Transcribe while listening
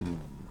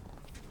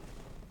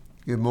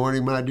Good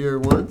morning, my dear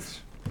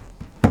ones.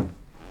 I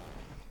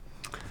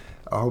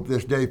hope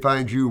this day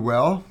finds you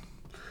well.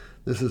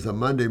 This is a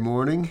Monday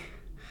morning,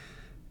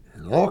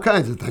 and all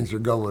kinds of things are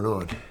going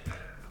on.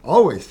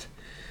 Always.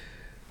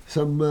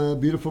 Some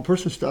beautiful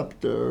person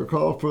stopped a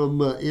call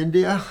from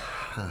India.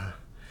 I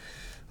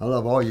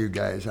love all you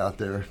guys out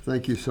there.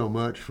 Thank you so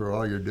much for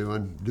all you're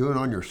doing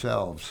on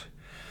yourselves.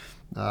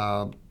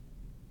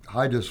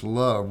 I just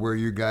love where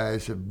you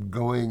guys are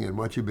going and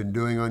what you've been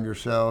doing on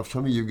yourself.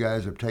 Some of you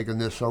guys have taken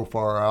this so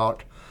far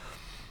out.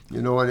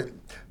 You know what?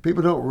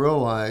 People don't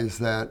realize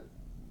that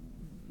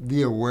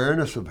the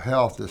awareness of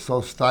health is so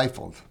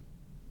stifled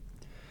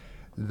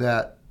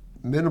that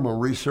minimal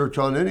research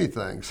on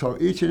anything. So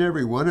each and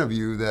every one of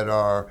you that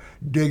are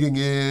digging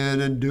in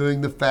and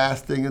doing the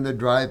fasting and the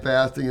dry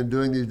fasting and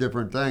doing these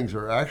different things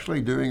are actually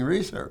doing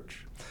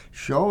research,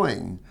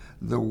 showing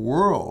the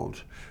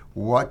world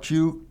what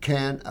you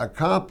can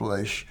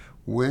accomplish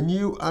when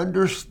you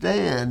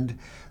understand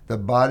the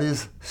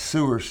body's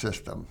sewer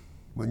system.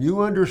 When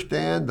you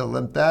understand the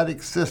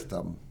lymphatic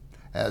system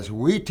as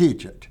we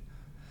teach it.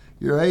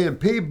 Your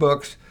A&P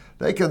books,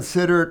 they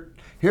consider it,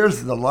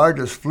 here's the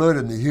largest fluid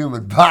in the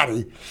human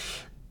body,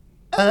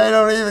 and they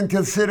don't even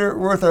consider it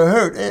worth a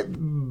hoot. It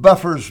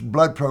buffers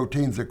blood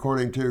proteins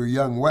according to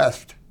Young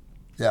West.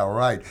 Yeah,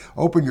 right.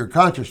 Open your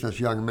consciousness,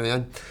 young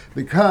man,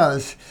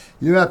 because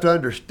you have to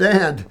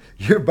understand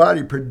your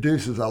body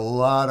produces a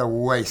lot of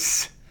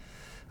waste.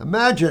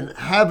 Imagine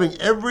having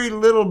every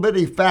little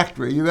bitty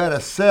factory. You had a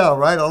cell,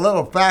 right? A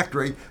little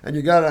factory, and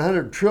you got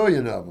 100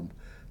 trillion of them.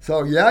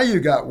 So yeah,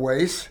 you got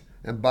waste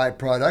and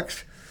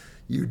byproducts.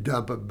 You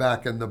dump it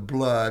back in the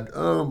blood.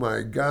 Oh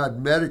my God,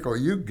 medical,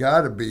 you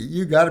gotta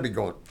be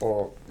going,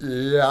 oh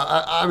yeah,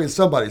 I mean,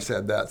 somebody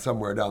said that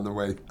somewhere down the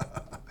way.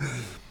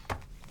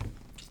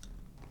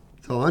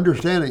 So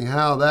understanding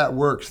how that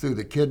works through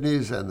the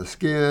kidneys and the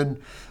skin,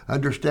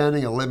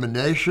 understanding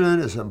elimination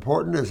is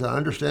important as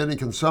understanding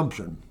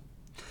consumption.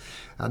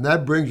 And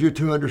that brings you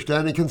to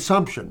understanding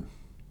consumption.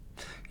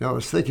 You know, I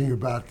was thinking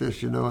about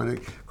this, and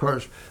of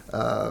course,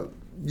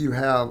 you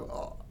have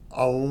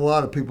a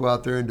lot of people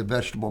out there into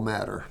vegetable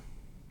matter.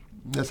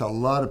 That's a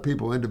lot of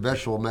people into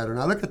vegetable matter.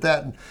 Now look at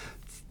that, and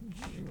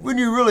when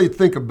you really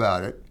think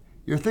about it,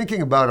 you're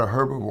thinking about a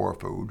herbivore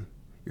food.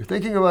 You're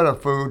thinking about a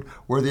food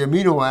where the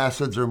amino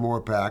acids are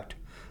more packed,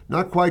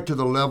 not quite to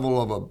the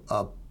level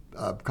of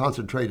a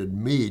concentrated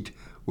meat,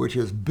 which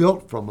is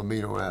built from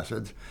amino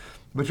acids,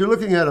 but you're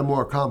looking at a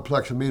more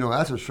complex amino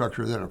acid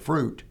structure than a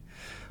fruit.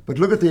 But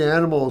look at the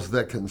animals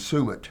that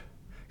consume it.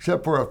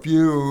 Except for a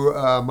few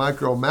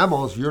micro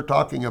mammals, you're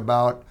talking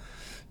about,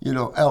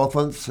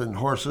 elephants and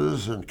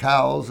horses and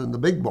cows and the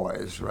big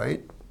boys,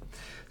 right?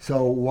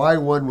 So why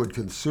one would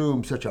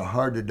consume such a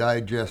hard to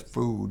digest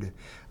food?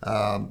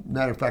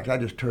 Matter of fact, I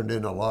just turned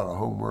in a lot of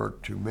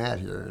homework to Matt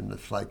here, and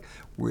it's like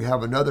we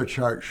have another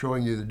chart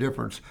showing you the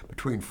difference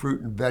between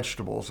fruit and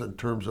vegetables in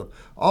terms of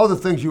all the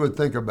things you would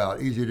think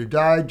about. Easy to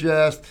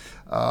digest,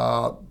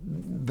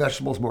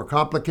 vegetables more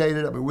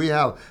complicated. I mean,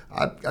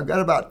 I've got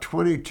about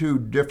 22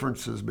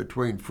 differences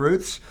between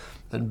fruits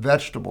and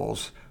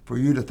vegetables for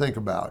you to think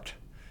about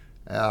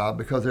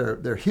because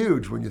they're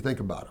huge when you think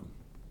about them,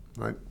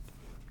 right?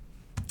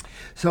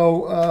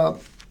 So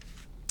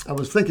I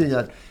was thinking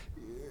that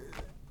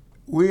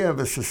we have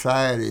a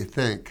society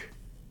and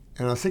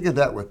I was thinking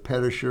that with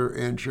Pedisher,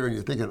 Insure, and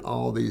you're thinking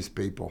all these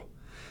people.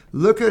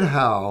 Look at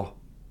how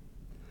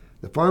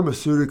the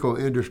pharmaceutical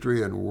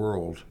industry and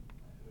world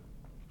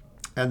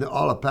and the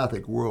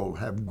allopathic world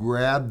have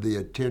grabbed the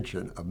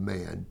attention of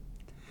man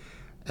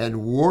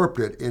and warped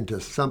it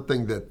into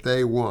something that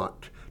they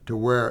want, to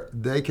where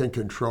they can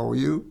control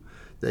you,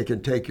 they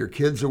can take your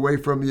kids away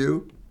from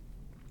you,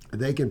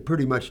 they can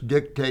pretty much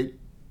dictate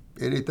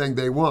anything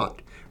they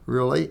want,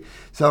 really.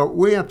 So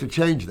we have to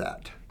change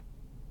that.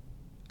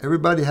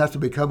 Everybody has to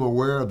become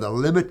aware of the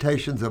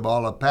limitations of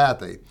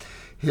allopathy.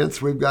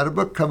 Hence, we've got a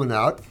book coming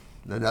out,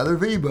 another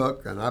V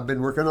book, and I've been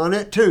working on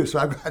it too. So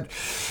I've got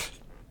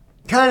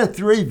kind of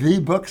 3 V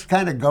books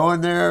kind of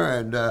going there.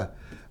 And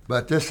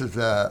but this is,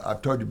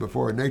 I've told you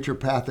before,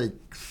 naturopathic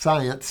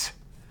science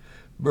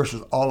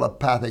versus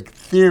allopathic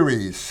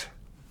theories.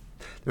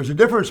 There's a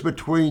difference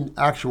between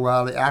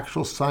actuality,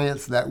 actual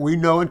science that we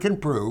know and can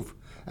prove,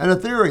 and a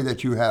theory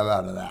that you have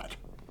out of that.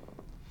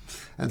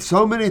 And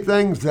so many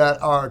things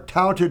that are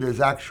touted as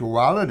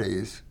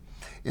actualities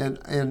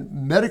in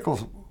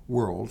medical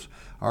worlds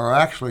are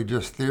actually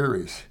just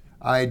theories,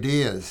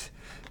 ideas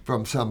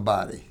from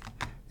somebody,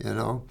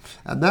 And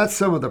that's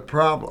some of the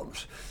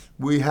problems.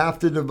 We have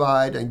to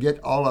divide and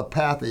get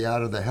allopathy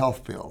out of the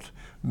health field.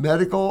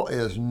 Medical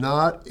is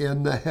not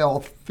in the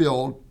health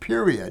field,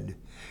 period.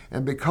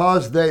 And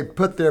because they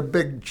put their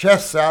big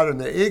chests out and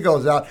their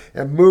egos out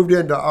and moved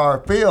into our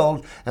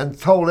field and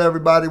told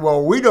everybody,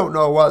 well, we don't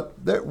know what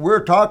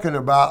we're talking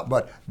about,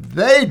 but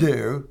they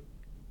do.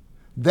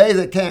 They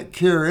that can't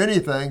cure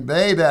anything,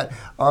 they that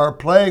are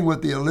playing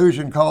with the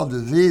illusion called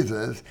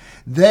diseases,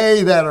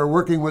 they that are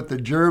working with the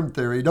germ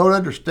theory, don't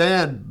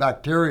understand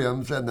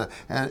bacteriums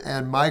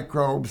and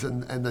microbes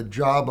and the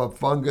job of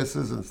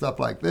funguses and stuff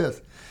like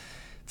this.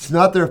 It's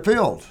not their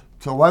field.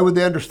 So why would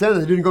they understand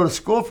it? They didn't go to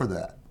school for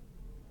that.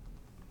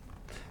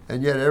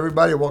 And yet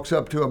everybody walks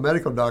up to a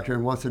medical doctor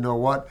and wants to know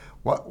what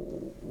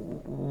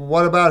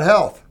about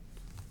health?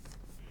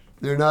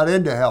 They're not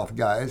into health,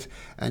 guys,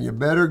 and you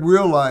better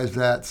realize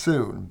that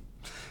soon.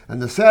 And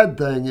the sad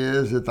thing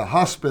is that the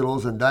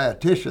hospitals and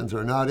dietitians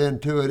are not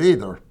into it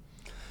either.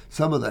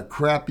 Some of the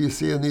crap you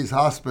see in these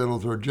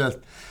hospitals are just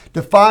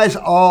defies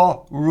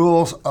all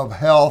rules of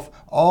health,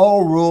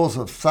 all rules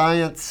of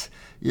science,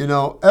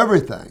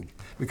 everything.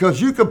 Because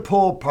you can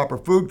pull proper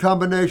food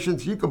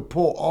combinations, you can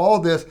pull all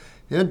this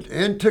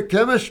into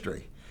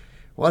chemistry.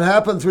 What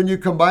happens when you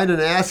combine an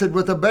acid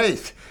with a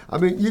base? I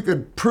mean, you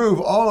can prove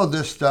all of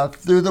this stuff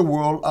through the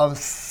world of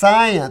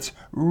science,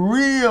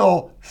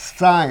 real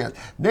science.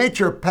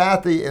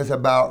 Naturopathy is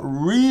about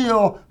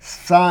real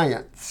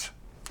science.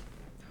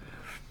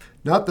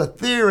 Not the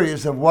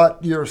theories of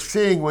what you're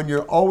seeing when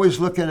you're always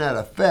looking at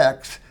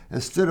effects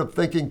instead of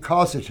thinking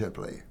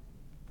causatively.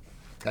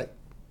 Okay.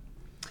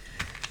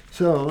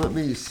 So let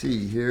me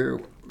see here.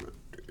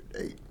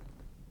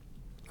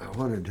 I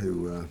wanted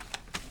to...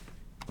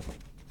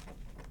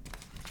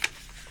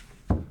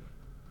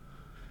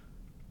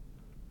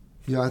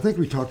 I think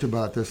we talked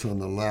about this on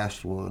the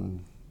last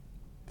one,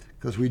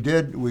 because I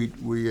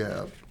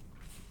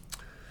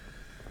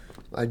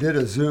did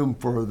a Zoom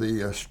for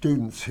the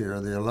students here,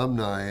 the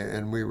alumni,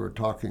 and we were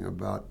talking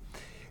about,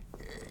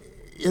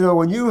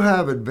 when you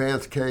have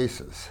advanced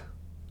cases,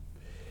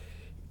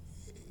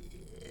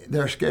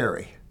 they're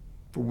scary,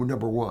 for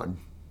number one.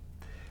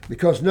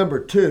 Because number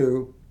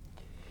two,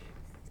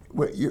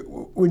 when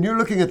you're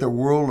looking at the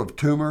world of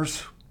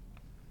tumors,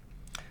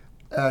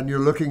 and you're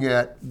looking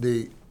at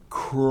the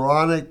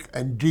chronic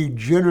and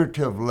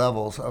degenerative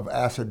levels of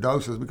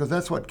acidosis, because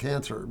that's what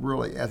cancer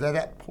really is, at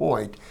that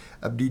point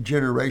of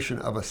degeneration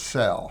of a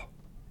cell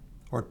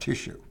or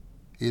tissue.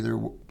 Either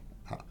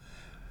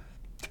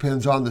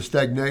depends on the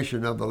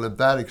stagnation of the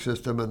lymphatic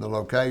system and the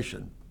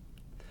location.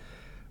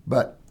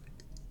 But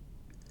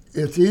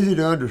it's easy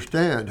to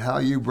understand how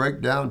you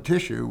break down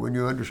tissue when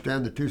you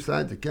understand the two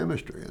sides of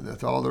chemistry, and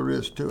that's all there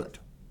is to it.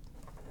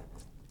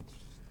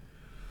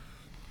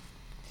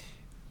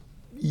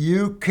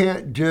 You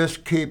can't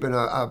just keep, and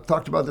I've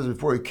talked about this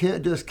before, you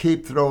can't just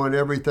keep throwing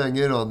everything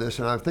in on this,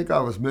 and I think I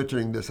was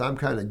mentioning this, I'm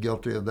kind of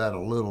guilty of that a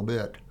little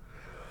bit.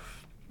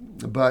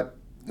 But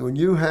when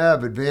you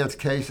have advanced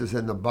cases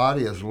and the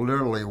body is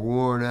literally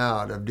worn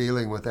out of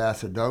dealing with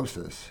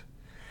acidosis,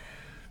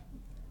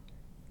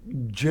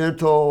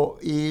 gentle,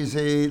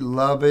 easy,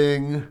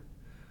 loving,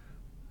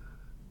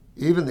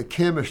 even the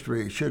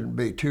chemistry shouldn't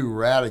be too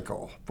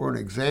radical. For an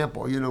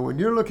example, when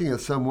you're looking at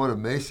someone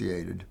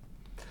emaciated,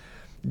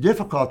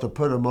 difficult to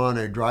put them on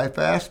a dry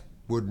fast,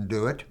 wouldn't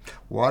do it.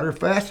 Water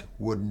fast,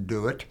 wouldn't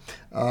do it.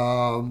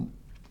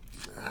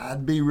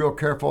 I'd be real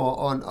careful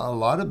on a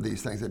lot of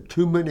these things. There are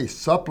too many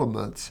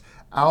supplements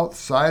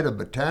outside of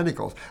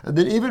botanicals. And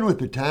then even with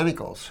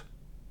botanicals,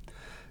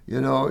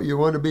 you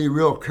want to be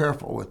real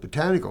careful with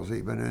botanicals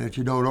even, and that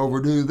you don't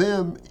overdo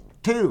them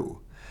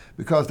too.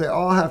 Because they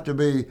all have to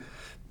be,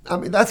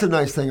 that's a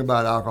nice thing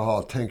about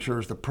alcohol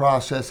tinctures. The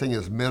processing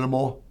is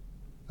minimal,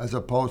 as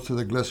opposed to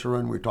the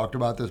glycerin. We talked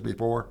about this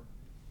before.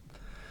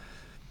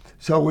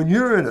 So when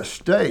you're in a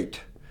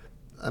state,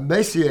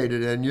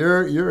 emaciated, and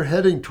you're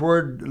heading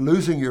toward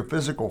losing your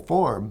physical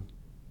form,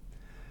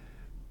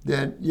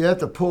 then you have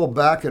to pull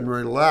back and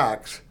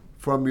relax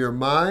from your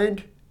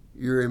mind,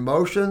 your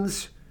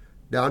emotions,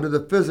 down to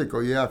the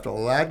physical. You have to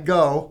let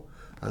go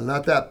and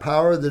let that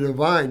power of the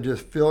divine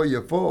just fill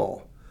you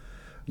full.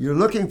 You're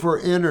looking for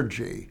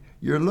energy.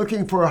 You're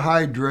looking for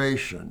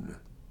hydration.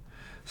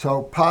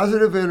 So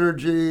positive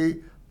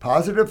energy,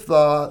 positive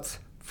thoughts,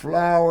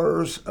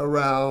 flowers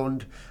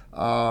around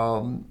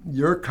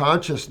your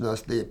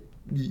consciousness,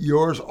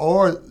 yours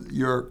or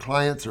your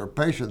client's or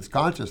patient's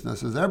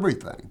consciousness is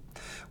everything.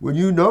 When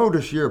you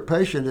notice your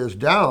patient is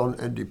down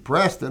and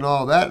depressed and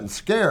all that and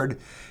scared,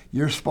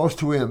 you're supposed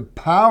to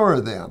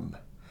empower them.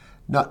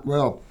 Not,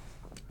 well,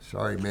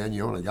 sorry, man,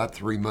 you only got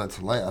 3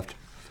 months left.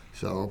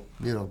 So,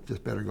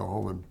 just better go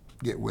home and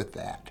get with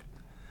that.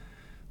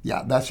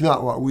 Yeah, that's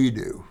not what we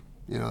do.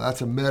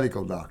 That's a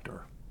medical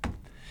doctor.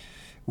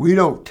 We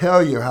don't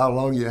tell you how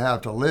long you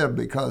have to live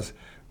because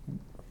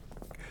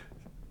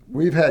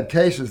we've had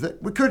cases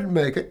that we couldn't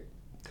make it,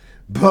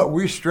 but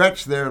we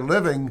stretched their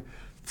living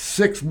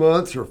 6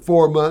 months or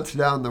 4 months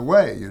down the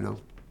way,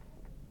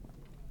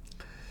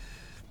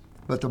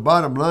 But the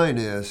bottom line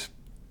is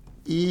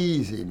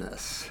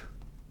easiness.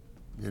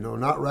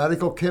 Not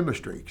radical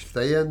chemistry.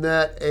 Stay in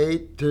that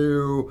 8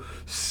 to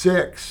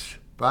 6,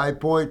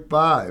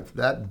 5.5,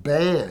 that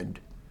band.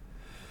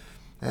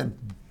 And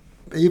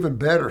even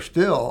better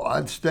still,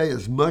 I'd stay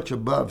as much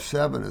above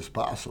 7 as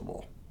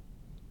possible.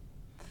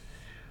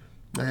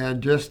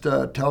 And just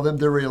tell them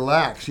to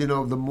relax. The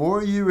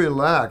more you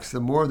relax, the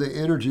more the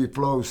energy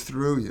flows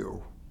through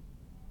you.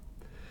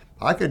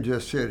 I can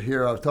just sit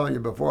here, I was telling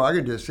you before, I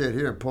can just sit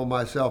here and pull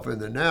myself in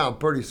the now. And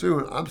pretty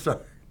soon, I'm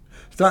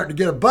starting to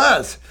get a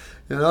buzz.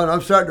 And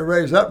I'm starting to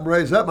raise up.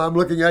 I'm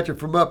looking at you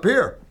from up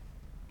here.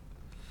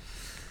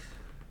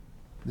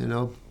 You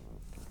know,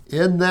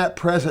 in that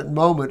present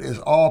moment is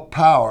all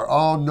power,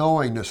 all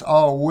knowingness,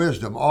 all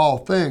wisdom, all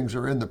things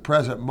are in the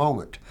present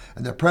moment.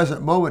 And the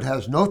present moment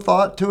has no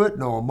thought to it,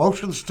 no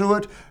emotions to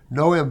it,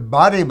 no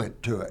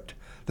embodiment to it.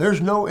 There's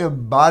no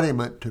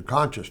embodiment to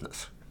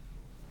consciousness.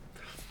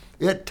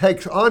 It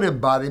takes on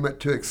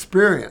embodiment to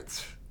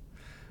experience,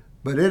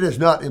 but it is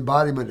not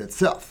embodiment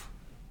itself.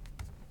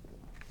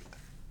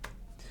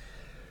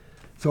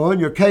 So in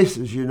your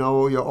cases, you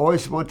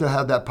always want to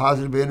have that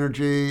positive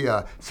energy,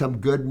 some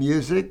good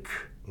music,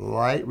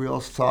 light,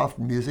 real soft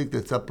music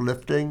that's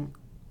uplifting.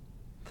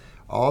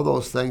 All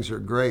those things are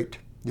great.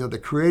 The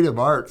creative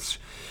arts,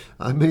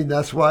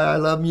 that's why I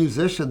love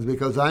musicians,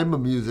 because I'm a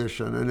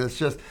musician. And it's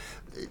just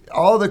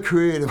all the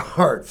creative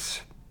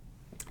arts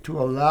to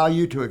allow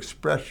you to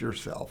express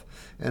yourself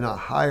in a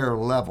higher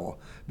level.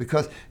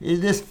 Because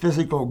it is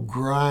physical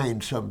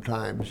grind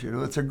sometimes,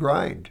 it's a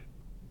grind.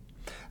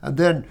 And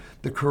then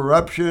the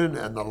corruption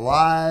and the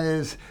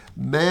lies,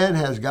 man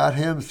has got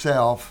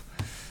himself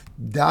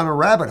down a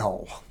rabbit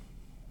hole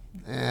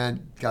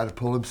and got to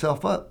pull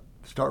himself up,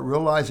 start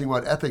realizing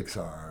what ethics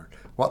are,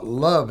 what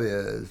love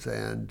is,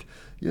 and,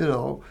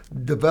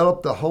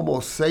 develop the Homo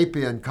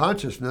sapien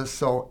consciousness.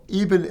 So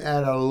even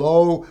at a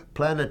low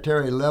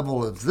planetary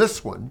level as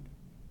this one,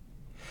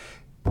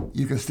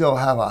 you can still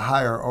have a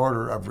higher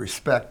order of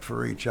respect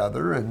for each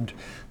other and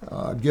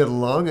get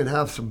along and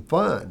have some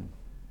fun.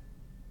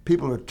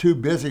 People are too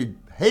busy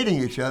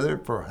hating each other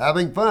for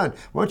having fun.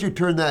 Why don't you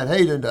turn that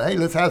hate into, hey,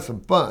 let's have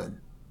some fun.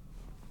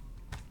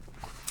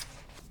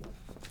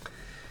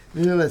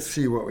 Let's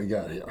see what we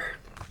got here.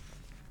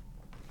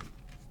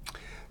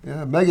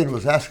 Megan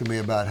was asking me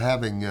about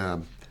having,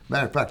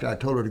 matter of fact, I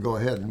told her to go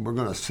ahead and we're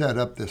going to set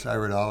up this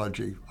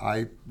iridology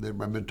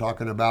that I've been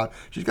talking about.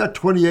 She's got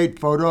 28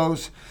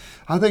 photos.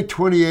 I think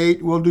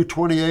 28, we'll do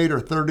 28 or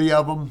 30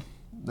 of them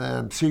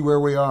and see where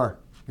we are.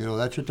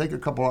 That should take a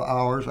couple of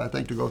hours, I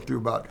think, to go through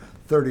about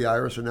 30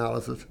 iris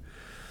analysis.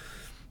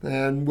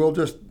 And we'll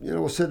just,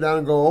 we'll sit down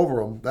and go over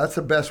them. That's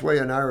the best way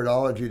in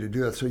iridology to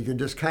do it, so you can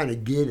just kind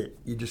of get it.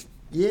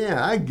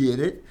 I get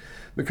it.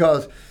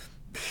 Because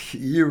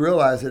you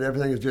realize that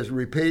everything is just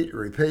repeat,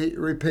 repeat,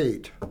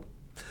 repeat.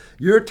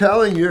 You're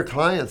telling your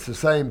clients the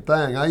same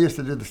thing. I used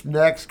to do this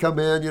next, come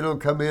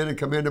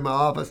into my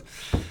office.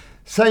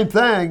 Same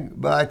thing,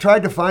 but I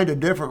tried to find a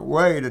different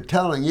way to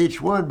telling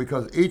each one,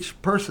 because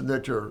each person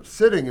that you're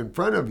sitting in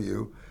front of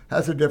you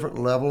has a different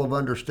level of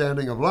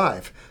understanding of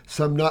life.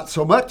 Some not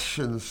so much,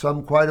 and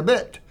some quite a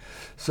bit.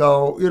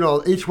 So,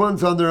 each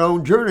one's on their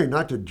own journey,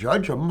 not to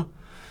judge them,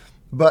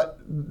 but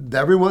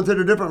everyone's at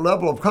a different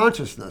level of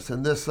consciousness.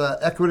 And this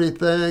equity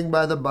thing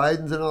by the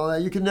Bidens and all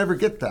that, you can never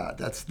get that.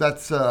 That's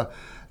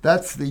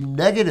the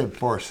negative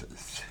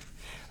forces.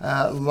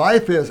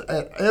 Life is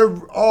at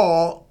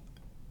all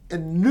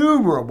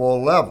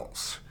innumerable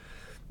levels.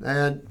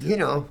 And,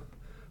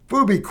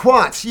 Fubi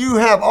Quants, you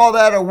have all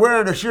that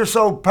awareness, you're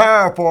so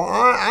powerful,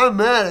 I'm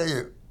mad at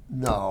you.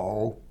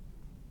 No.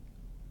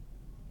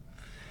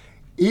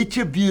 Each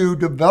of you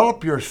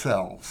develop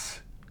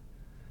yourselves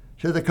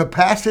to the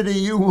capacity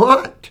you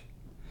want.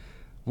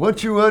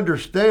 Once you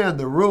understand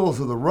the rules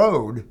of the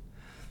road,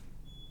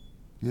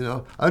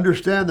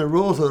 understand the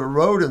rules of the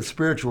road in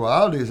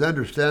spirituality is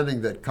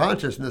understanding that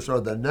consciousness,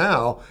 or the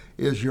now,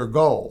 is your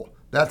goal.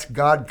 That's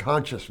God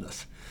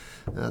consciousness.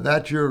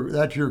 That's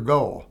your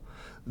goal.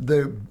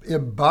 The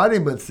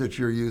embodiments that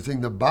you're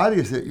using, the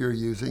bodies that you're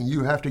using,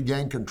 you have to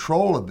gain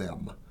control of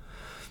them.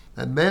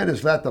 And man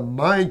has let the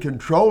mind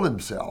control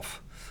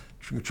himself,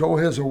 control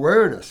his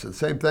awareness. And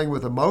same thing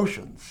with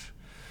emotions.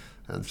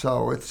 And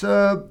so it's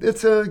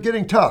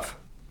getting tough.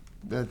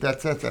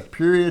 That's a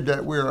period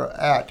that we're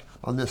at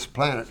on this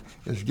planet,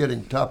 is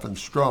getting tough and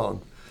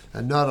strong,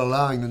 and not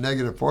allowing the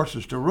negative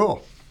forces to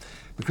rule.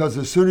 Because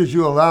as soon as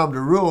you allow them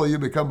to rule, you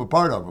become a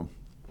part of them.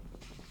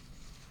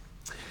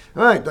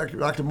 All right,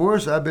 Dr.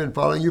 Morse, I've been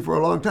following you for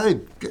a long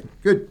time.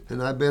 Good.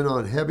 And I've been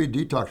on heavy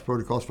detox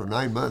protocols for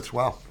 9 months.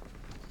 Wow.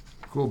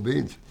 Cool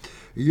beans.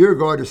 A year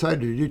ago, I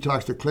decided to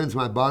detox to cleanse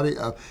my body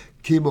of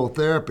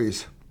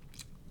chemotherapies.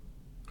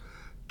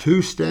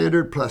 2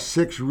 standard plus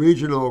 6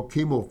 regional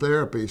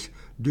chemotherapies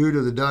due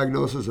to the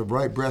diagnosis of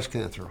right breast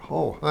cancer.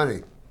 Oh,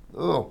 honey.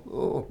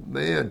 Oh,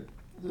 man.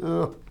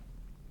 Oh.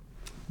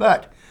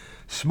 But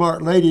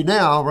smart lady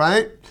now,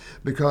 right?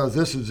 Because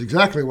this is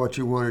exactly what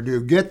you want to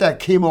do. Get that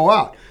chemo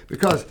out.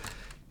 Because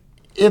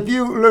if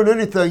you learn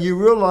anything, you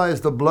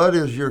realize the blood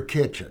is your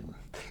kitchen.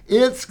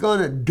 It's going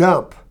to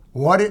dump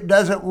what it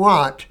doesn't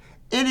want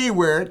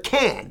anywhere it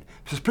can.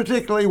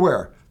 Particularly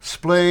where?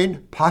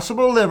 Spleen,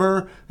 possible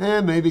liver,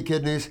 and maybe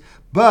kidneys.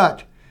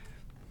 But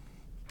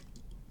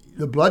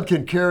the blood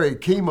can carry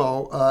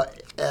chemo,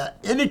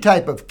 any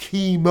type of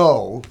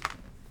chemo,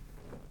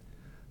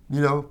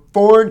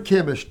 foreign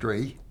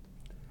chemistry,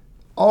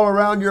 all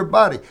around your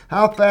body.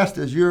 How fast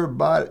does your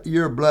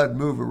blood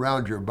move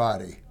around your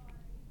body?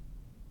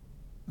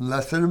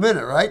 Less than a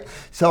minute, right?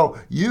 So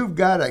you've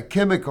got a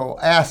chemical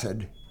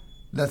acid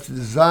that's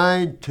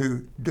designed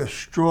to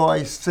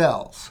destroy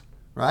cells,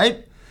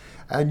 right?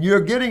 And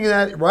you're getting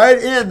that right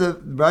in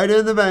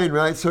the vein,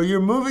 right? So you're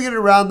moving it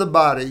around the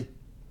body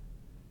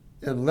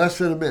in less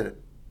than a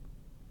minute.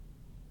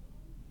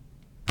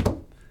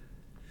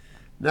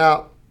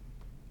 Now,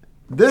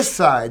 this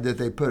side that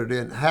they put it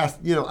in has,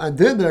 and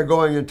then they're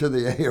going into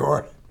the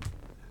aorta,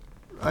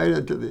 right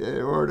into the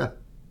aorta.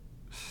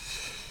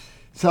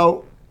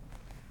 So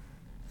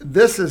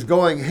this is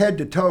going head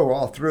to toe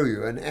all through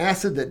you, an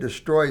acid that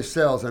destroys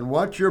cells and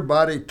what your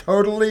body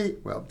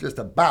just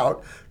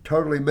about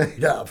totally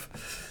made of.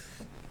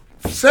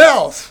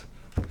 Cells.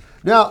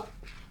 Now,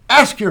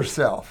 ask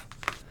yourself,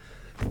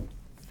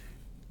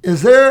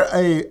 is there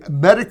a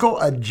medical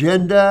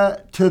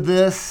agenda to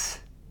this?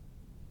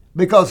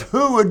 Because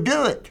who would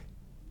do it?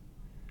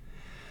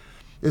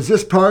 Is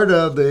this part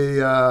of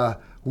the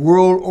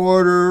World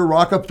Order,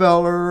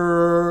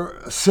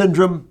 Rockefeller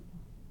syndrome?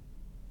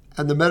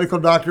 And the medical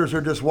doctors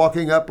are just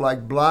walking up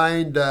like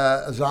blind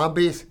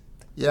zombies?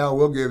 Yeah,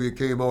 we'll give you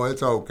chemo.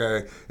 It's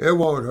okay. It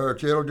won't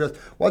hurt you. It'll just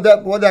what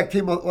that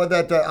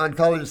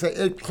oncologist say?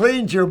 It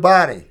cleans your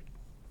body.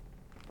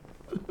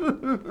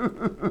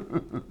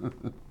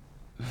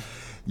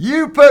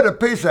 You put a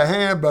piece of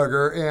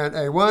hamburger in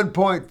a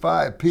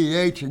 1.5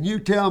 pH and you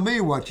tell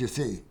me what you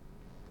see.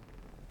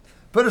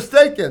 Put a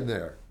steak in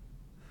there.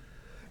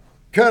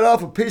 Cut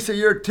off a piece of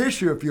your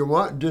tissue if you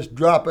want and just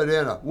drop it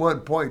in a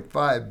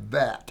 1.5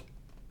 vat.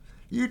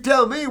 You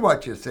tell me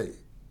what you see.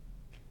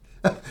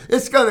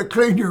 It's going to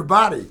clean your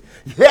body.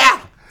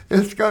 Yeah,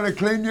 it's going to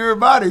clean your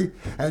body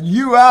and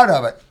you out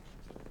of it.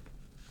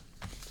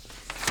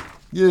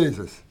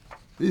 Jesus,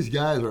 these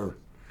guys are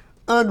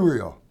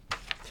unreal.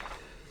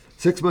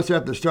 6 months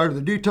after the start of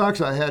the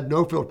detox, I had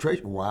no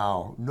filtration.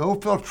 Wow, no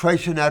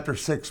filtration after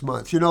 6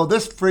 months.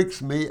 This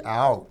freaks me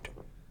out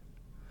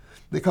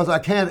because I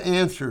can't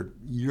answer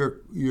your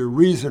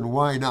reason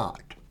why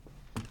not.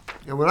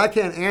 And when I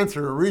can't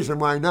answer a reason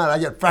why not, I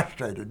get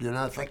frustrated.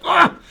 It's like,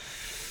 ah!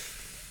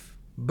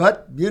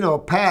 But,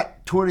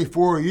 Pat,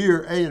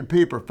 24-year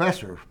A&P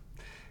professor,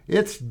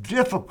 it's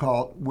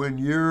difficult when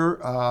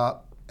you're a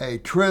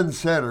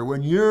trendsetter,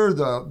 when you're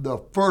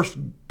the first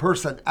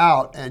person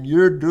out and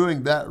you're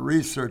doing that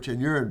research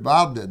and you're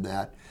involved in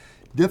that,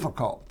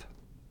 difficult.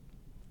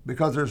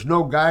 Because there's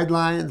no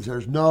guidelines,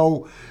 there's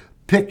no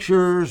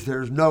pictures,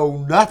 there's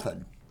no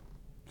nothing.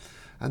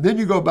 And then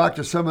you go back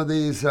to some of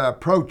these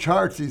pro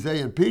charts, these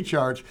A&P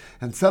charts,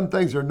 and some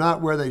things are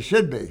not where they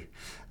should be.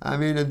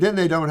 And then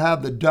they don't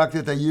have the duct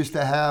that they used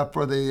to have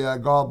for the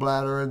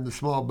gallbladder and the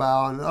small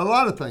bowel and a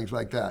lot of things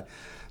like that.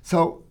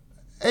 So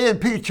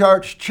A&P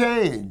charts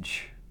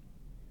change.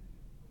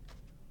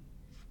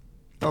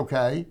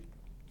 Okay.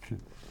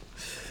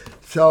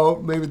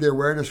 So maybe the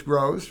awareness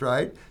grows,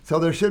 right? So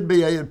there should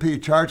be A&P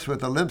charts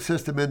with the lymph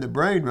system in the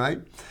brain, right?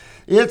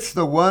 It's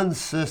the one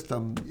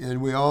system,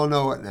 and we all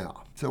know it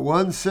now. It's the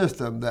one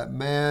system that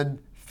man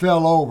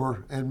fell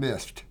over and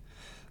missed.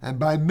 And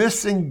by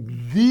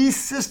missing the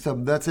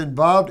system that's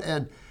involved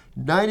in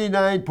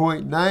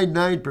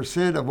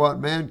 99.99% of what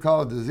man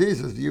calls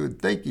diseases, you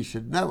would think you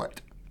should know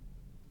it.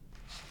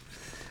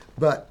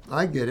 But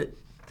I get it.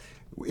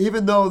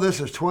 Even though this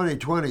is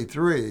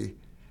 2023,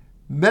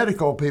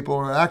 medical people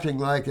are acting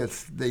like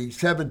it's the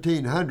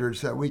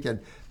 1700s that we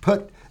can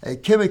put a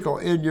chemical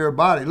in your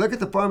body. Look at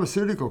the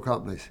pharmaceutical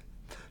companies.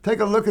 Take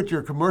a look at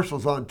your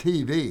commercials on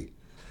TV.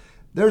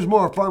 There's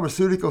more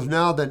pharmaceuticals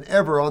now than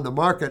ever on the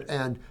market,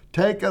 and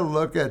take a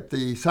look at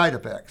the side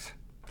effects.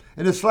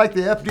 And it's like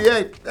the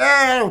FDA,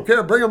 I don't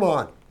care, bring them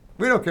on.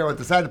 We don't care what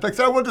the side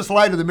effects are. We'll just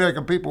lie to the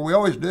American people. We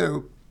always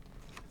do.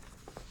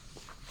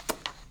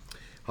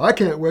 I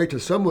can't wait till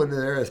someone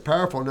there is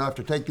powerful enough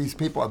to take these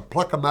people and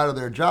pluck them out of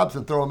their jobs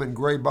and throw them in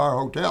Gray Bar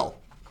Hotel.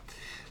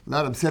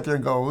 Let them sit there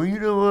and go, well, you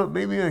know what,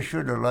 maybe I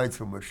shouldn't have lied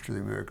so much to the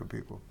American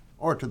people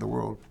or to the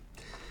world.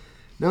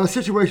 Now, a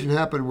situation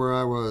happened where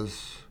I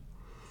was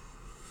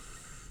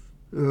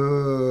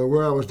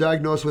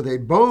diagnosed with a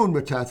bone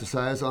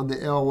metastasis on the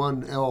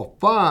L1,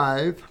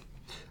 L5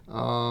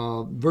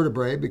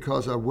 vertebrae,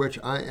 because of which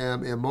I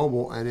am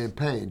immobile and in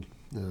pain.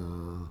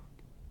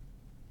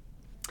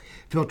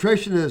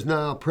 Filtration is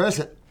now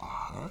present.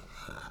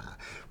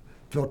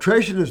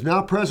 Filtration is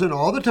now present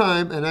all the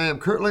time, and I am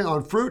currently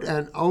on fruit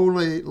and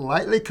only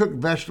lightly cooked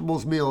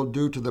vegetables meal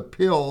due to the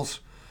pills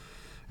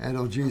and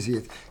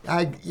analgesics.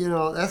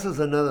 This is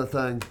another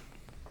thing.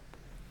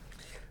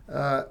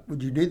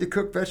 Would you need to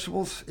cook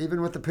vegetables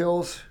even with the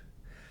pills?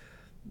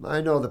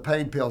 I know the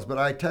pain pills, but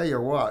I tell you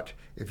what,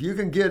 if you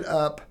can get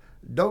up,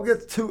 don't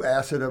get too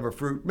acid of a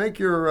fruit. Make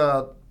your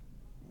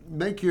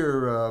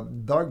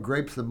dark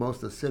grapes the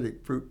most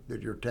acidic fruit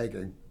that you're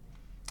taking.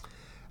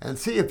 And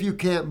see if you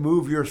can't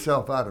move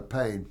yourself out of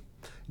pain.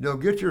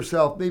 Get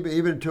yourself maybe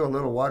even to a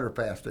little water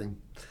fasting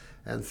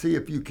and see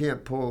if you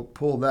can't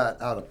pull that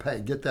out of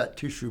pain. Get that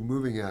tissue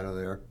moving out of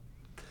there.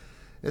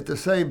 At the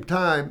same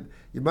time,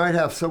 you might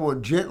have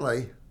someone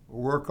gently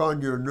work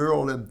on your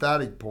neural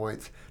lymphatic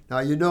points. Now,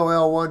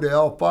 L1 to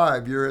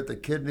L5, you're at the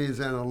kidneys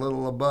and a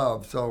little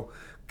above. So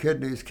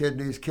kidneys.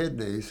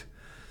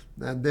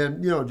 And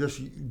then,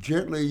 just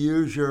gently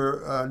use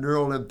your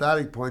neural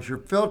lymphatic points. You're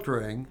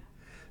filtering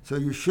So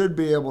you should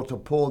be able to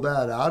pull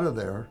that out of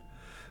there.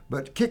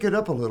 But kick it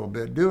up a little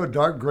bit. Do a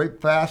dark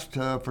grape fast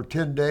for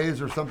 10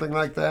 days or something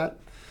like that.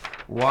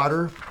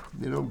 Water,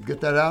 get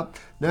that out.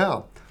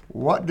 Now,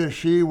 what does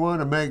she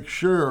want to make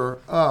sure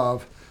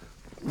of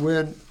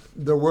when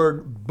the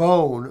word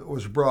bone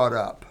was brought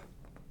up?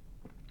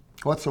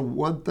 What's the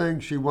one thing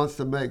she wants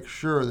to make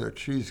sure that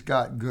she's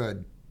got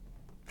good?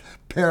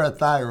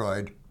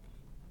 Parathyroid.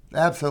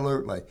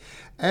 Absolutely.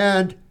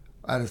 And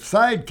a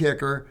side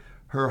kicker,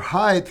 her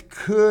height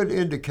could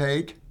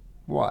indicate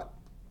what?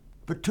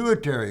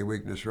 Pituitary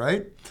weakness,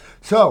 right?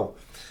 So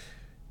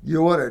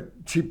you want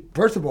to,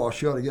 first of all,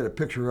 she ought to get a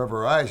picture of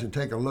her eyes and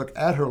take a look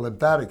at her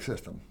lymphatic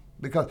system.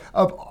 Because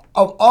of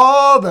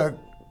all the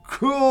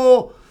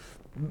cool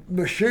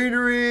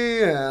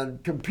machinery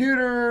and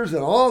computers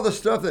and all the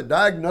stuff that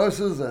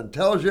diagnoses and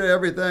tells you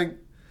everything,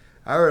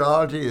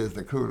 iridology is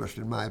the coolest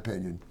in my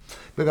opinion.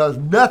 Because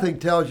nothing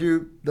tells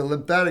you the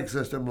lymphatic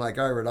system like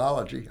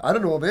iridology. I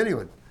don't know of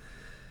anyone.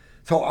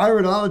 So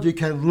iridology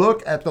can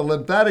look at the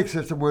lymphatic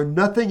system where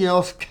nothing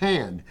else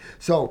can.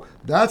 So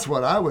that's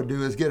what I would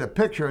do, is get a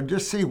picture and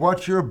just see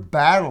what you're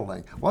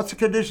battling. What's the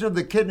condition of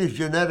the kidneys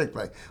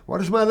genetically? What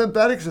does my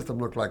lymphatic system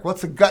look like?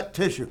 What's the gut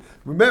tissue?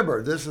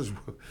 Remember, this is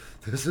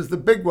the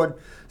big one.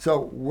 So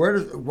what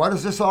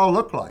does this all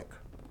look like?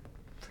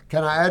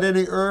 Can I add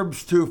any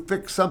herbs to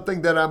fix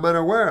something that I'm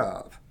unaware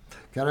of?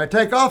 Can I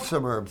take off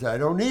some herbs that I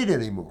don't need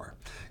anymore?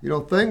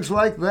 Things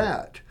like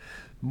that.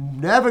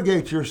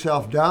 Navigate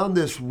yourself down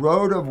this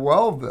road of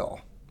Wellville.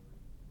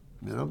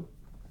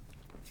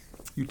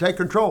 You take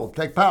control,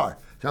 take power.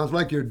 Sounds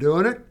like you're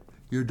doing it.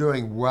 You're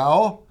doing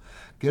well.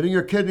 Getting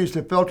your kidneys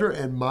to filter,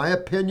 in my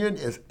opinion,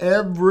 is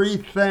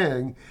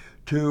everything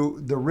to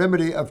the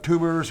remedy of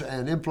tumors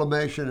and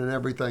inflammation and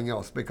everything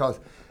else, because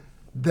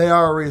they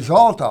are a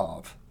result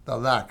of the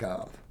lack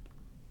of.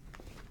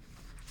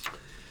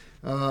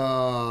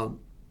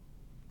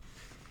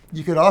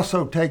 You could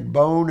also take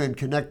bone and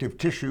connective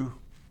tissue.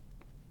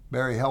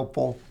 Very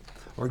helpful.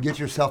 Or get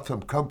yourself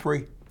some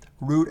comfrey,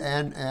 root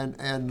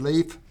and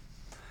leaf,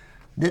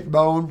 knit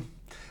bone.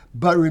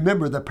 But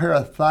remember, the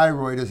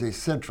parathyroid is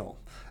essential.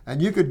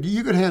 And you could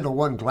handle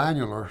one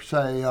glandular,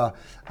 say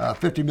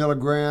 50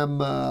 milligram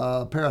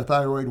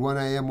parathyroid 1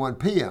 a.m., 1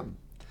 p.m.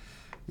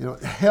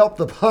 Help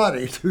the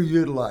body to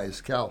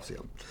utilize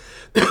calcium.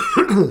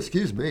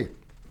 Excuse me.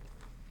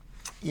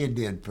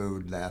 Indian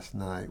food last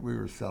night. We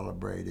were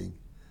celebrating.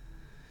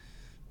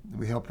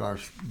 We helped our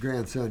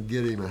grandson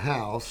get him a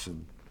house,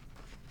 and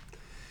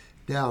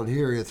down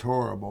here it's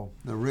horrible.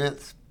 The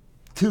rent's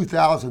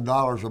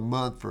 $2,000 a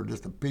month for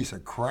just a piece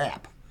of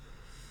crap.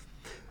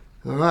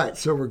 All right,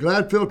 so we're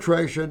glad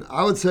filtration.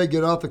 I would say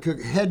get off the cook,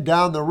 head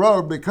down the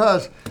road,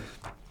 because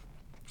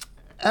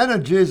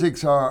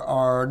analgesics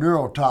are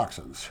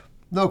neurotoxins,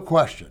 no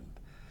question.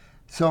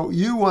 So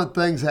you want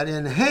things that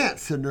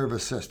enhance the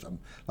nervous system,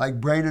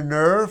 like brain and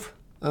nerve.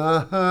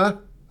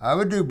 I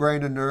would do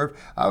brain and nerve.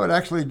 I would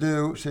actually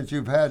do, since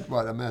you've had, a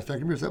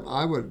mastectomy or something,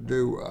 I would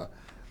do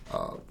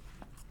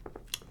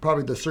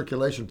probably the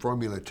circulation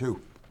formula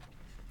too.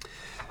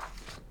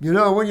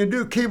 When you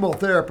do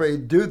chemotherapy,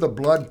 do the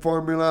blood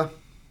formula.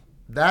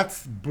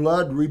 That's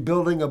blood,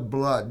 rebuilding of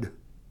blood.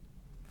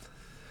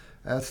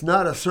 That's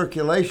not a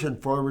circulation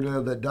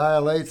formula that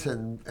dilates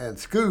and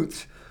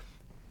scoots.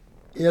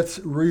 It's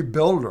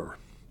rebuilder.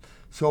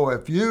 So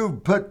if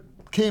you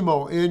put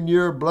chemo in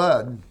your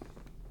blood,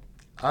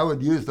 I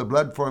would use the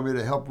blood formula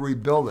to help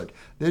rebuild it.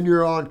 Then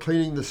you're on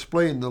cleaning the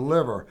spleen, the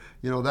liver.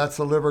 That's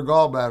the liver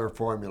gallbladder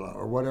formula,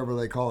 or whatever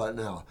they call it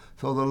now.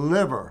 So the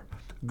liver,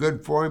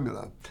 good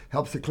formula.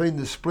 Helps to clean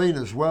the spleen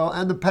as well,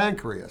 and the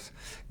pancreas.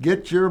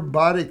 Get your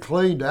body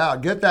cleaned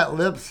out. Get that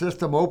lymph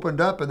system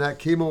opened up and that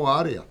chemo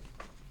out of you.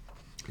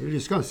 You're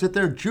just going to sit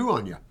there and chew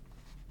on you.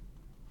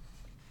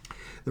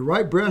 The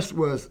right breast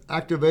was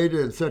activated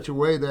in such a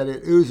way that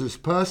it oozes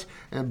pus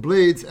and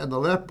bleeds, and the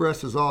left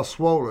breast is all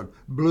swollen,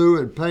 blue,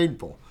 and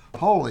painful.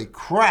 Holy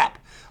crap.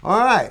 All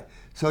right,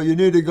 so you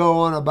need to go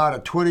on about a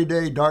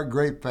 20-day dark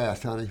grape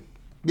fast, honey.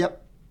 Yep,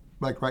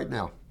 like right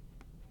now.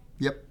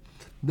 Yep.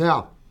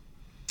 Now,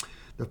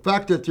 the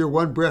fact that your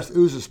one breast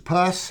oozes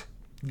pus,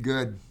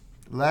 good.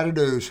 Let it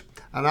ooze.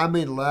 And I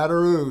mean let it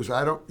ooze.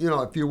 I don't,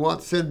 if you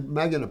want, send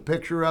Megan a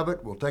picture of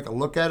it. We'll take a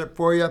look at it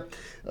for you.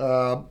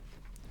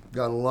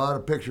 Got a lot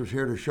of pictures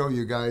here to show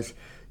you guys,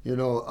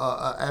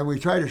 and we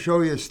try to show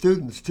you as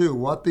students too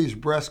what these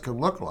breasts can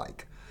look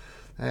like.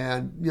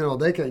 And,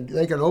 they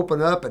can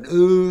open up and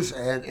ooze,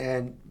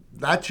 and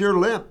that's your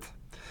lymph.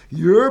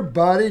 Your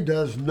body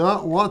does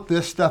not want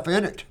this stuff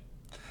in it.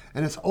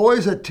 And it's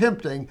always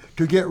attempting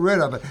to get rid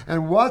of it.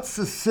 And what's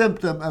the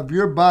symptom of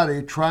your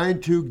body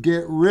trying to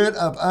get rid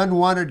of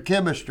unwanted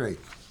chemistry?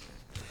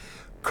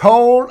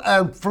 Cold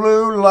and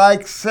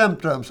flu-like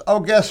symptoms. Oh,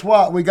 guess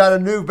what? We got a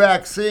new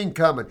vaccine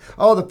coming.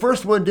 Oh, the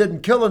first one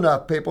didn't kill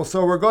enough people,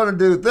 so we're going to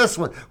do this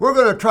one. We're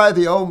going to try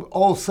the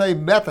old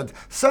same methods.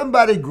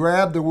 Somebody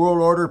grab the world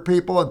order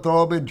people and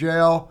throw them in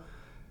jail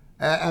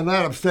and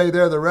let them stay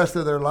there the rest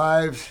of their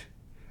lives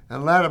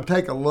and let them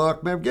take a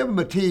look. Maybe give them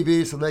a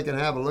TV so they can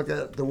have a look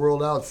at the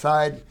world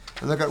outside.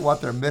 and look at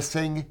what they're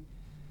missing.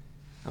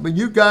 I mean,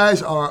 you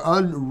guys are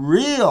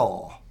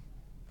unreal.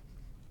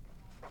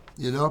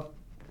 You know,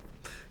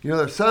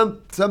 there's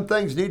some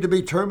things need to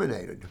be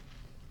terminated.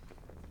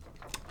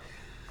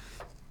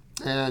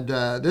 And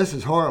this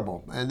is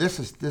horrible, and this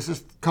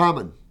is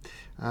common.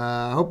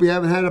 I hope you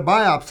haven't had a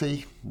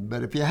biopsy,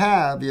 but if you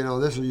have,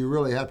 you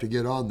really have to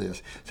get on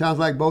this. Sounds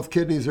like both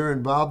kidneys are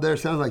involved there.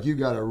 Sounds like you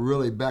got a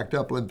really backed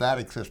up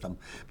lymphatic system.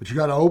 But you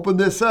got to open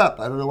this up.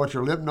 I don't know what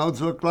your lymph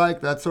nodes look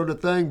like, that sort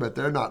of thing, but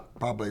they're not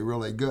probably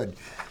really good.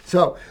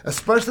 So,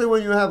 especially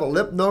when you have a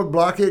lymph node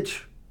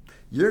blockage,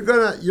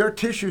 your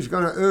tissue's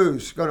gonna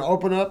ooze, gonna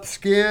open up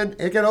skin.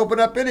 It can open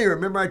up anywhere.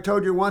 Remember I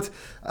told you once,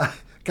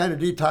 kind of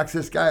detox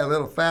this guy a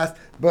little fast,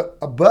 but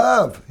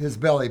above his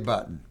belly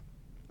button.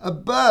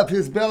 Above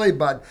his belly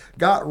button.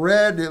 Got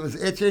red, it was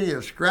itching, it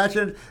was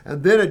scratching,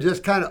 and then it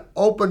just kind of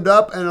opened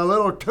up and a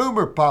little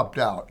tumor popped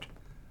out.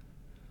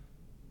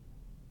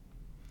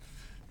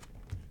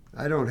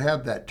 I don't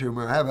have that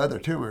tumor. I have other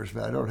tumors,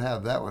 but I don't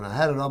have that one. I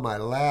had it on my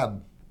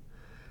lab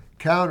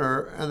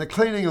counter, and the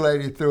cleaning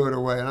lady threw it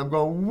away, and I'm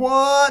going,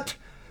 what?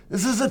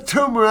 This is a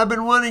tumor. I've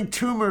been wanting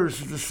tumors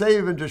to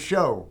save and to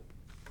show.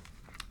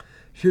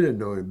 She didn't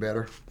know any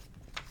better,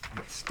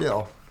 but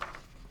still.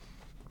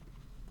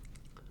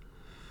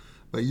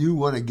 But you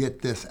want to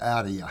get this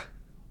out of you.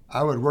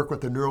 I would work with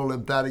the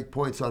neurolymphatic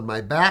points on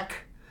my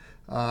back.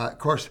 Of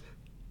course,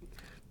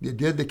 you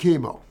did the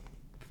chemo,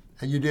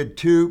 and you did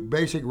 2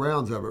 basic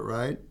rounds of it,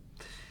 right?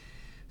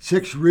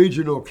 6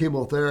 regional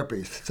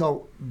chemotherapies.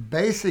 So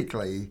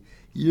basically,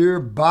 your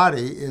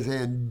body is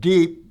in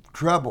deep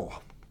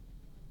trouble.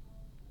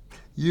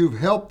 You've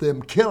helped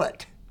them kill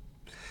it.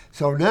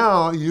 So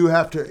now you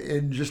have to,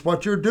 in just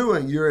what you're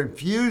doing, you're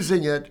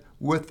infusing it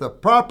with the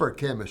proper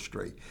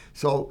chemistry.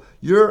 So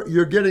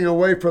you're getting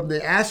away from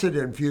the acid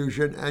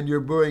infusion and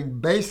you're doing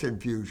base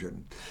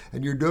infusion.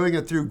 And you're doing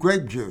it through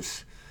grape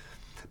juice.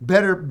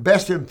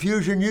 Best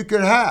infusion you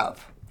could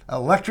have.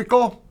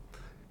 Electrical,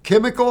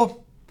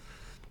 chemical,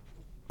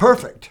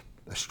 perfect.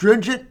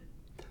 Astringent,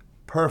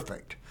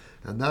 perfect.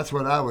 And that's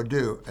what I would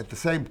do. At the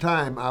same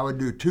time, I would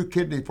do 2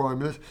 kidney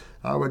formulas.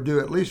 I would do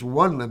at least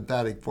 1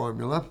 lymphatic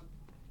formula.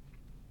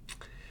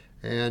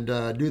 And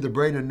do the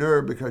brain and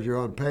nerve because you're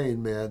on pain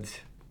meds.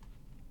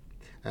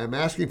 I'm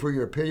asking for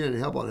your opinion and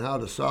help on how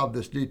to solve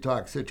this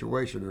detox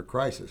situation or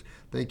crisis.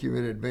 Thank you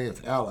in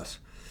advance. Alice.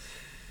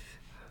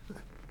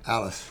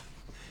 I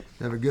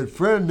have a good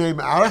friend named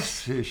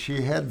Alice.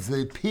 She heads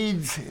the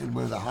peds in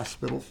one of the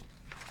hospitals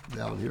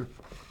down here.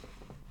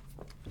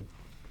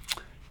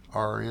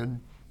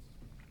 RN.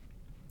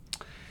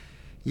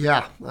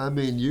 Yeah, I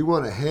mean, you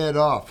want to head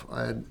off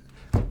and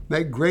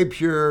make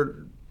grapes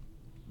your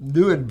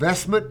new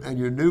investment and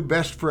your new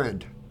best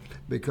friend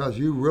because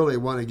you really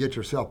want to get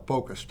yourself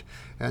focused.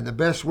 And the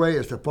best way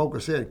is to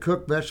focus in.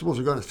 Cooked vegetables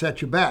are going to set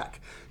you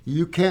back.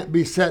 You can't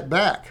be set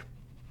back.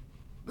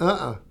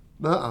 I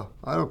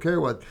don't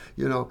care what,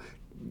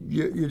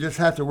 you just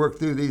have to work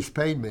through these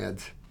pain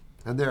meds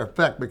and their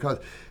effect because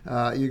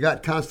you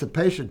got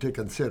constipation to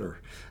consider.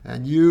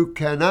 And you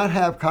cannot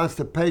have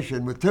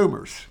constipation with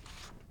tumors.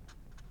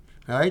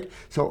 Right?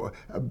 So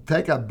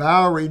take a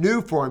Bowel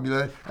Renew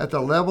formula at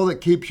the level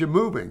that keeps you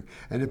moving.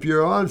 And if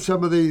you're on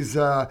some of these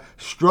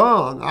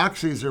strong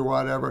oxys or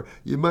whatever,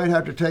 you might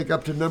have to take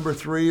up to number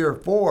 3 or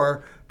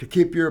 4 to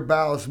keep your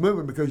bowels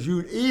moving because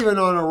you even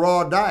on a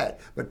raw diet.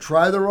 But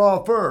try the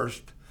raw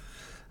first.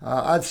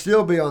 I'd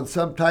still be on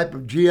some type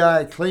of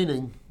GI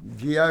cleaning,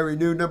 GI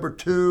Renew number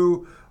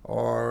 2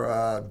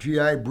 or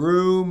GI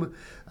Broom.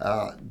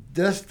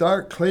 Just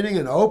start cleaning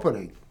and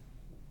opening,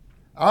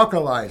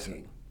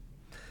 alkalizing.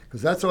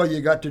 Because that's all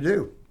you got to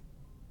do.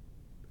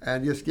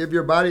 And just give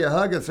your body a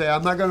hug and say,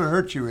 I'm not going to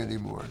hurt you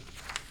anymore.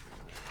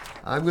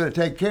 I'm going to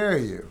take care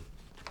of you.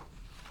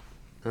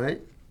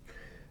 Right?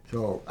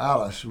 So,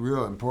 Alice,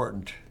 real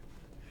important.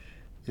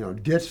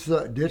 Ditch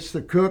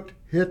the cooked,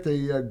 hit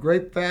the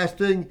grape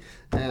fasting,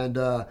 and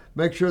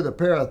make sure the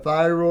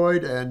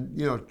parathyroid,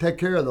 and, take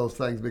care of those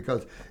things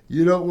because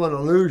you don't want to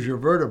lose your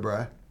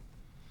vertebra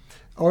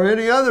or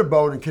any other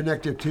bone and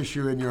connective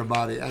tissue in your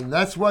body. And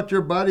that's what your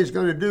body's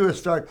going to do is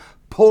start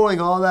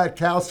pulling all that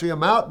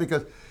calcium out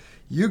because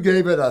you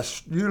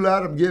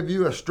let them give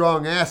you a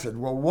strong acid.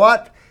 Well,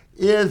 what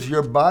is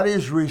your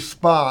body's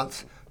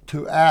response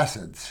to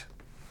acids?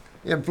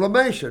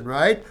 Inflammation,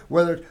 right?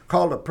 Whether it's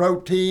called a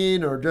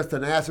protein or just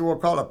an acid, we'll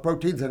call it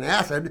proteins and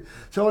acid,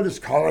 so we'll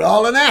just call it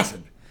all an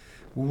acid.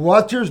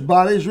 What's your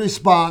body's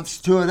response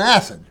to an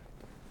acid?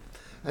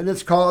 And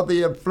it's called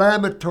the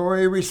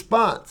inflammatory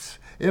response.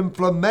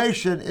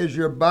 Inflammation is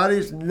your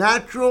body's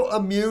natural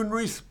immune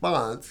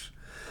response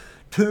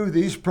to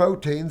these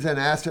proteins and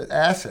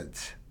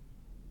acids.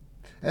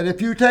 And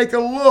if you take a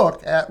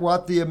look at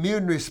what the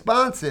immune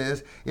response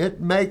is, it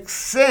makes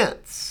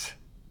sense.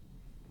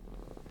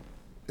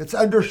 It's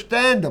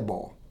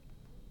understandable.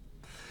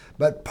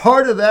 But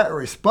part of that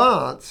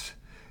response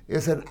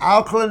is an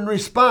alkaline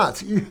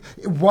response. If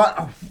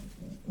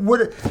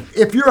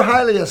you're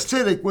highly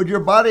acidic, would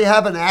your body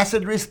have an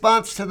acid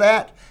response to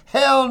that?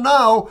 Hell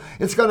no,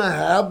 it's going to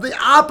have the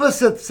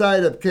opposite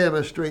side of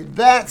chemistry.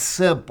 That's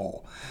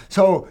simple.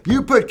 So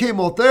you put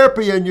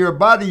chemotherapy in your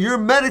body, your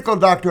medical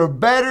doctor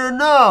better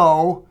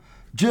know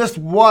just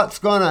what's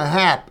going to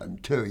happen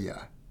to you,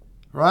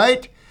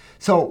 right?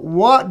 So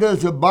what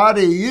does the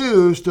body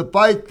use to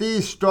fight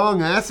these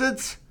strong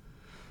acids?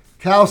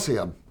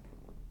 Calcium.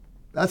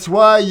 That's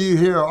why you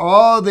hear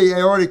all the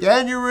aortic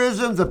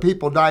aneurysms, the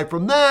people die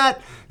from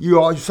that.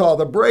 You saw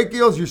the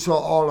brachials, you saw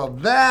all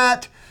of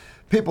that.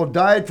 People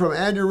died from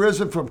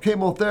aneurysm, from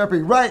chemotherapy,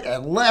 right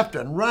and left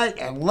and right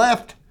and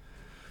left.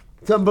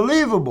 It's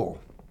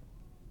unbelievable.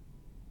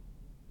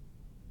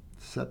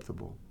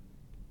 Acceptable.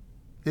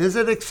 Is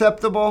it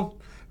acceptable?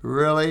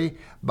 Really?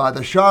 By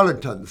the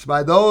charlatans,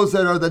 by those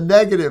that are the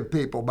negative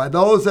people, by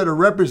those that are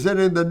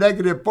representing the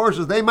negative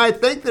forces. They might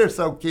think they're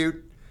so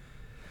cute.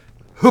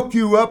 Hook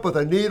you up with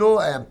a needle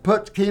and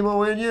put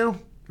chemo in you?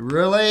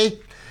 Really?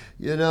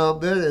 You know,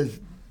 that is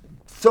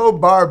so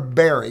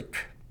barbaric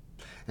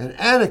and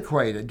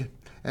antiquated,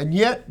 and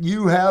yet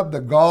you have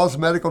the gauze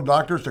medical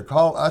doctors to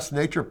call us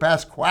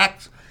naturopaths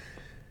quacks.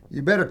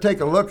 You better take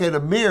a look in a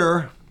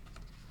mirror.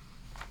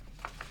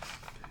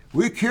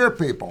 We cure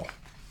people.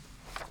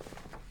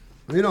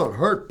 We don't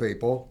hurt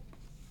people.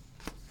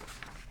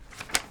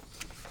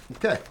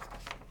 Okay.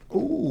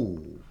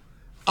 Ooh.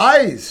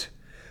 Eyes.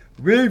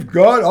 We've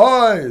got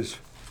eyes.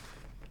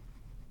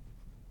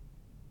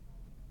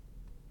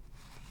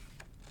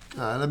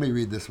 Let me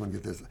read this one.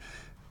 Get this.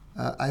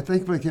 I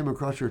thankfully came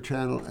across your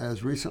channel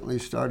as recently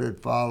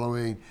started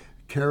following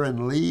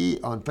Karen Lee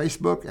on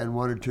Facebook and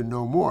wanted to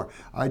know more.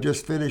 I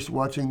just finished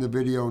watching the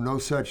video No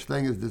Such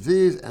Thing as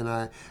Disease, and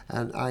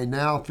I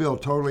now feel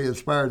totally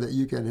inspired that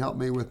you can help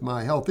me with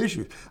my health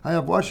issues. I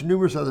have watched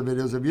numerous other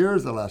videos of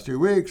yours the last 2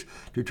 weeks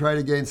to try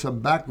to gain some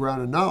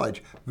background and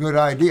knowledge. Good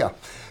idea.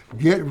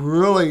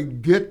 Really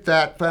get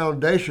that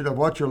foundation of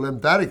what your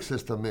lymphatic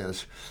system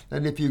is.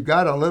 And if you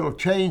got a little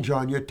change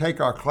on you, take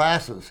our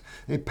classes.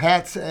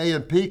 Pat's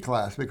A&P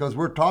class, because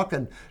we're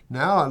talking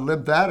now on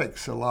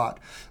lymphatics a lot.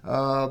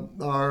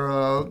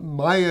 Our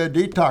Maya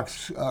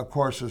detox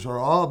courses are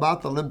all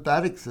about the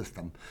lymphatic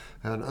system.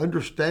 And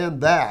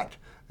understand that.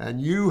 And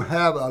you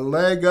have a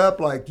leg up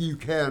like you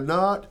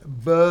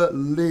cannot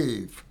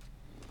believe.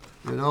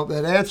 You know,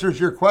 that answers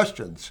your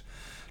questions.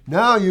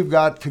 Now you've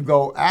got to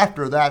go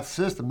after that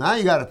system. Now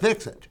you got to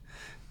fix it.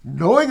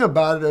 Knowing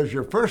about it is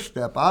your first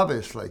step,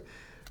 obviously.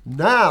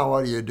 Now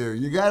what do?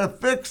 You got to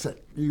fix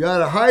it. You got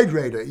to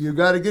hydrate it. You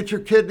got to get your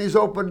kidneys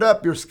opened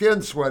up, your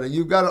skin sweating.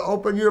 You've got to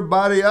open your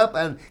body up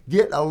and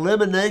get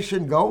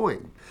elimination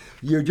going.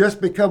 You just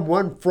become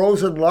one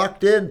frozen,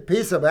 locked-in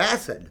piece of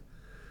acid.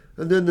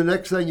 And then the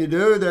next thing you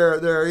do,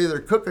 they're either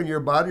cooking your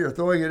body or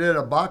throwing it in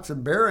a box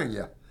and burying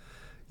you.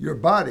 Your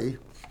body.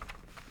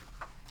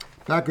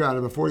 Background: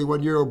 I'm a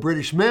 41-year-old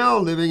British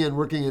male living and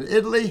working in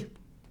Italy,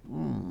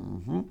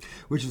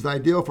 which is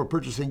ideal for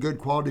purchasing good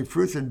quality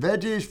fruits and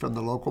veggies from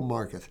the local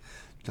markets.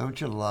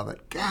 Don't you love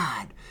it?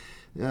 God.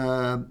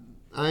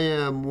 I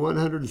am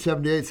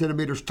 178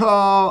 centimeters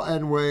tall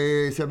and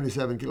weigh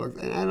 77 kilos.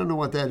 And I don't know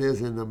what that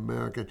is in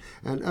American.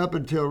 And up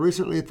until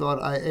recently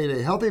thought I ate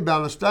a healthy,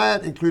 balanced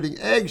diet, including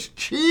eggs,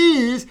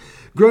 cheese,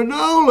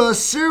 granola,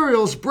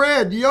 cereals,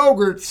 bread,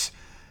 yogurts,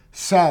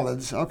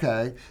 salads,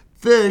 okay,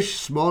 fish,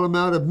 small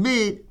amount of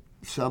meat,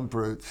 some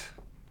fruits.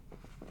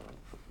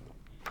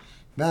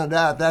 Found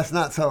out that's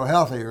not so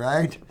healthy,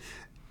 right?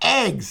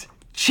 Eggs,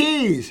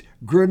 cheese,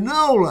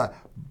 granola,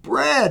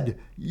 bread,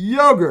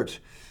 yogurt.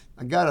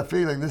 I got a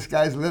feeling this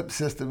guy's lip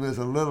system is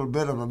a little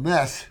bit of a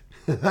mess.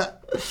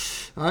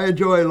 I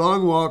enjoy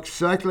long walks,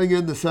 cycling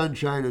in the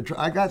sunshine. And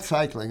I got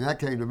cycling. That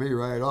came to me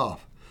right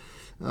off.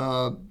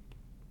 Where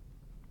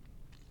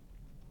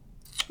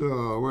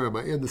am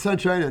I? In the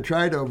sunshine and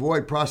try to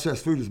avoid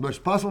processed food as much as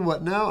possible.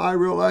 But now I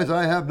realize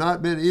I have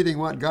not been eating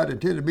what God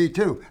intended me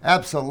to.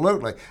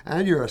 Absolutely.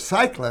 And you're a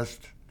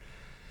cyclist.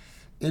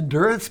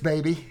 Endurance,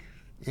 baby.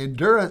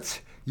 Endurance.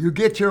 You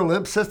get your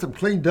lymph system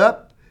cleaned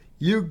up.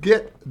 You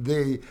get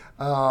the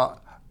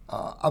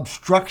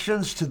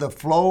obstructions to the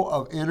flow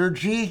of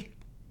energy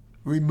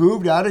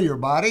removed out of your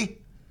body.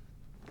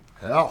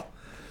 Hell,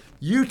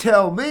 you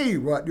tell me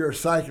what your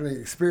cycling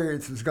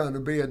experience is going to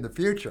be in the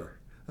future.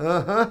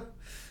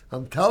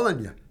 I'm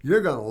telling you,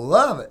 you're going to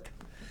love it.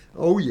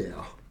 Oh,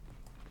 yeah.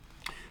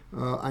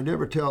 I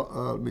never tell,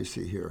 let me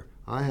see here.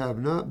 I have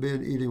not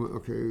been eating,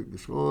 okay,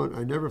 this one.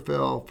 I never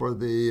fell for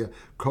the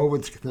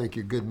COVID, thank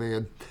you, good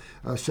man.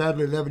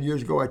 Sadly, 11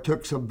 years ago, I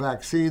took some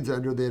vaccines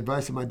under the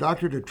advice of my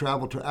doctor to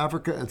travel to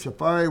Africa and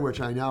safari,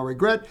 which I now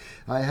regret.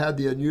 I had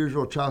the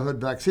unusual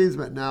childhood vaccines,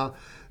 but now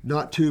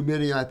not too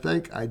many, I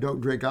think. I don't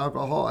drink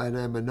alcohol, and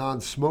I'm a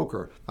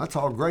non-smoker. That's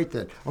all great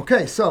then.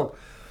 Okay, so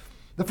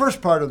the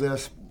first part of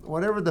this,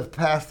 whatever the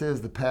past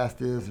is, the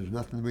past is. There's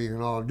nothing we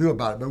can all do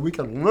about it, but we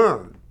can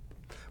learn.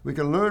 We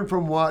can learn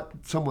from what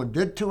someone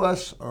did to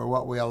us or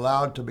what we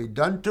allowed to be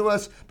done to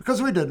us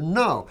because we didn't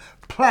know.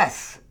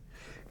 Plus,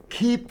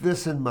 keep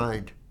this in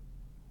mind.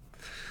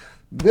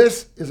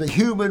 This is a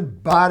human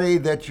body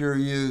that you're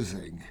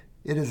using.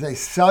 It is a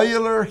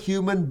cellular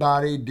human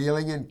body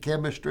dealing in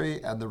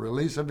chemistry and the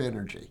release of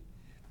energy.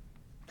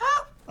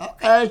 Oh,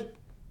 okay.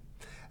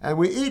 And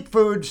we eat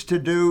foods to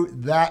do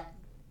that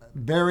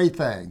very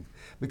thing,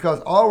 because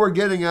all we're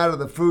getting out of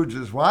the foods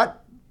is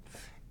what?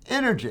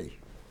 Energy.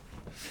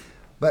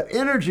 But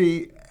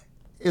energy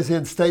is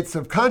in states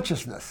of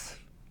consciousness.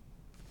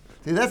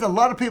 See, that's a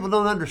lot of people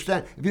don't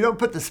understand. If you don't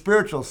put the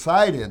spiritual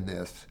side in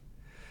this,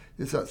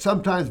 it's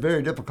sometimes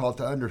very difficult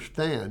to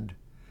understand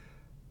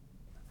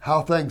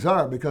how things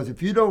are, because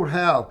if you don't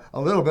have a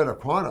little bit of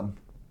quantum,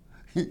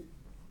 you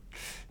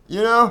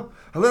know,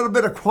 a little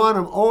bit of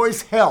quantum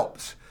always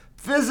helps.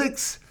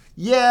 Physics,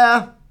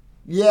 yeah,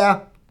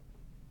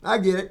 I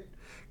get it.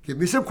 Give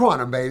me some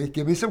quantum, baby.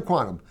 Give me some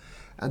quantum.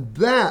 And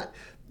that,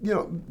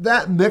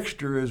 that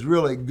mixture is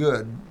really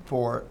good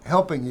for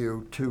helping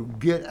you to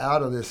get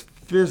out of this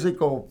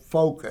physical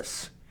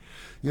focus.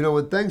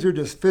 When things are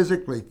just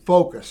physically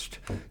focused,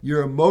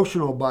 your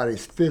emotional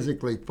body's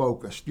physically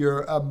focused,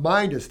 your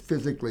mind is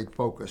physically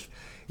focused.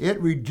 It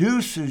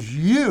reduces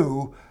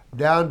you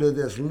down to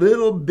this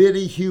little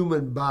bitty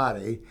human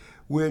body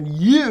when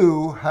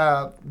you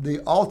have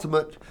the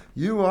ultimate,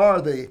 you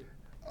are the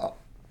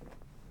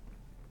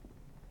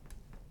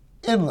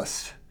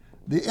endless,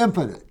 the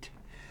infinite.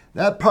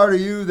 That part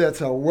of you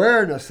that's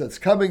awareness that's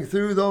coming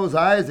through those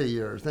eyes of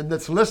yours and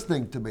that's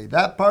listening to me.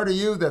 That part of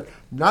you that's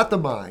not the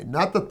mind,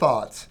 not the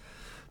thoughts,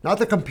 not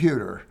the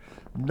computer,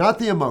 not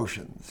the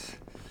emotions.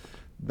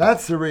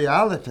 That's the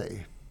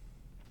reality.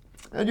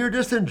 And you're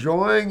just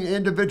enjoying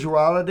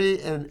individuality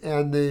and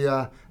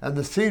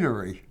the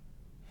scenery.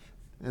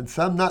 And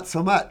some not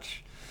so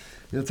much.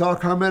 It's all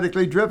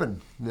karmically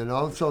driven,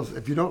 So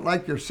if you don't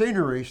like your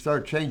scenery,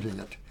 start changing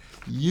it.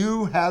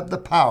 You have the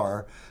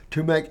power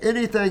to make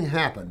anything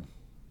happen.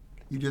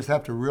 You just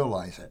have to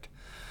realize it.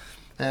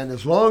 And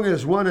as long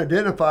as one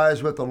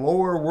identifies with the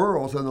lower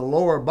worlds and the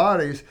lower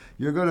bodies,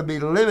 you're going to be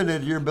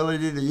limited in your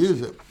ability to use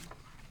it.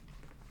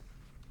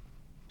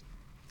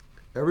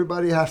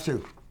 Everybody has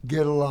to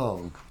get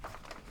along.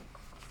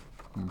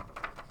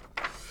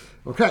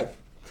 Okay.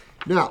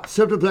 Now,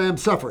 symptoms I am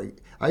suffering.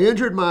 I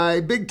injured my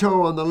big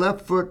toe on the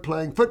left foot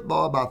playing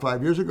football about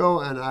 5 years ago,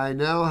 and I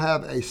now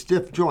have a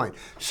stiff joint.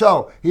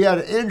 So he had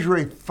an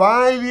injury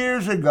 5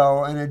 years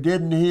ago, and it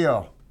didn't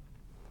heal.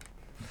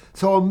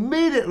 So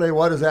immediately,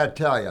 what does that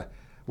tell you?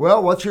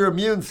 Well, what's your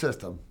immune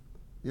system?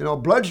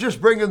 Blood's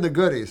just bringing the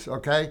goodies,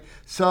 okay?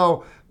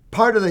 So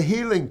part of the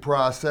healing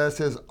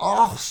process is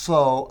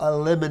also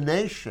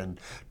elimination.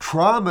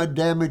 Trauma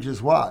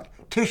damages what?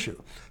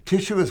 Tissue.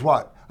 Tissue is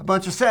what? A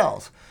bunch of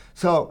cells.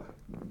 So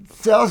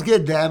cells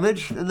get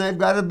damaged, and they've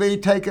got to be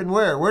taken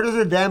where? Where does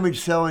a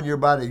damaged cell in your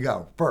body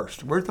go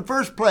first? Where's the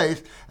first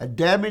place a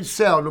damaged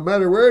cell, no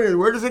matter where it is,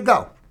 where does it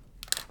go?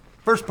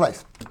 First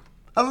place,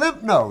 a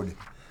lymph node.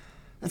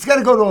 It's got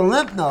to go to a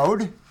lymph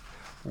node.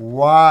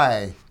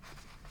 Why?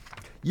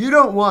 You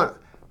don't want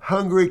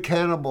hungry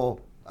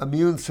cannibal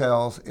immune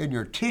cells in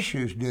your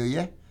tissues, do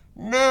you?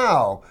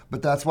 No,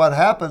 but that's what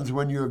happens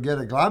when you get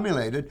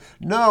agglomerated.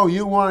 No,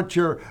 you want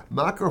your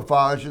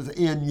macrophages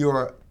in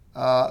your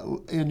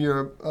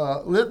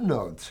lymph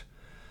nodes.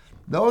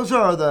 Those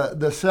are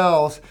the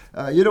cells.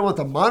 You don't want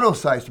the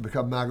monocytes to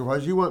become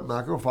macrophages. You want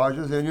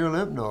macrophages in your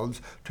lymph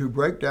nodes to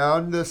break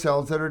down the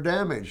cells that are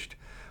damaged.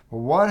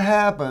 Well, what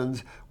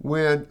happens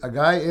when a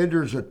guy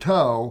injures a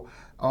toe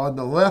on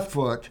the left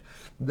foot?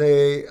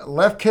 The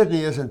left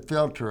kidney isn't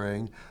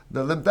filtering.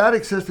 The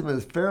lymphatic system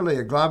is fairly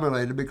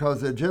agglomerated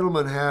because the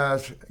gentleman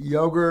has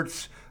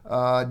yogurts,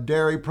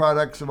 dairy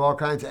products of all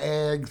kinds,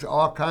 eggs,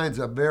 all kinds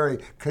of very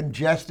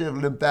congestive,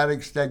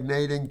 lymphatic,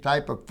 stagnating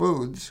type of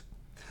foods.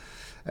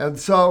 And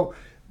so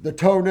the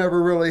toe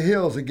never really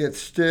heals. It gets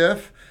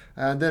stiff,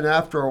 and then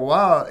after a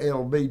while,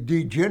 it'll be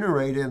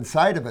degenerate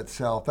inside of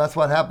itself. That's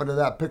what happened to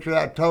that picture of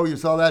that toe. You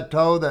saw that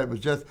toe that was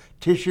just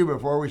tissue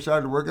before we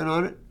started working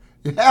on it?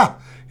 Yeah,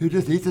 it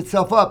just eats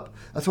itself up.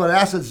 That's what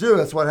acids do.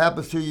 That's what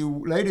happens to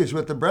you ladies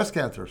with the breast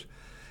cancers.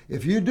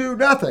 If you do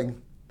nothing,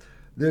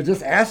 there's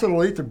just acid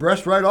will eat the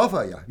breast right off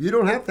of you. You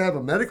don't have to have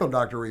a medical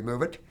doctor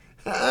remove it.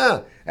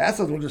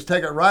 Acid will just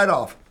take it right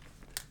off.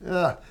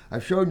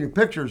 I've shown you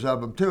pictures of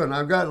them too, and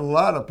I've got a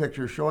lot of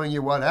pictures showing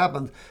you what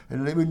happens.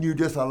 And when you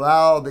just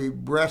allow the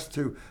breast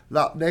to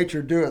let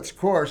nature do its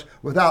course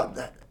without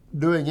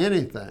doing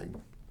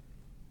anything,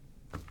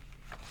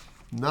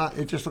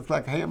 it just looks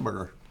like a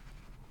hamburger.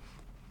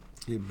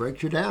 It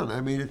breaks you down. I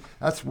mean,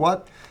 that's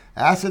what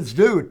acids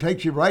do. It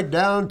takes you right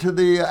down to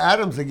the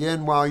atoms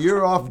again while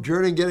you're off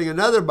journeying, getting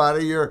another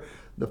body.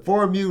 The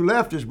form you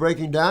left is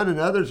breaking down and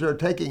others are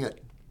taking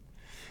it.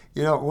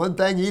 One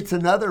thing eats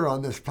another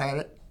on this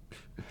planet.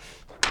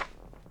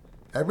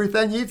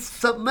 Everything eats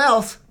something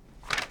else.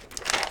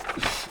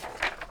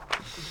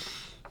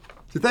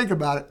 If you think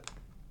about it,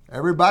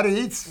 everybody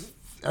eats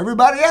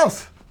everybody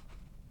else.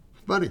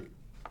 It's funny.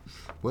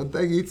 One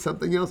thing eats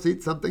something else,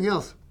 eats something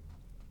else.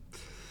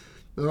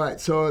 All right,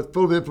 so it's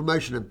full of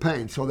inflammation and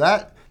pain. So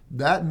that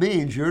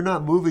means you're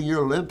not moving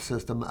your lymph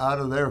system out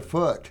of their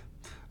foot.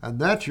 And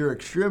that's your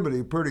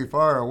extremity pretty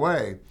far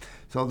away.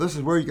 So this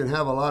is where you can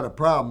have a lot of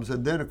problems.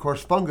 And then, of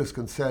course, fungus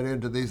can set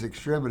into these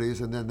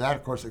extremities. And then that,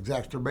 of course,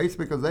 exacerbates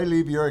because they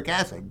leave uric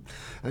acid.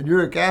 And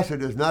uric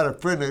acid is not a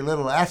friendly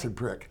little acid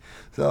prick.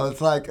 So it's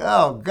like,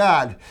 oh,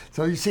 God.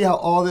 So you see how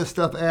all this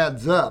stuff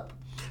adds up.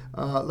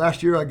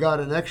 Last year I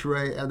got an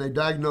x-ray and they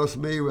diagnosed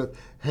me with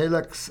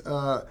Helix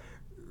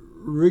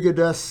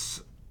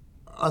rigidus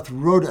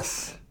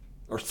arthrotis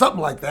or something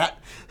like that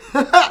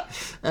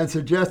and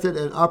suggested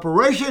an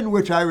operation,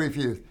 which I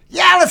refused.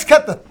 Yeah, let's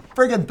cut the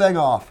friggin' thing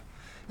off.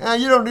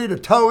 You don't need a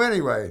toe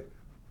anyway.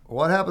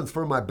 What happens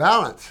for my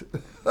balance?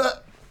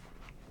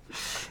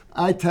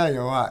 I tell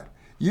you what,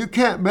 you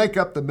can't make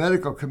up the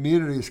medical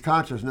community's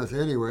consciousness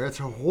anyway. It's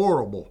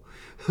horrible.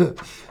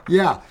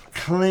 Yeah,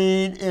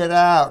 clean it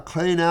out.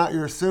 Clean out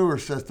your sewer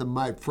system,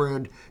 my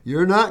friend.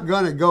 You're not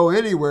going to go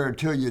anywhere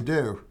until you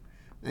do.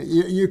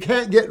 You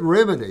can't get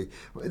remedy.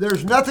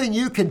 There's nothing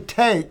you can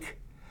take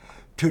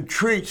to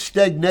treat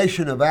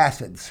stagnation of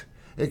acids,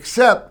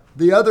 except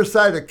the other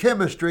side of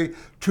chemistry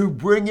to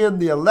bring in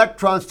the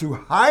electrons to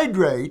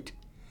hydrate,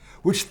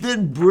 which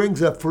then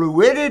brings a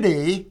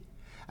fluidity.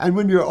 And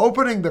when you're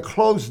opening the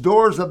closed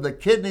doors of the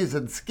kidneys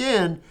and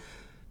skin,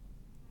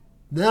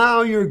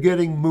 now you're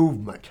getting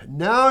movement.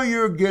 Now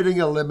you're getting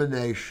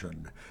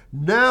elimination.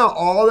 Now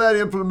all that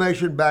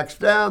inflammation backs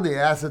down, the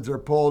acids are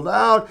pulled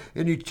out,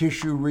 any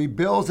tissue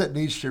rebuilds, it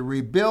needs to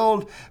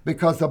rebuild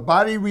because the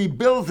body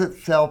rebuilds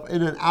itself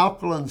in an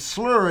alkaline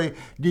slurry,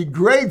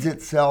 degrades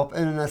itself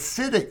in an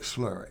acidic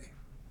slurry.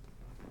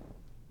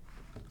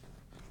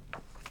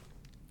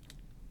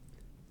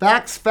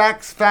 Facts,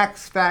 facts,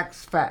 facts,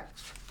 facts,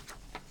 facts.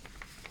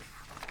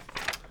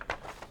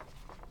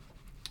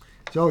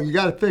 So you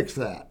got to fix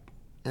that.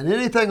 And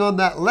anything on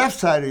that left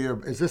side of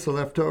your, is this the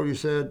left toe you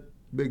said?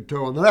 Big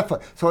toe on the left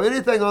foot. So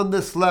anything on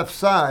this left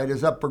side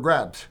is up for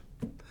grabs.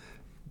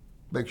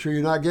 Make sure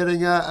you're not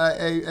getting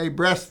a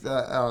breast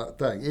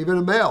thing. Even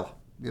a male,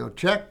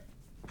 check.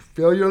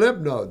 Fill your lymph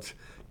nodes.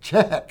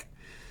 Check.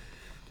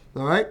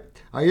 All right.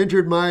 I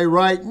injured my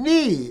right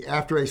knee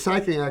after a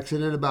cycling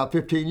accident about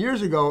 15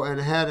 years ago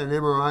and had an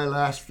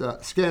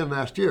MRI scan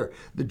last year.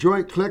 The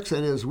joint clicks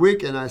and is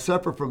weak, and I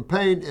suffer from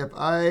pain if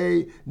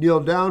I kneel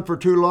down for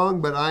too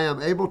long, but I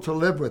am able to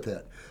live with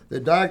it.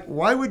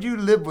 Why would you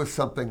live with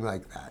something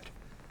like that?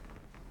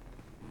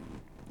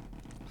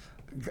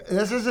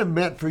 This isn't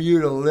meant for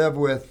you to live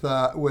with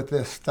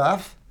this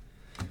stuff.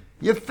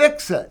 You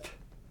fix it.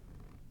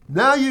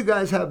 Now you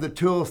guys have the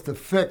tools to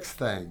fix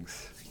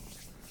things.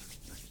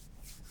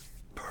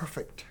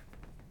 Perfect.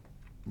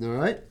 All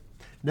right?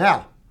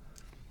 Now,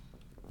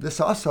 this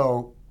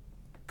also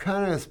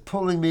kind of is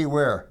pulling me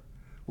where?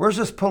 Where's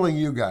this pulling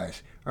you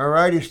guys? All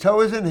right, his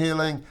toe isn't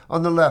healing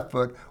on the left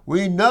foot.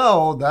 We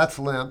know that's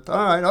limped.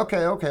 All right,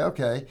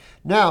 okay.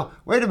 Now,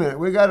 wait a minute.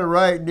 We got a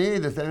right knee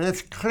and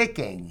it's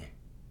clicking.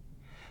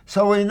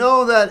 So we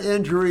know that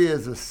injury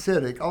is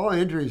acidic. All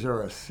injuries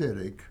are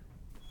acidic.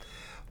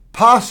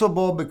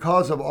 Possible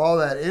because of all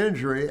that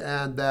injury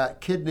and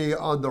that kidney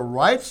on the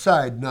right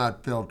side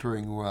not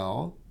filtering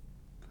well,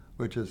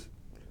 which is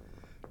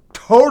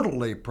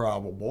totally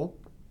probable.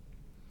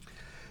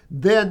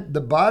 Then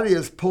the body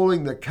is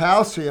pulling the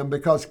calcium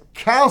because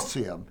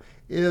calcium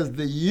is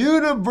the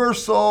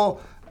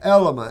universal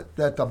element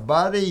that the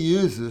body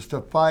uses to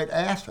fight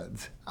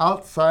acids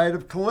outside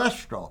of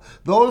cholesterol.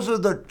 Those are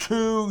the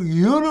two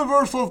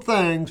universal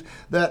things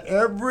that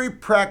every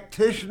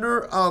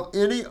practitioner of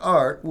any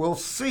art will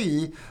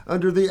see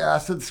under the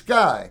acid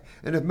sky.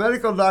 And if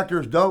medical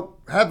doctors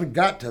haven't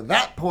got to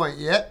that point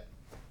yet,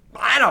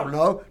 I don't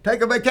know,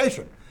 take a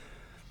vacation.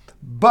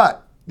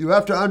 But you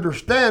have to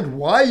understand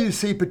why you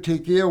see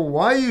petechia,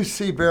 why you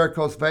see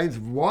varicose veins,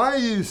 why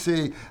you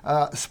see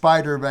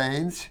spider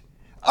veins.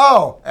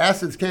 Oh,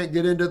 acids can't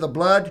get into the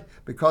blood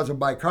because of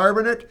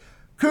bicarbonate.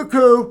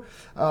 Cuckoo.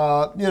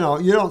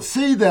 You don't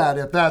see that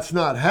if that's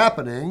not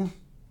happening.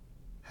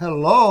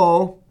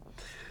 Hello.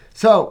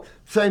 So,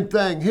 same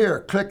thing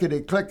here.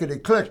 Clickety, clickety,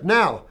 click.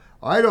 Now,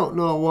 I don't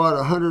know what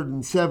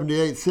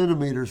 178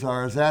 centimeters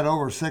are. Is that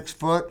over 6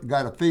 foot?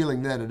 Got a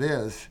feeling that it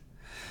is.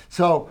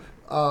 So,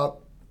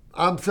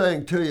 I'm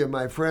saying to you,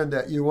 my friend,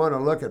 that you want to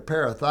look at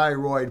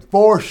parathyroid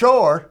for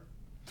sure.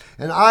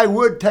 And I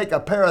would take a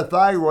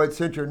parathyroid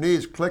since your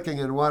knee's clicking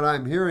and what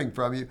I'm hearing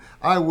from you.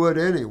 I would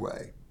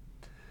anyway.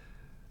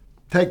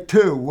 Take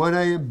 2, 1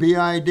 a.m.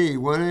 BID,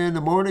 1 a.m. in the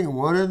morning,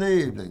 1 in the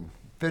evening,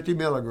 50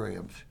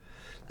 milligrams.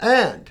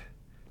 And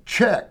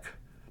check.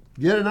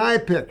 Get an eye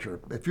picture.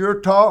 If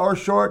you're tall or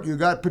short, you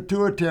got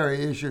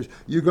pituitary issues.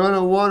 You're going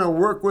to want to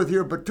work with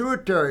your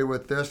pituitary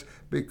with this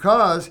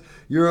because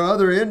your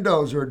other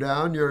endos are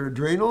down, your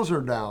adrenals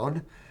are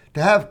down.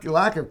 To have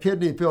lack of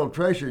kidney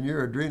filtration,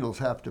 your adrenals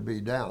have to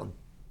be down,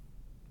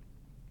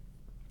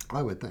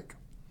 I would think.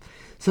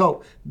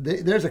 So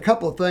there's a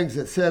couple of things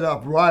that set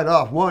up right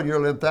off. One, your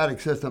lymphatic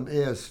system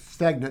is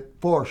stagnant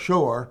for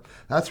sure.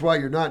 That's why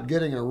you're not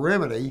getting a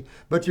remedy,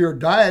 but your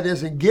diet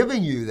isn't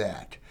giving you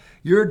that.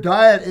 Your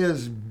diet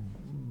is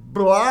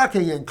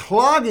blocking and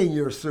clogging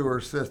your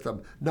sewer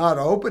system, not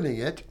opening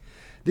it.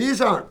 These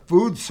aren't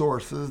food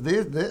sources.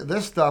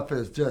 This stuff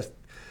is just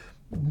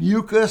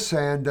mucus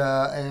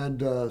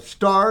and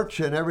starch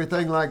and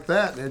everything like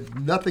that.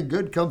 And nothing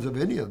good comes of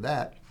any of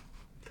that.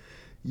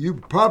 You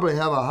probably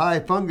have a high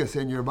fungus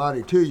in your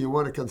body too. You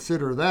want to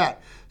consider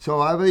that.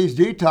 So I have these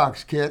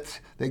detox kits.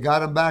 They got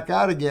them back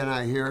out again,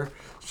 I hear.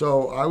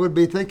 So I would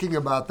be thinking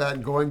about that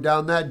and going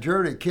down that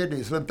journey.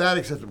 Kidneys,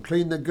 lymphatic system,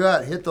 clean the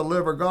gut, hit the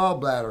liver,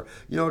 gallbladder.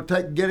 You know,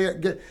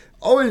 get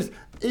always,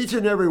 each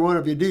and every one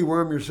of you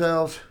deworm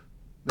yourselves.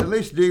 At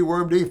least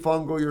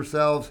defungal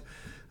yourselves.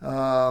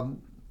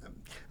 I'm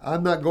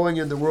not going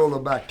in the world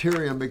of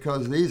bacterium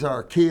because these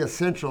are key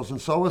essentials,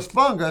 and so is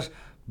fungus,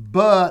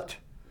 but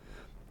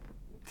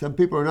some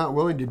people are not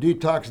willing to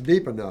detox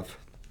deep enough.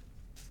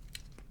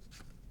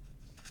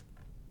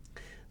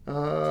 He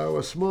has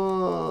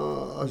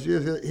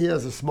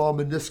a small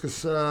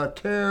meniscus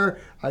tear.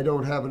 I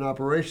don't have an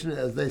operation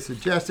as they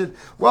suggested.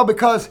 Well,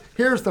 because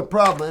here's the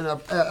problem.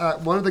 And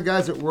one of the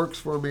guys that works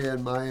for me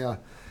in my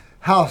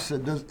house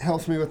that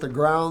helps me with the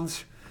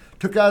grounds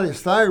took out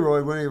his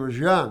thyroid when he was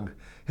young.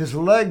 His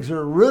legs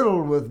are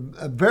riddled with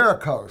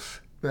varicose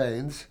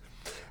veins.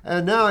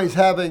 And now he's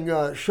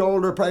having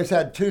shoulder, he's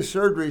had 2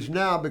 surgeries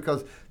now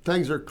because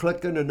things are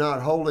clicking and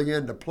not holding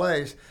into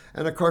place.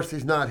 And of course,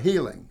 he's not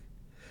healing.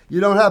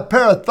 You don't have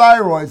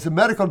parathyroids. The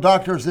medical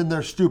doctors in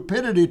their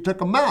stupidity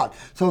took him out.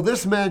 So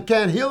this man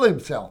can't heal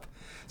himself.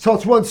 So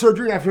it's one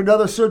surgery after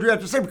another surgery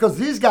after surgery because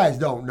these guys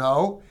don't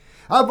know.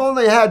 I've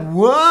only had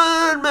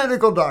one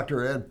medical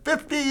doctor in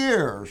 50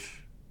 years.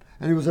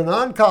 And he was an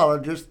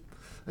oncologist,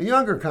 a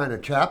younger kind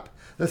of chap,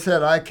 that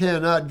said, I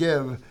cannot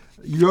give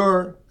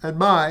your and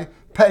my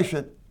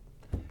patient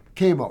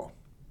chemo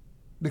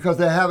because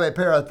they have a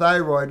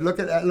parathyroid. Look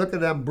at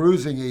them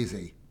bruising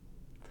easy.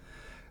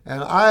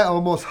 And I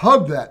almost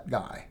hugged that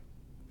guy.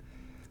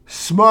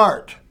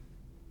 Smart.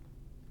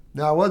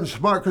 Now, I wasn't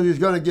smart because he was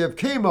going to give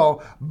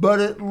chemo, but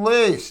at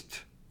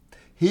least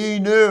he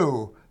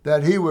knew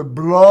that he would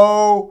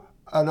blow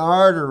an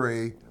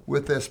artery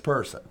with this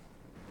person.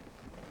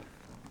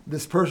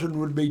 This person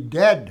would be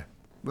dead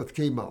with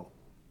chemo.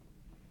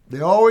 They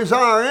always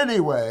are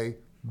anyway,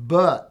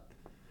 but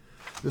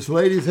this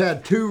lady's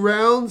had 2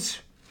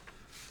 rounds.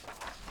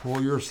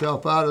 Pull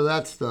yourself out of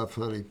that stuff,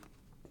 honey.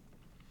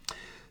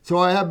 So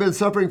I have been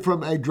suffering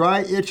from a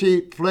dry,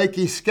 itchy,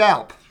 flaky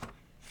scalp.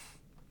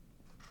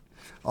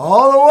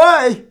 All the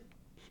way.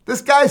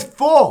 This guy's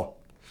full.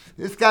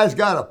 This guy's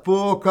got a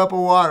full cup of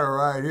water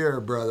right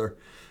here, brother.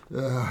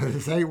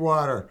 This ain't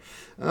water.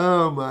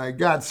 Oh, my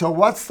God. So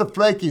what's the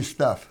flaky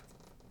stuff?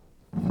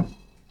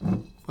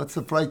 What's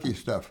the flaky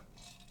stuff?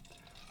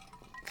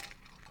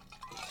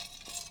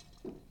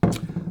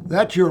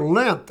 That's your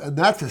lymph, and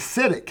that's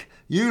acidic.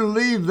 You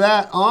leave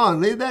that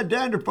on. Leave that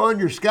dandruff on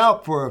your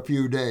scalp for a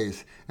few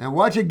days and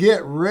watch it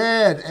get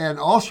red and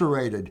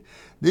ulcerated.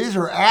 These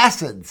are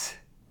acids.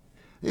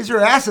 These are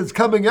acids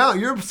coming out.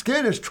 Your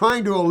skin is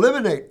trying to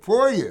eliminate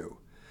for you.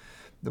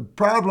 The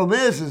problem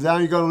is now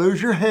you're going to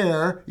lose your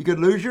hair. You could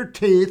lose your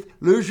teeth,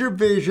 lose your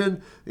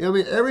vision. I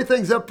mean,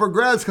 everything's up for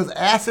grabs because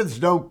acids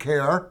don't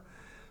care.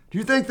 Do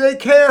you think they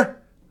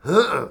care?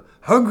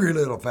 Hungry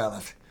little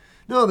fellas.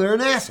 No, they're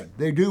an acid.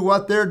 They do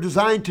what they're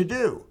designed to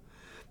do.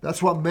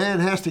 That's what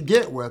man has to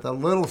get with. A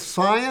little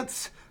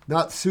science,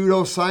 not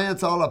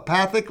pseudoscience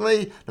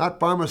allopathically, not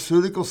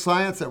pharmaceutical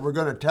science that we're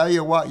going to tell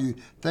you what you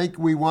think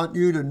we want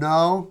you to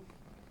know.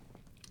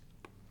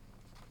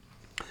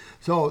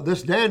 So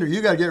this dander,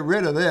 you got to get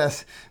rid of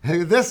this.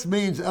 This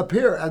means up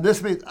here, and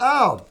this means,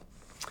 oh,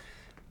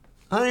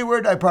 honey,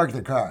 where'd I park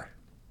the car?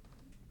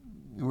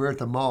 We're at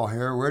the mall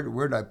here.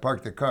 Where'd I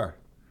park the car?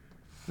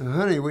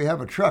 Honey, we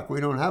have a truck. We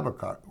don't have a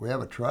car. We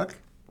have a truck?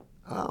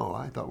 Oh,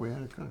 I thought we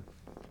had a car.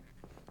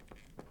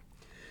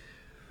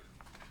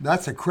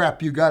 That's the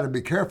crap you got to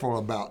be careful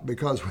about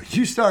because when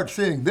you start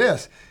seeing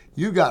this,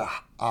 you got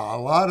a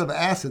lot of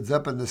acids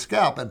up in the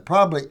scalp and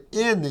probably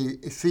in the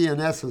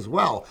CNS as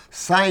well,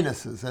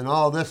 sinuses and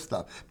all this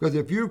stuff. Because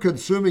if you're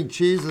consuming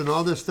cheese and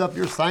all this stuff,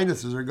 your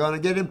sinuses are going to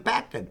get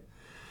impacted.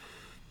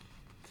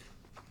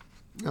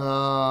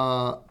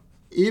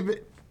 Even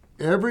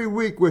every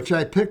week, which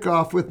I pick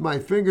off with my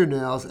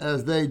fingernails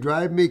as they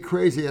drive me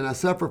crazy and I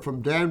suffer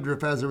from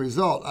dandruff as a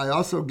result. I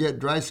also get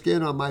dry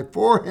skin on my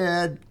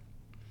forehead,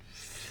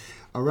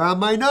 around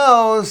my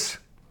nose,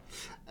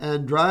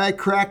 and dry,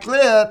 cracked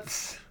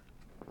lips.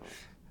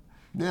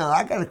 Now,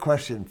 I got a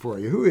question for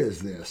you. Who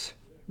is this?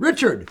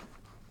 Richard.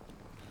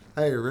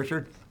 Hey,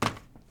 Richard.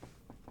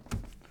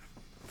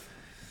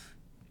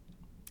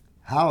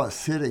 How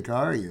acidic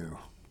are you?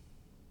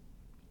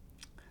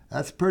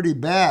 That's pretty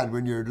bad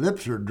when your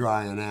lips are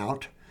drying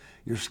out,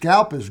 your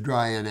scalp is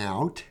drying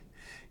out,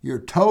 your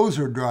toes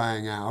are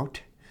drying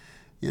out,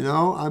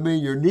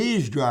 your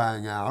knees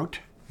drying out.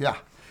 Yeah.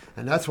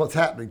 And that's what's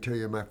happening to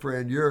you, my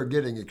friend. You're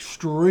getting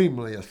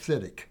extremely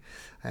acidic.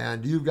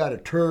 And you've got to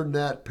turn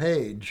that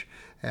page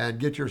and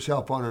get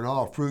yourself on an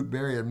all fruit,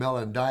 berry, and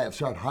melon diet.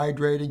 Start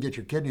hydrating, get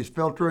your kidneys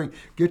filtering,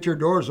 get your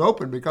doors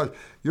open because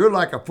you're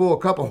like a full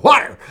cup of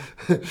water.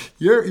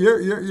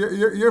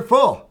 You're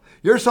full.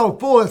 You're so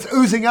full it's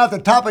oozing out the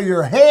top of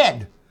your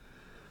head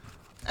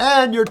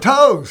and your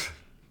toes.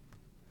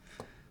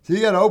 So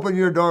you got to open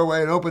your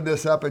doorway and open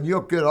this up, and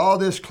you'll get all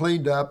this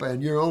cleaned up,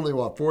 and you're only,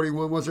 what,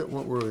 41 was it?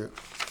 What were we?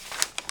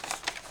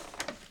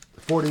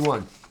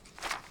 41.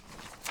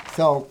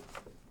 So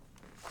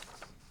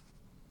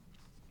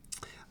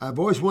I've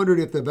always wondered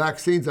if the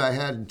vaccines I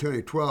had in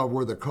 2012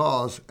 were the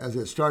cause as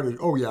it started.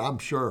 Oh, yeah, I'm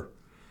sure.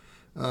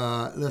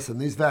 Listen,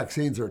 these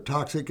vaccines are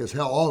toxic as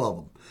hell, all of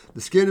them.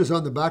 The skin is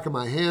on the back of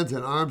my hands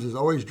and arms is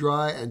always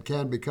dry and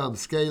can become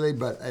scaly,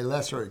 but a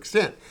lesser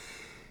extent.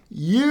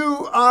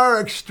 You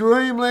are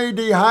extremely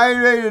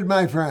dehydrated,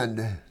 my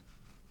friend,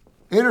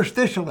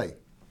 interstitially.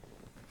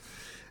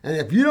 And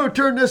if you don't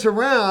turn this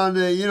around,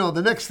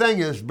 the next thing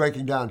is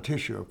breaking down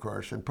tissue, of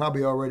course, and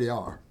probably already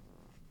are.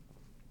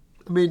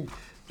 I mean,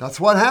 that's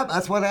what happens.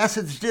 That's what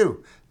acids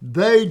do.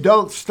 They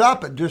don't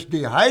stop at just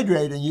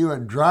dehydrating you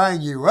and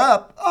drying you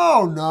up.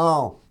 Oh,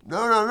 no.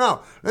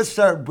 No. Let's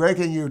start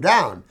breaking you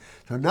down.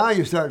 So now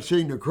you start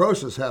seeing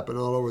necrosis happen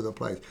all over the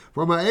place.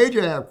 For my age,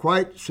 I have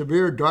quite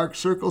severe dark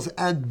circles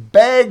and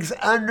bags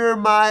under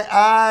my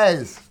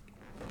eyes.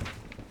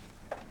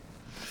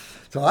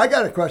 So I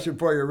got a question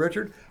for you,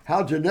 Richard.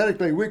 How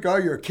genetically weak are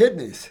your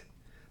kidneys?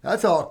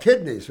 That's all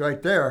kidneys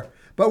right there.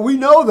 But we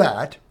know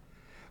that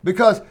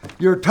because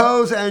your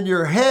toes and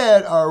your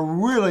head are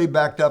really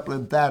backed up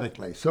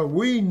lymphatically. So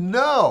we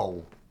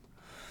know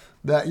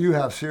that you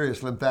have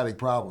serious lymphatic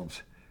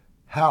problems.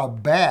 How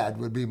bad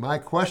would be my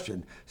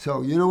question.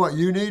 So you know what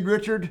you need,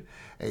 Richard?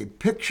 A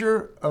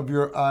picture of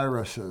your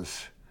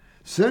irises.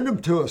 Send them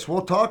to us.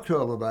 We'll talk to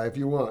them about it if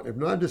you want. If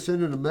not, just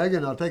send them to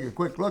Megan. I'll take a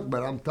quick look.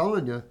 But I'm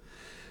telling you,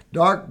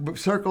 dark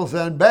circles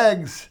and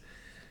bags,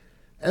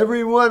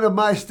 every one of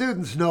my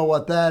students know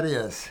what that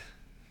is.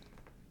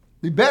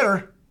 Be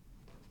better.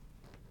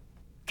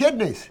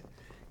 Kidneys.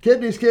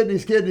 Kidneys.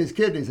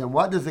 And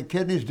what does the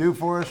kidneys do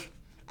for us?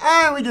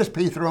 We just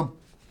pee through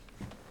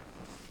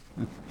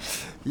them.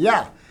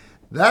 Yeah,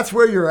 that's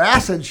where your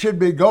acid should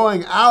be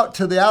going out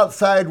to the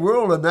outside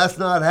world, and that's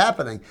not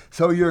happening.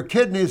 So your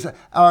kidneys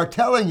are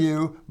telling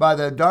you by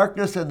the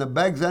darkness and the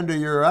bags under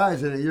your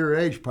eyes, and at your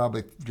age,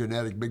 probably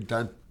genetic big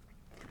time.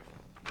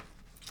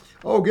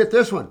 Oh, get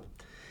this one.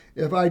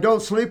 If I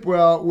don't sleep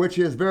well, which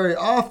is very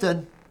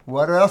often,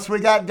 what else we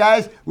got,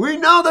 guys? We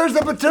know there's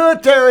a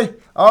pituitary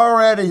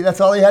already.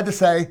 That's all he had to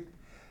say.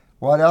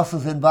 What else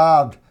is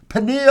involved?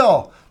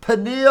 Pineal,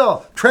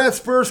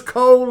 transverse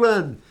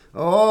colon.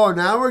 Oh,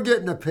 now we're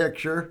getting a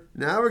picture.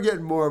 Now we're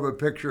getting more of a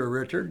picture,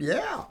 Richard.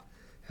 Yeah.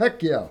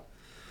 Heck yeah.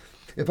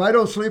 If I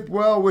don't sleep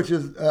well, which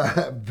is,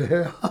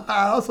 I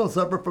also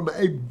suffer from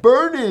a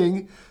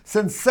burning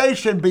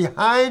sensation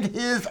behind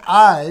his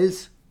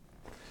eyes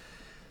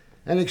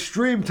and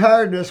extreme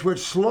tiredness, which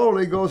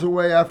slowly goes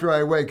away after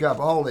I wake up.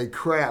 Holy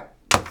crap.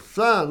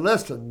 Son,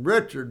 listen,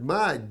 Richard,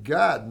 my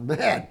God,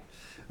 man.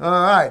 All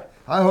right.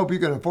 I hope you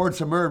can afford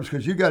some herbs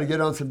because you got to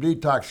get on some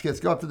detox kits.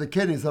 Go up to the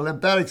kidneys, the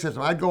lymphatic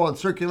system. I'd go on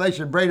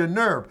circulation, brain, and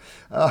nerve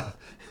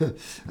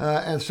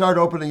and start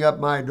opening up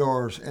my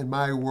doors in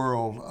my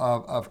world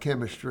of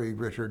chemistry,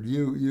 Richard.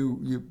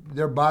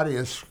 Their body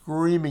is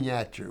screaming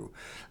at you.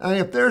 And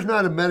if there's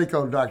not a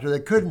medical doctor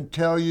that couldn't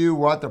tell you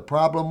what the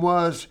problem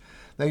was,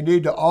 they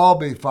need to all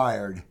be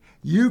fired.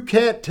 You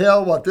can't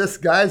tell what this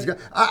guy's got.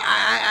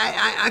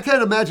 I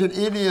can't imagine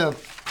any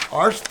of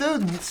our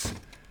students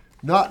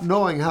not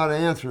knowing how to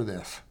answer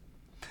this.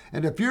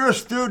 And if you're a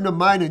student of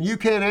mine and you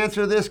can't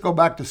answer this, go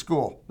back to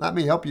school. Let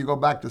me help you go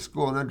back to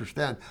school and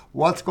understand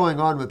what's going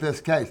on with this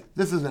case.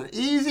 This is an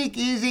easy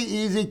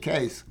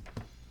case.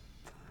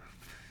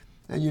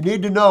 And you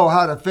need to know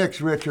how to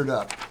fix Richard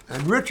up.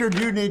 And Richard,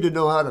 you need to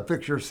know how to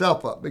fix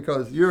yourself up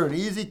because you're an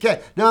easy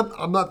case. Now,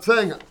 I'm not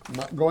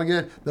going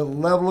in the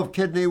level of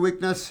kidney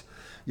weakness.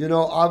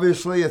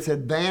 Obviously it's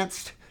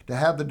advanced. To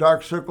have the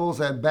dark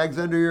circles and bags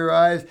under your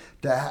eyes,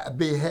 to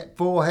be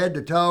full head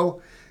to toe,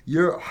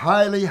 you're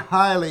highly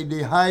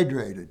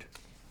dehydrated.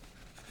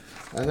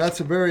 And that's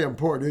very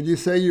important. Did you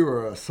say you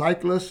were a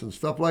cyclist and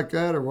stuff like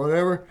that or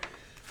whatever?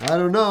 I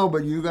don't know,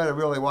 but you got to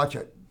really watch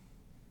it.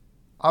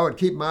 I would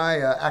keep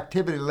my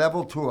activity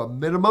level to a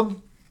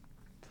minimum,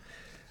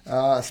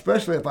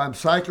 especially if I'm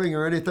cycling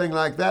or anything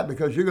like that,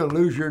 because you're going to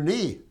lose your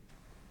knee.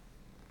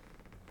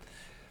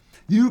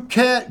 You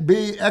can't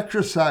be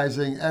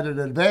exercising at an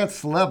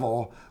advanced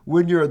level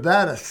when you're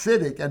that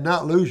acidic and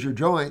not lose your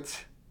joints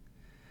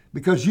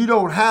because you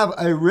don't have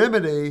a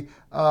remedy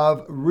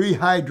of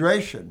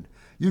rehydration.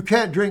 You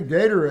can't drink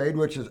Gatorade,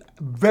 which is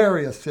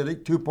very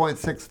acidic,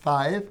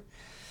 2.65.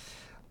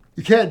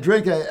 You can't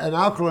drink an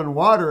alkaline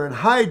water and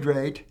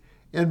hydrate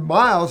in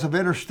miles of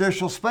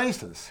interstitial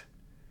spaces.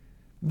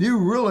 You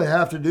really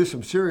have to do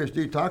some serious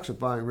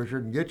detoxifying,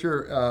 Richard, and get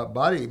your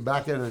body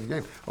back in the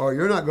game, or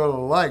you're not going to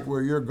like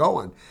where you're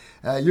going.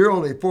 You're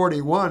only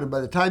 41, and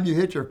by the time you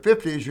hit your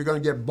 50s, you're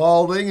going to get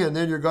balding, and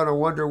then you're going to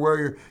wonder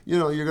where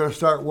you're going to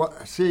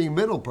start seeing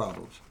mental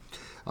problems.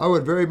 I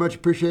would very much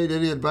appreciate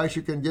any advice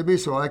you can give me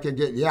so I can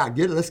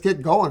let's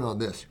get going on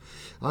this.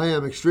 I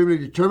am extremely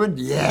determined.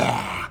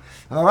 Yeah.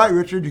 All right,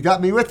 Richard, you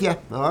got me with you.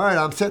 All right,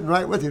 I'm sitting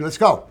right with you. Let's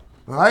go.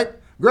 All right,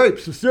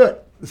 grapes, let's do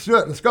it.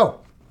 Let's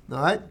go.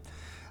 All right.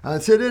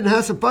 Sit in and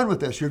have some fun with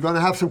this. You're going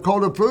to have some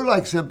cold and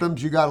flu-like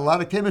symptoms. You got a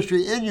lot of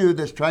chemistry in you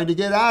that's trying to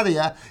get out of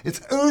you.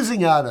 It's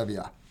oozing out of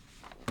you.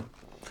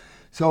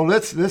 So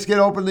let's get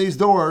open these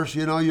doors,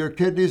 your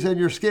kidneys and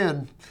your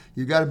skin.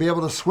 You got to be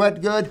able to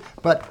sweat good.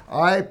 But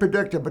I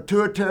predict a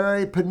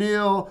pituitary,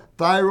 pineal,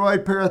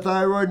 thyroid,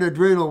 parathyroid, and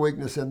adrenal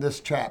weakness in this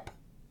chap.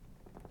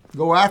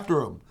 Go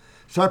after them.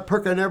 Start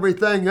perking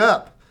everything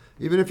up.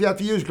 Even if you have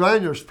to use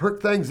grinders,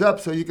 perk things up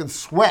so you can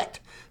sweat.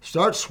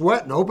 Start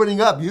sweating,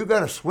 opening up. You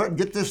got to sweat and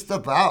get this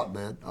stuff out,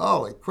 man.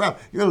 Holy crap.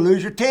 You're going to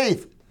lose your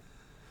teeth.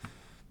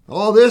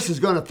 All this is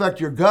going to affect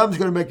your gums,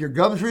 going to make your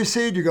gums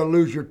recede. You're going to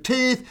lose your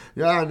teeth.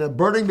 Yeah, and the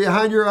burning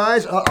behind your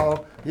eyes.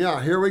 Uh-oh.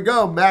 Yeah, here we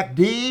go.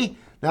 MACD.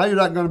 Now you're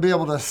not going to be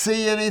able to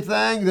see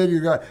anything. Then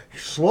you're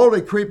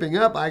slowly creeping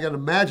up. I can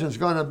imagine it's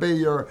going to be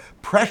your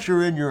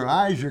pressure in your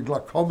eyes, your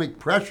glaucomic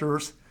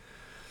pressures.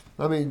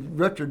 I mean,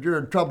 Richard, you're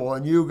in trouble,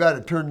 and you got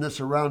to turn this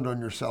around on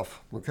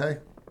yourself, okay?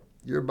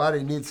 Your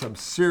body needs some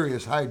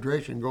serious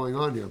hydration going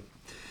on here.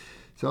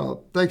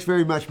 So thanks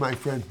very much, my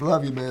friend.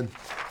 Love you, man.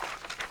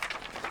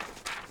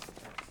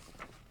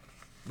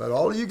 But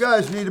all of you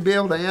guys need to be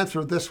able to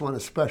answer this one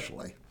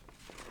especially.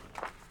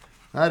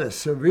 That is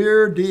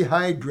severe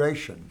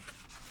dehydration.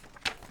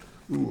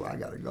 Ooh, I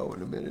got to go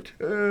in a minute.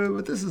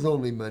 But this is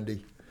only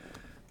Monday.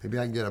 Maybe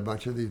I can get a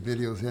bunch of these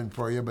videos in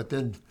for you. But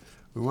then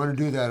we want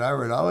to do that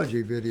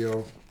iridology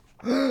video.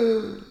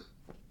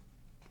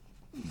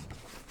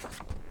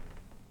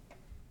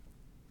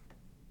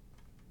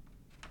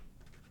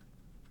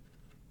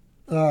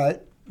 All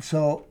right.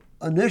 So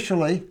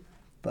initially,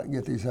 if I can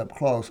get these up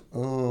close.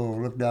 Oh,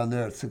 look down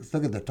there at 6.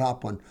 Look at the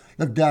top one.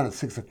 Look down at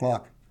 6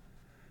 o'clock.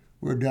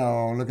 We're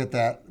down. Oh, look at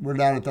that. We're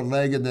down at the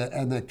leg and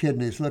the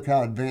kidneys. Look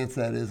how advanced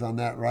that is on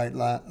that right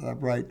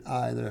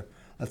eye there.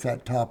 That's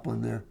that top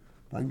one there.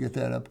 If I can get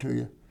that up to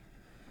you.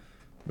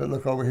 But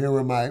look over here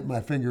where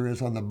my finger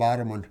is on the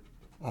bottom one.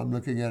 I'm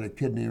looking at a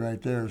kidney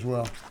right there as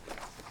well.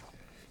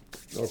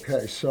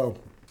 Okay, so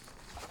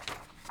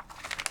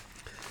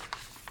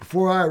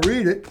before I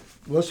read it,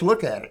 let's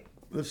look at it.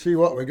 Let's see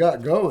what we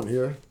got going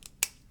here.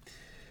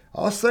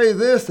 I'll say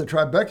this, the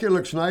trabecula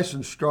looks nice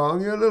and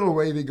strong. A little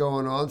wavy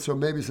going on, so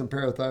maybe some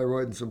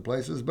parathyroid in some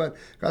places, but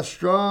got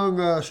strong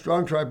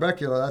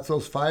trabecula. That's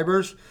those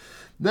fibers.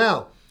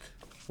 Now,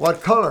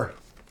 what color?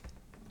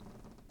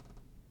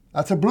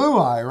 That's a blue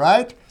eye,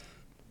 right?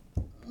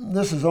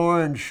 This is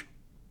orange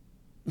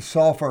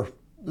sulfur.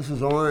 This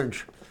is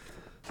orange.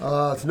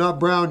 It's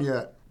not brown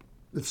yet.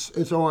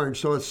 It's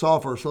orange, so it's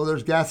sulfur. So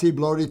there's gassy,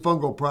 bloaty,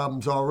 fungal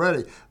problems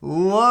already.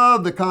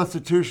 Love the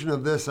constitution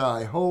of this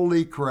eye.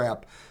 Holy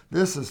crap.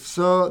 This is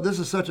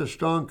such a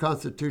strong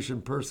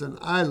constitution person.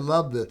 I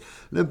love this.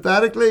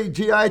 Lymphatically,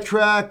 GI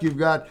tract, you've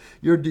got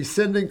your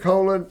descending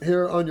colon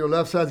here on your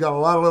left side. It's got a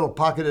lot of little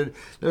pocketed,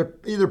 they're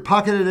either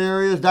pocketed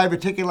areas,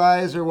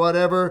 diverticulitis or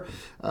whatever,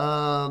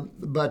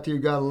 but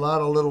you've got a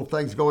lot of little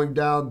things going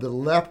down the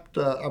left,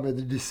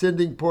 the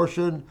descending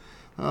portion,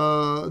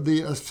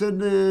 the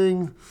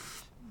ascending,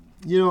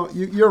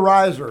 your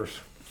risers.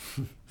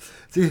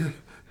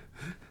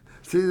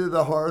 It's either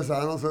the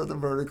horizontals or the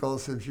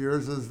verticals, since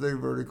yours is the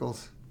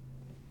verticals.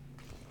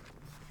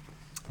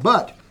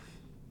 But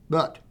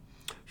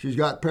she's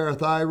got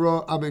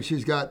parathyroid,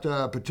 she's got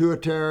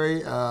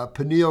pituitary,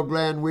 pineal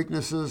gland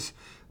weaknesses,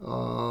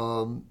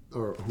 or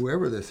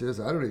whoever this is.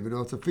 I don't even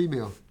know it's a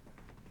female.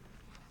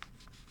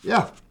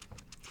 Yeah,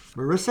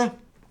 Marissa,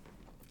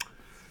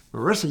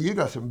 you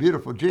got some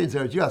beautiful genes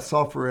there. You got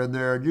sulfur in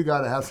there. You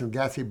got to have some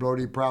gassy,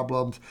 bloaty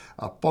problems,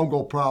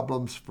 fungal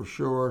problems for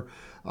sure.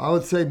 I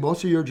would say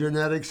most of your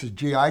genetics is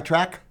GI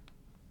tract.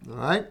 All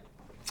right.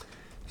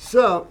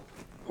 So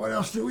what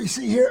else do we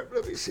see here?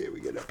 Let me see if we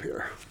get up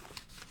here.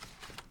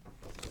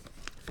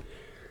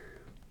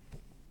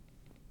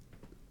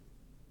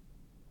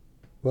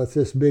 What's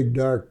this big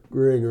dark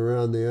ring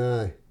around the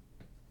eye?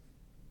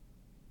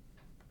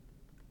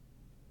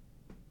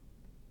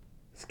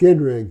 Skin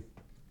ring.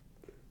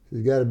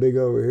 She's got a big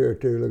over here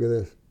too. Look at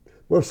this.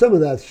 Well, some of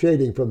that's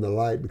shading from the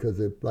light because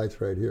the light's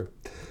right here.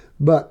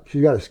 But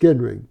she's got a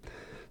skin ring.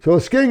 So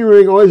a skin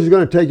ring always is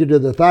going to take you to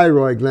the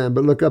thyroid gland,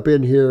 but look up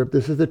in here.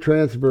 This is the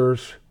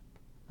transverse.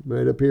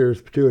 Right up here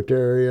is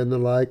pituitary and the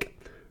like.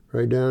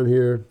 Right down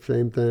here,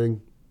 same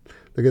thing.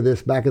 Look at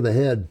this, back of the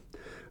head.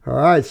 All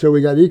right, so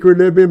we got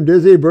equilibrium,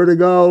 dizzy,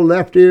 vertigo,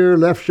 left ear,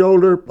 left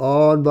shoulder,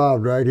 all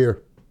involved right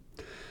here.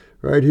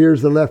 Right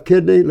here's the left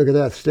kidney. Look at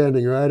that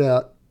standing right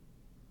out.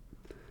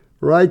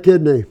 Right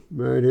kidney,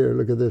 right here.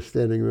 Look at this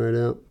standing right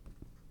out.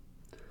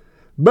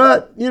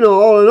 But,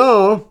 all in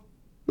all,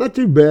 not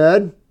too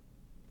bad.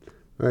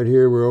 Right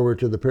here, we're over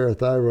to the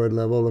parathyroid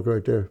level. Look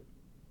right there.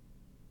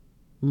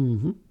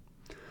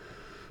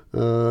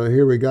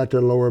 Here we got to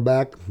the lower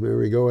back. There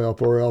we go,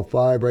 L4,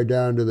 L5, right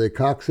down to the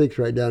coccyx,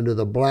 right down to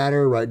the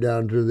bladder, right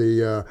down to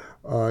the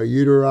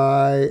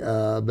uteri,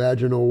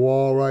 vaginal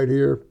wall right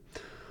here.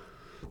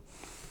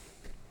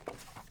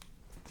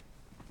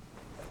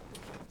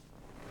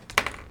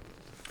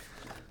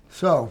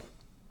 So,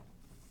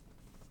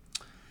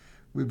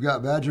 We've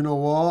got vaginal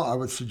wall. I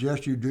would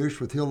suggest you douche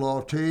with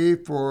Hildol tea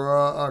for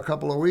a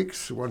couple of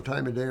weeks. One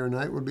time a day or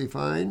night would be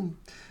fine.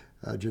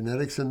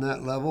 Genetics in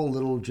that level,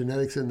 little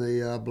genetics in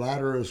the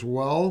bladder as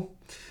well.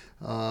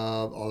 A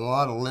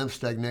lot of lymph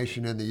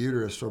stagnation in the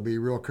uterus, so be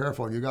real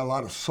careful. And you got a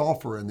lot of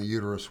sulfur in the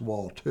uterus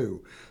wall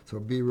too, so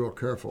be real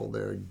careful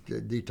there.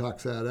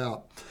 Detox that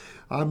out.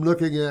 I'm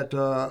looking at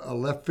a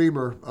left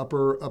femur,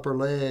 upper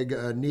leg,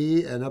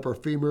 knee, and upper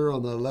femur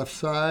on the left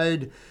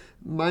side,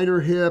 minor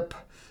hip.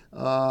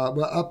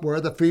 Up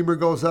where the femur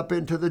goes up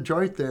into the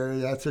joint there,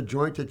 that's a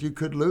joint that you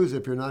could lose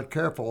if you're not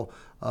careful.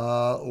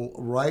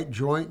 Right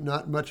joint,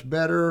 not much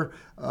better.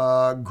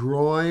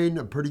 Groin,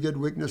 a pretty good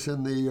weakness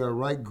in the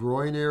right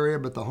groin area,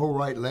 but the whole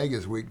right leg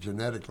is weak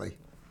genetically.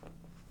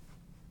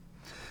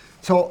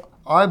 So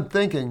I'm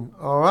thinking,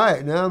 all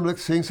right, now I'm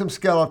seeing some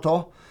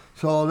skeletal.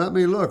 So let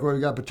me look. We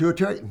got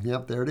pituitary.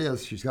 Yep, there it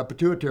is. She's got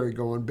pituitary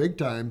going big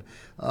time.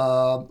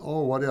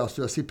 What else?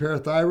 Do I see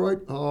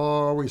parathyroid?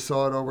 Oh, we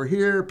saw it over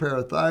here.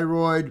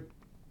 Parathyroid.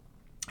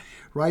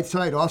 Right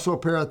side, also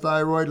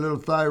parathyroid, little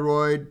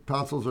thyroid.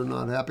 Tonsils are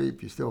not happy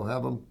if you still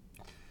have them.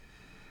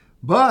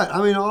 But,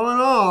 all in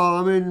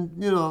all,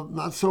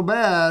 not so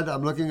bad.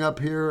 I'm looking up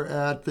here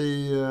at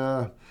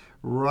the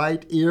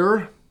right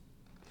ear.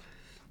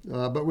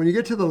 But when you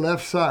get to the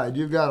left side,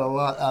 you've got a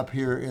lot up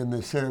here in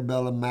the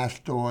cerebellum,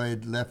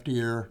 mastoid, left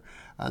ear.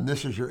 And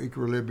this is your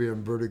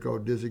equilibrium, vertigo,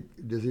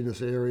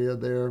 dizziness area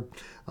there.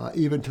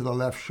 Even to the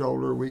left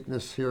shoulder,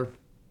 weakness here.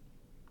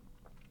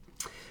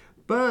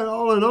 But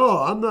all in all,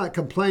 I'm not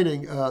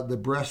complaining. The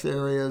breast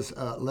areas,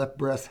 left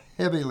breast,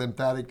 heavy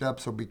lymphatic up,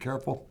 so be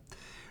careful.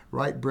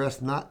 Right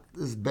breast, not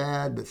as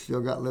bad, but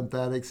still got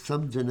lymphatics.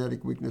 Some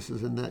genetic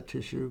weaknesses in that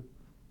tissue.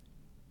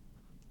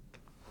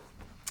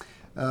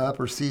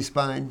 Upper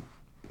C-spine,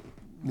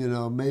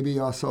 maybe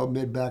also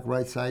mid-back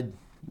right side,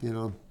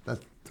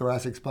 that's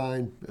thoracic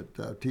spine,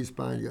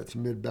 T-spine, you got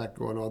some mid-back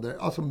going on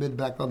there. Also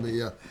mid-back on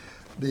the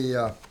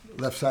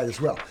left side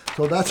as well.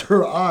 So that's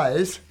her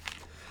eyes.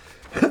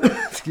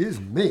 Excuse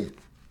me.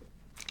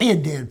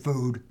 Indian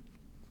food.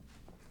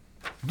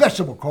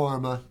 Vegetable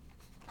korma.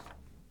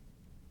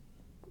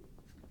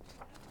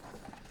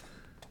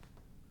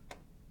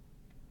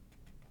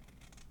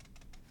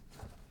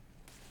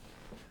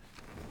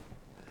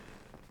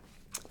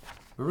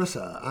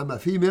 Marissa, I'm a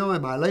female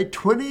in my late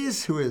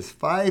 20s who is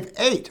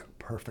 5'8".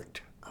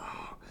 Perfect.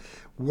 Oh,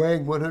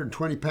 weighing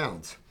 120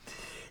 pounds.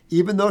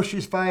 Even though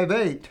she's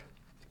 5'8",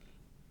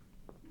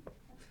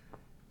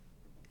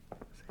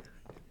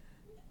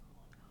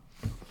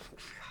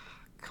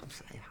 come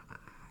say hi.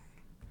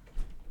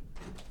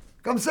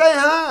 Come say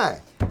hi.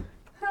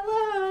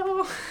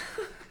 Hello.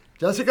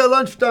 Jessica,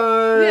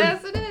 lunchtime.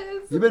 Yes, it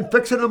is. You've been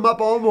fixing them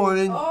up all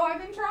morning. Oh, I've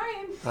been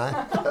trying.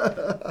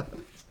 Hi.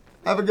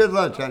 Have a good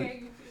lunch, honey. Okay.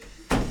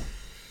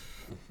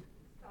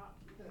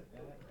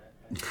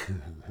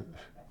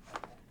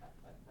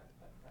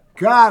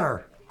 Got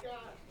her.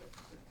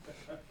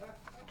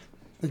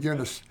 You're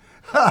going to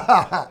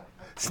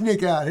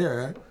sneak out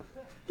here,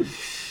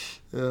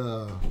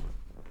 huh?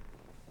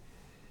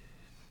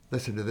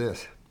 Listen to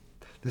this.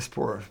 This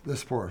poor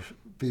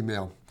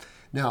female.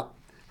 Now,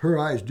 her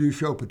eyes do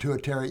show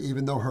pituitary,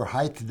 even though her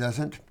height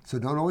doesn't. So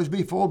don't always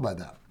be fooled by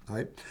that. All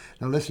right.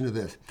 Now listen to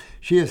this.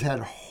 She has had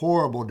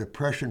horrible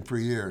depression for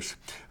years.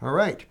 All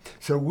right.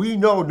 So we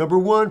know, number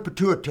one,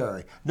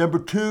 pituitary. Number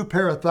two,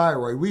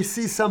 parathyroid. We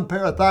see some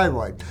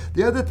parathyroid.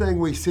 The other thing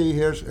we see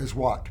here is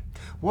what?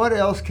 What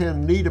else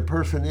can lead a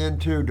person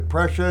into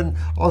depression?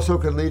 Also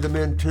can lead them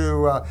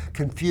into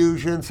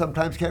confusion.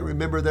 Sometimes can't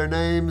remember their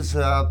names,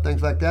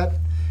 things like that.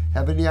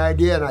 Have any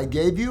idea? And I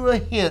gave you a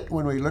hint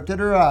when we looked at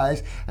her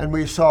eyes and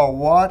we saw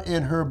what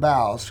in her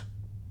bowels?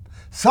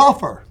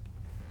 Sulfur.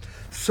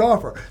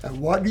 Sulfur. And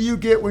what do you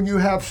get when you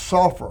have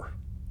sulfur?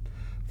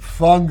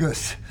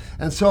 Fungus.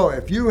 And so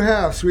if you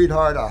have,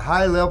 sweetheart, a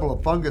high level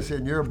of fungus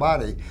in your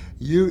body,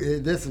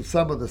 this is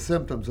some of the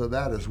symptoms of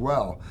that as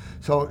well.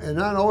 So, and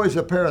not always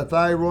a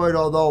parathyroid,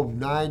 although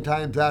 9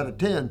 times out of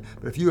 10,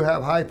 but if you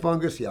have high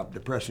fungus,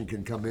 depression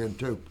can come in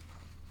too.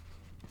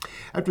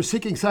 After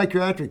seeking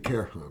psychiatric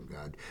care, oh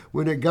God,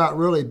 when it got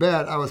really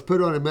bad, I was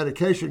put on a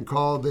medication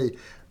called the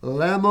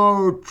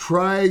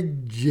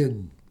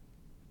lamotrigine.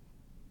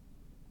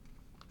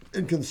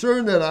 And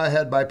concerned that I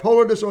had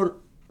bipolar disorder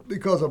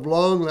because of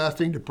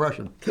long-lasting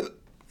depression.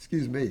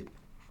 Excuse me.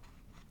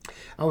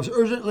 I was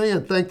urgently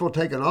and thankful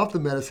taken off the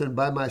medicine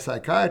by my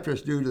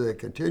psychiatrist due to the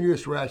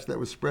continuous rash that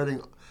was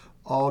spreading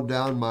all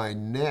down my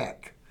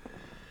neck.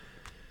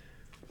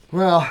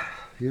 Well,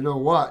 you know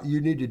what?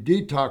 You need to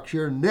detox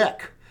your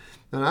neck.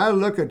 And I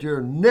look at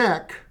your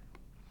neck.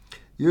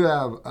 You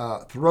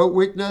have throat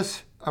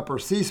weakness, upper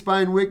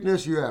C-spine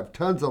weakness. You have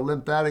tons of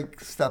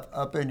lymphatic stuff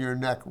up in your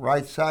neck,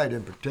 right side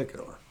in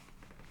particular.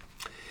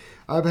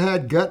 I've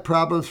had gut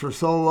problems for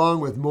so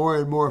long with more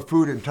and more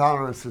food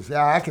intolerances.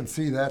 Yeah, I can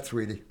see that,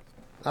 sweetie.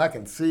 I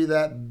can see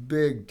that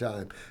big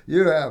time.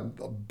 You have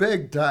a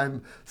big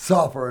time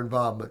sulfur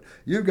involvement.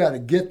 You've got to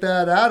get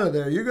that out of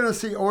there. You're going to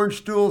see orange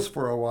stools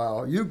for a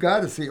while. You've got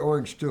to see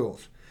orange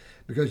stools.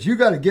 because you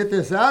got to get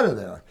this out of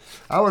there.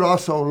 I would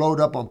also load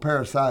up on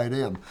Parasite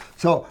M.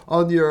 So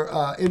on your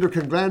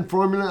endocrine gland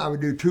formula, I would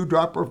do two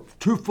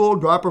full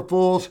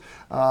dropperfuls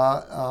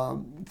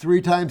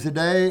 3 times a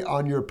day.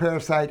 On your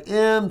Parasite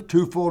M,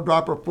 2 full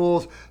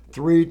dropperfuls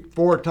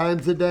 3-4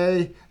 times a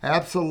day.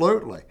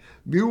 Absolutely.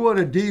 You want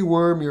to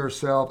deworm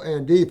yourself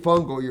and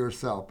defungal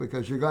yourself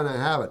because you're going to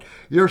have it.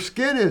 Your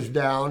skin is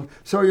down,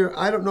 so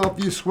I don't know if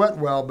you sweat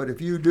well, but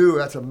if you do,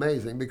 that's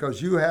amazing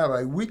because you have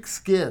a weak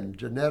skin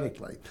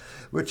genetically,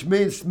 which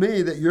means to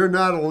me that you're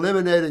not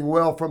eliminating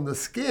well from the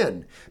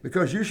skin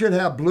because you should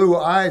have blue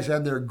eyes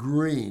and they're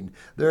green.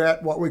 They're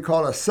at what we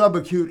call a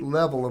subacute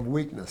level of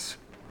weakness.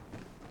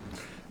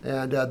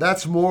 And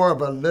that's more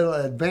of a little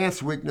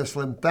advanced weakness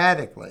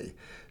lymphatically.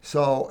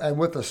 So, and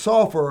with the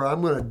sulfur,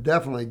 I'm going to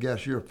definitely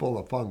guess you're full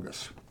of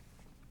fungus.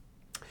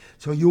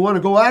 So you want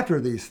to go after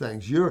these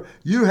things. You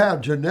have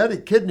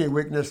genetic kidney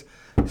weakness,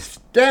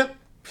 stamp,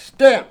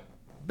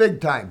 big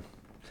time.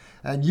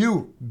 And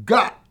you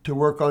got to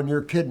work on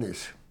your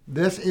kidneys.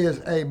 This is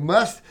a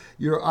must.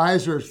 Your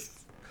eyes are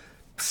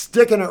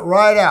sticking it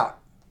right out.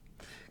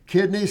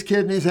 Kidneys,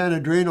 and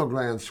adrenal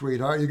glands,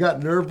 sweetheart. You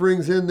got nerve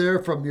rings in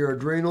there from your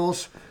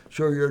adrenals.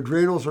 So your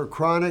adrenals are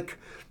chronic.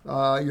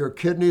 Your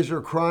kidneys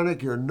are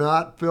chronic. You're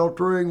not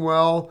filtering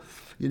well.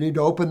 You need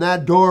to open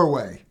that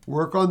doorway.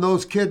 Work on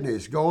those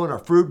kidneys. Go on a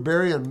fruit,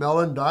 berry, and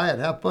melon diet.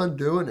 Have fun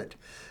doing it.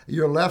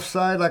 Your left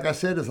side, like I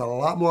said, is a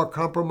lot more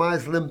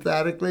compromised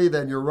lymphatically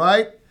than your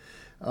right.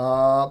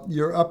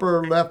 Your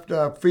upper left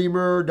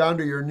femur down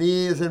to your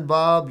knee is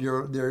involved.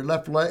 Your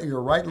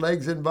right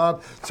leg's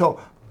involved. So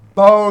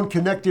bone,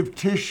 connective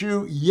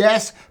tissue,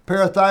 yes.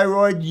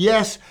 Parathyroid,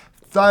 yes.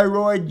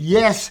 Thyroid,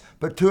 yes.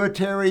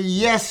 Pituitary,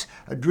 yes.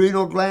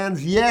 Adrenal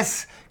glands,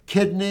 yes.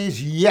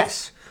 Kidneys,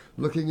 yes.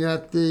 Looking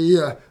at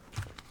the,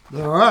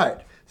 all right.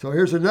 So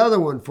here's another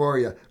one for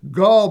you.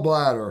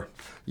 Gallbladder.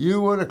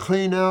 You want to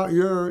clean out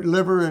your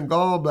liver and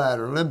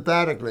gallbladder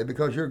lymphatically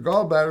because your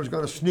gallbladder is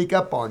going to sneak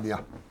up on you.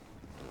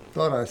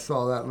 Thought I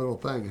saw that little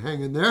thing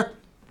hanging there.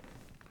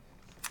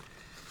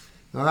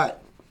 All right.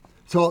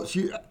 So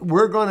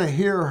we're going to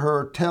hear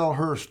her tell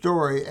her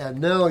story, and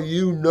now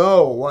you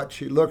know what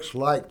she looks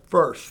like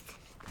first.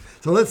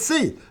 So let's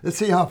see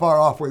how far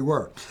off we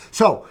were.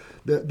 So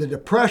the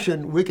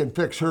depression, we can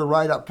fix her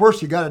right up.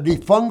 First, you got to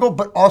defungal,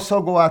 but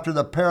also go after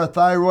the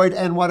parathyroid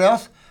and what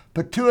else?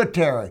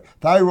 Pituitary.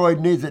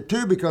 Thyroid needs it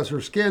too because her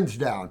skin's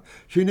down.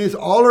 She needs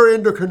all her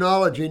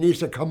endocrinology needs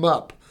to come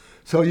up.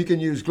 So you can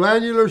use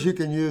glandulars, you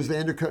can use the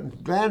endocrine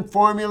gland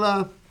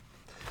formula.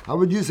 I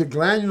would use a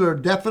glandular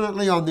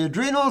definitely on the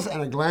adrenals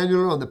and a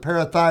glandular on the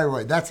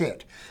parathyroid. That's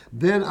it.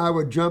 Then I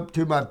would jump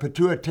to my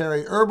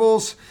pituitary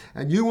herbals,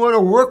 and you want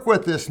to work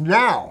with this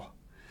now.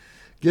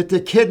 Get the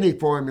kidney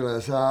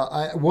formulas,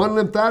 one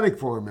lymphatic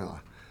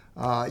formula.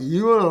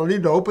 You will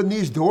need to open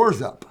these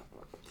doors up.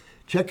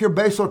 Check your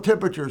basal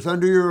temperatures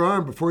under your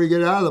arm before you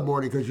get out of the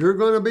morning because you're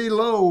going to be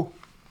low.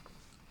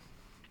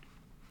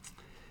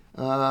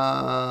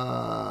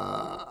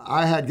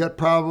 I had gut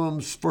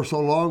problems for so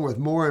long with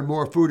more and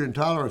more food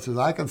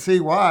intolerances. I can see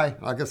why.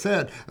 Like I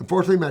said,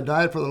 unfortunately, my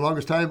diet for the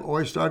longest time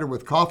always started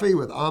with coffee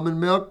with almond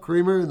milk,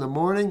 creamer in the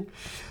morning,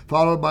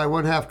 followed by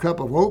 1/2 cup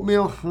of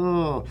oatmeal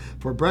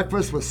for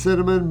breakfast with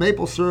cinnamon,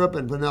 maple syrup,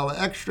 and vanilla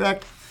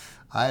extract.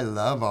 I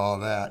love all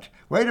that.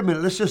 Wait a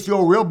minute, let's just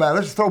go real bad.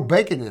 Let's just throw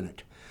bacon in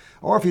it.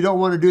 Or if you don't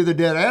want to do the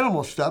dead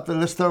animal stuff,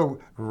 then let's throw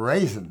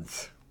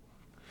raisins.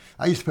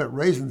 I used to put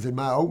raisins in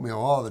my oatmeal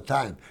all the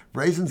time.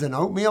 Raisins and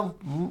oatmeal?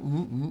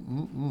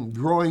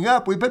 Growing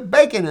up, we put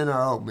bacon in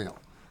our oatmeal.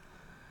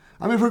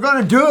 I mean, if we're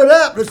going to do it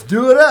up, let's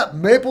do it up.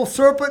 Maple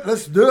syrup,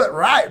 let's do it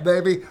right,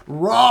 baby.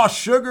 Raw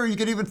sugar, you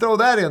could even throw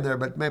that in there,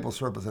 but maple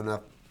syrup is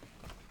enough.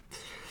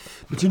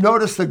 But you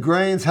notice the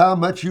grains, how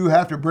much you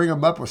have to bring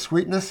them up with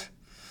sweetness?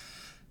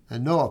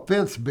 And no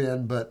offense,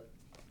 Ben, but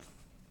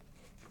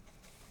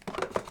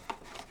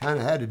kind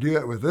of had to do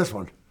it with this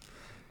one.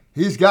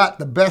 He's got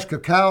the best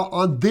cacao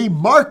on the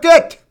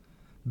market.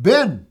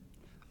 Ben,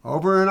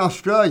 over in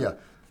Australia.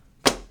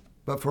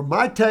 But for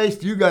my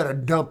taste, you got to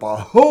dump a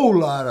whole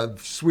lot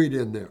of sweet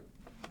in there.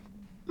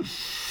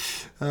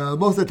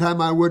 Most of the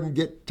time, I wouldn't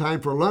get time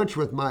for lunch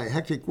with my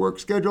hectic work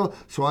schedule,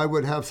 so I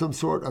would have some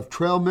sort of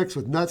trail mix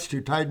with nuts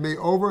to tide me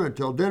over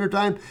until dinner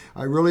time.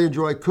 I really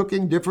enjoy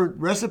cooking different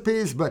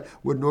recipes, but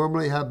would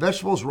normally have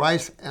vegetables,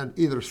 rice, and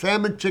either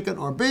salmon, chicken,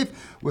 or beef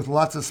with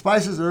lots of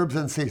spices, herbs,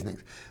 and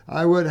seasonings.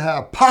 I would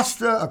have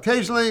pasta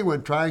occasionally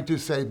when trying to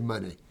save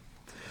money.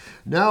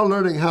 Now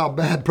learning how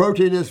bad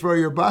protein is for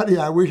your body,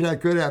 I wish I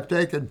could have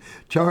taken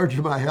charge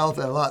of my health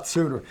a lot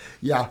sooner.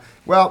 Yeah,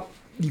 well,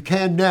 you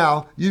can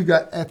now. You've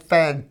got a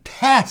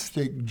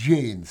fantastic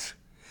genes,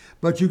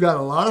 but you got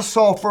a lot of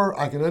sulfur.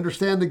 I can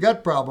understand the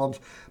gut problems,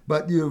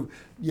 but your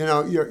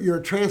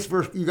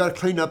transverse. You got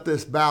to clean up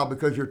this bowel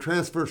because your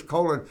transverse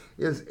colon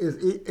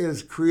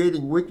is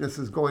creating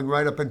weaknesses going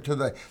right up into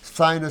the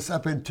sinus,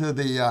 up into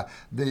the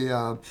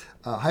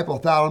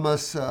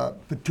hypothalamus,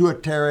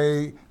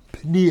 pituitary,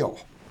 pineal.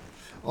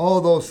 All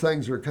those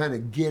things are kind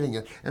of getting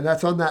it, and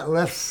that's on that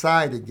left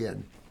side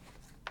again.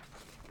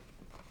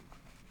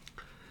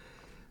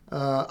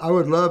 I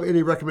would love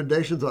any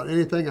recommendations on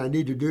anything I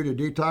need to do to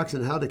detox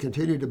and how to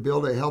continue to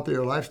build a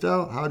healthier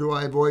lifestyle. How do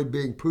I avoid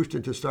being pushed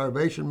into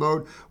starvation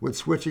mode when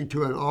switching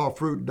to an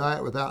all-fruit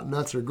diet without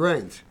nuts or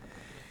grains?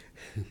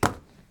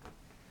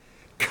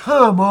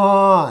 Come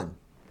on!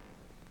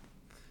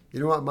 You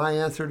know what my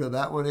answer to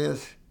that one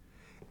is?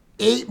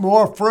 Eat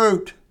more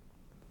fruit.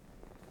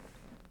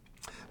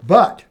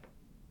 But,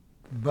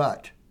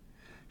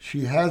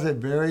 she has a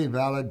very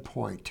valid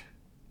point.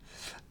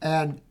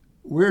 And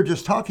we're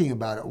just talking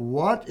about it.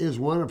 What is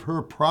one of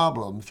her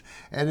problems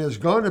and is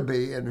going to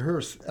be in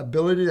her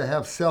ability to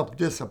have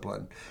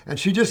self-discipline? And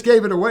she just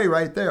gave it away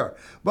right there.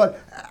 But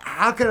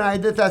how can I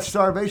get that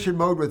starvation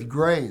mode with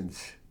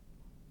grains?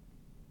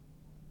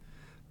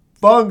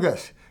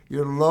 Fungus.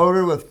 You're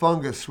loaded with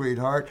fungus,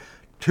 sweetheart.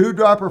 2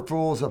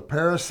 dropperfuls of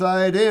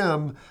Parasite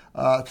M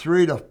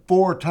 3 to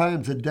 4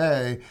 times a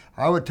day.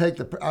 I'd take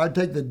the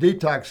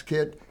detox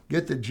kit,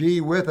 get the G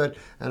with it,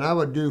 and I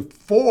would do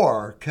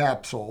 4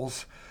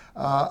 capsules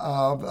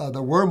of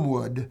the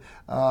wormwood,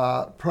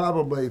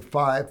 probably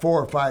 4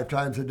 or 5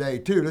 times a day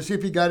too, to see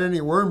if you got any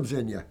worms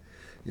in you.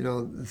 You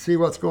know, see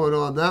what's going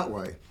on that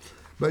way.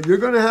 But you're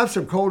going to have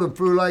some cold and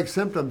flu-like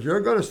symptoms.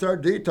 You're going to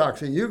start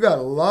detoxing. You got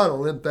a lot of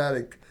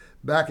lymphatic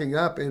backing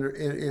up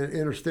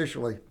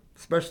interstitially,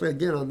 especially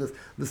again on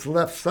this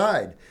left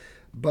side.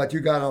 But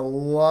you got a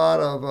lot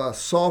of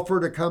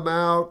sulfur to come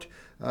out.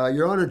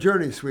 You're on a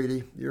journey,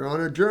 sweetie. You're on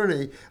a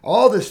journey.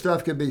 All this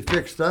stuff can be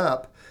fixed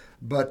up.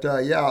 But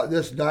yeah,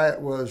 this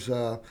diet was,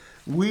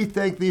 we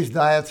think these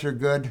diets are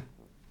good.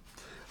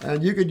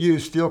 And you could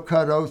use steel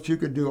cut oats. You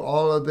could do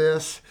all of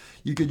this.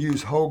 You could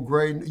use whole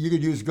grain. You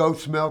could use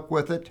goat's milk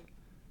with it.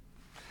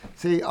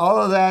 See, all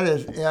of that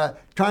is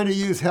trying to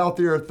use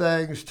healthier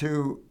things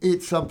to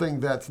eat something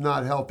that's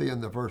not healthy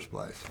in the first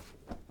place.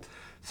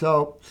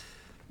 So,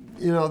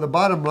 you know, the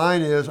bottom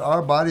line is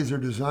our bodies are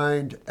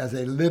designed as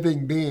a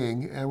living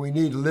being, and we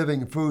need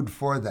living food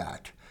for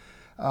that.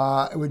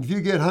 If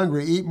you get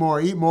hungry, eat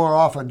more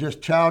often.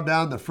 Just chow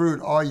down the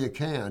fruit all you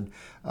can.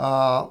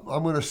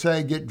 I'm going to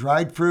say get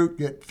dried fruit,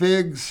 get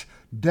figs,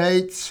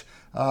 dates,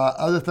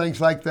 other things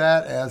like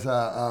that as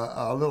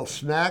a little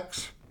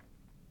snacks.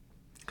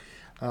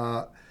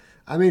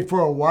 I mean, for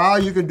a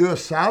while you can do a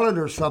salad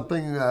or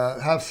something,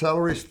 have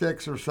celery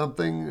sticks or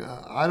something.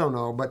 I don't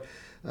know, but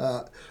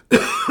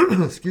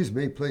excuse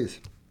me, please.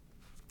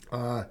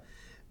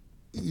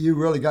 You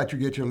really got to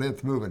get your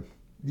lymph moving.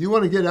 You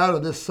want to get out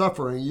of this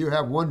suffering, you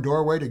have one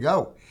doorway to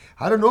go.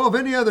 I don't know of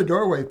any other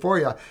doorway for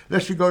you,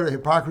 unless you go to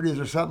Hippocrates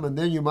or something, and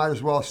then you might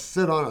as well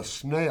sit on a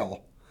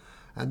snail.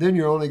 And then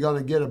you're only going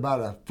to get about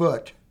a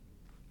foot.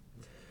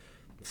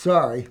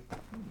 Sorry.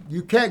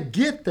 You can't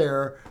get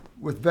there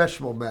with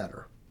vegetable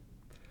matter.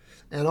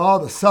 And all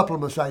the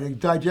supplements, like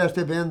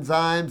digestive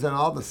enzymes and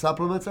all the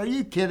supplements. Are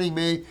you kidding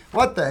me?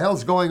 What the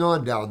hell's going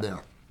on down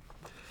there?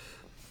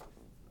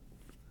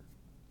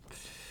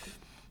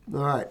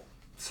 All right.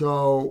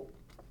 So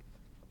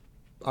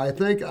I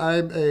think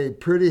I'm a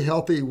pretty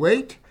healthy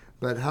weight,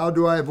 but how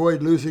do I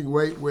avoid losing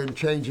weight when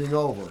changing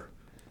over?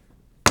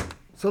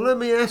 So let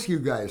me ask you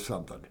guys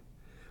something.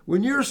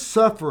 When you're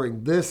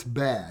suffering this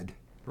bad,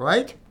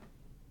 right?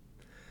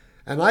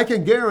 And I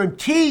can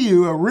guarantee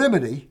you a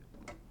remedy.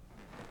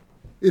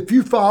 If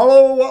you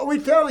follow what we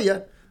tell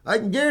you, I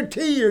can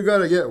guarantee you're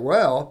going to get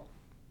well.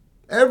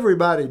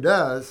 Everybody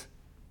does.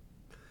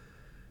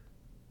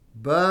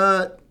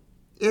 But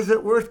is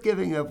it worth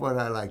giving up what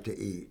I like to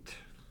eat?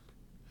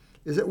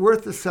 Is it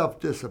worth the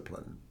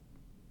self-discipline?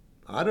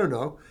 I don't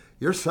know.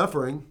 You're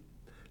suffering,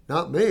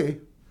 not me.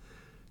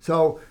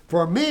 So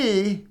for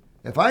me,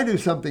 if I do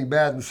something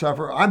bad and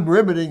suffer, I'm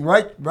remedying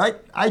right.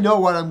 I know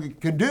what I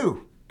can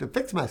do to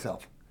fix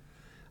myself.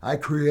 I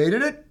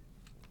created it,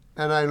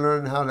 and I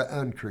learned how to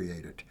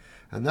uncreate it.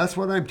 And that's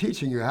what I'm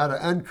teaching you, how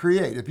to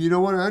uncreate. If you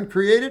don't want to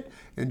uncreate it,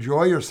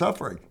 enjoy your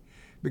suffering.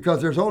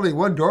 Because there's only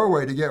one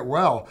doorway to get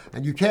well.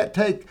 And you can't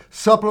take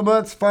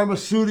supplements,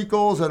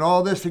 pharmaceuticals, and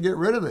all this to get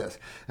rid of this.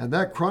 And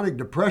that chronic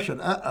depression,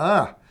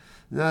 no,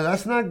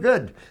 that's not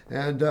good.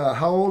 And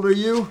how old are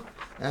you?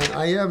 And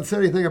I haven't said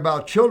anything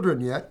about children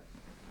yet.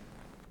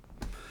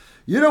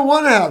 You don't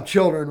want to have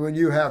children when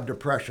you have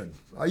depression.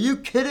 Are you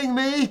kidding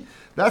me?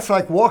 That's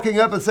like walking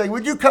up and saying,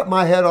 would you cut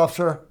my head off,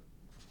 sir?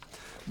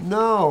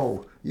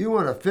 No. You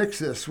want to fix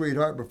this,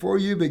 sweetheart, before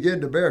you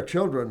begin to bear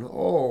children.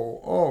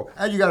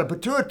 And you got a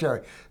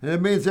pituitary. And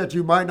it means that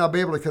you might not be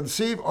able to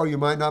conceive or you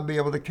might not be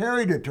able to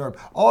carry to term.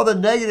 All the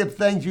negative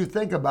things you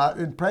think about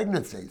in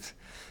pregnancies.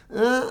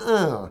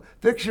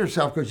 Fix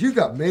yourself because you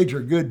got major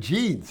good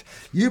genes.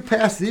 You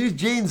pass these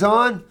genes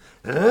on,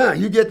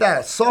 you get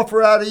that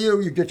sulfur out of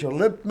you, you get your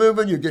lymph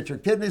moving, you get your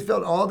kidneys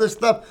filled, all this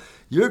stuff.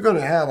 You're going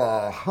to have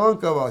a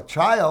hunk of a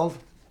child.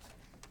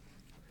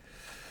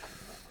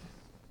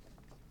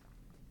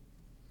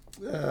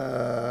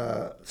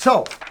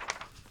 So,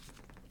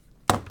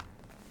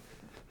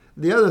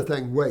 the other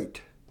thing,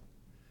 weight.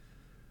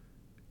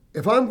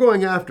 If I'm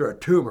going after a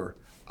tumor,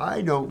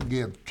 I don't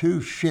give 2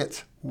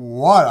 shits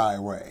what I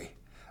weigh.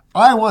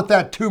 I want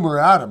that tumor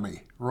out of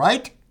me,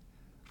 right?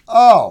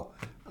 Oh,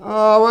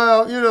 Oh,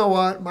 well, you know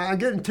what? I'm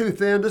getting too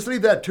thin. Just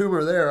leave that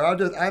tumor there.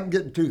 I'm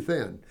getting too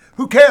thin.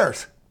 Who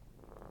cares?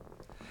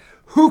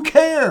 Who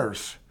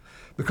cares?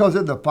 Because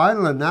in the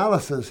final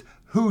analysis,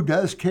 who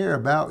does care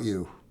about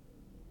you?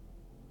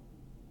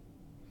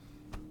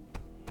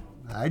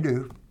 I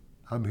do.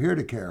 I'm here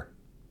to care.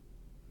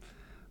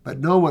 But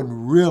no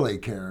one really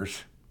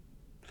cares.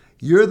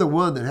 You're the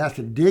one that has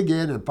to dig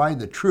in and find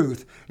the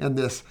truth in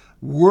this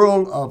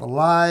world of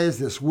lies,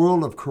 this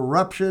world of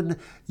corruption.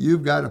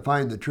 You've got to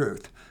find the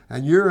truth.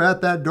 And you're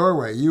at that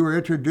doorway. You were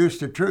introduced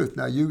to truth.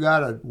 Now you got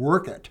to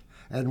work it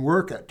and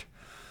work it,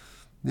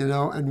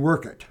 and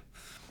work it.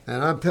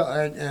 And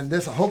and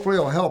this hopefully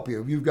will help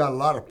you. You've got a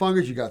lot of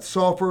fungus. You got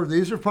sulfur.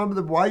 These are from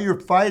why you're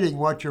fighting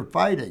what you're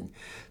fighting.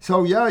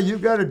 So yeah,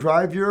 you've got to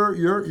drive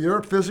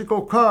your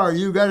physical car.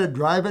 You've got to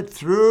drive it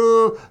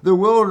through the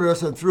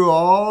wilderness and through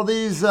all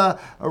these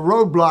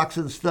roadblocks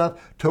and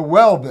stuff to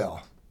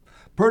Wellville.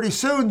 Pretty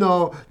soon,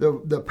 though,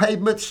 the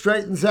pavement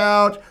straightens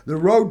out, the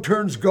road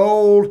turns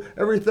gold,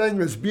 everything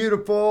is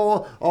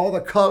beautiful, all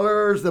the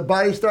colors, the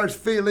body starts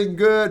feeling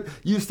good,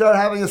 you start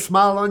having a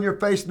smile on your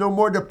face, no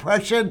more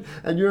depression,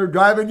 and you're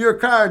driving your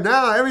car.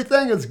 Now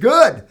everything is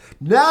good.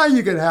 Now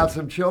you can have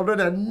some children,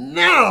 and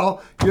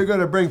now you're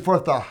going to bring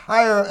forth the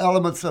higher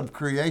elements of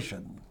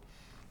creation.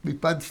 Be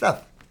fun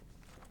stuff.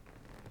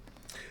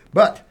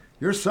 But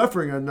you're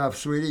suffering enough,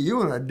 sweetie. You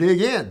want to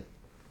dig in.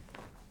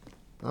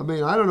 I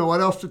mean, I don't know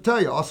what else to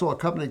tell you. Also, a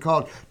company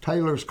called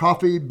Taylor's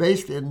Coffee,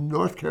 based in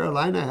North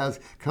Carolina, has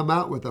come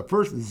out with the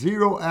first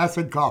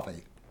zero-acid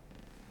coffee.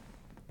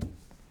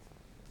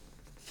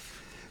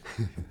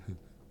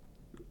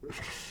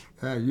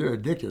 You're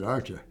addicted,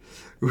 aren't you?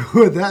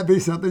 Would that be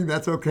something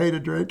that's okay to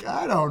drink?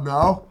 I don't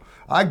know.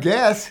 I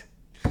guess.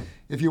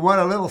 If you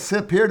want a little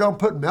sip here, don't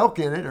put milk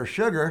in it or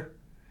sugar.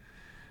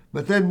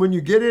 But then when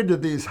you get into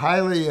these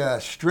highly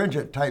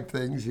stringent type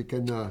things, you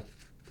can...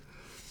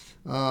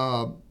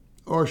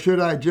 or should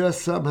I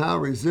just somehow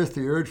resist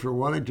the urge for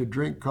wanting to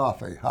drink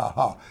coffee? Ha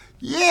ha.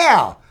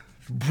 Yeah!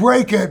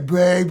 Break it,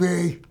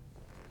 baby!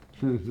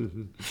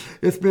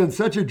 It's been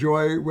such a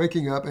joy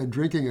waking up and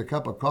drinking a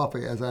cup of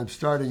coffee as I'm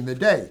starting the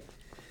day.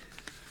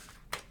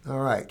 All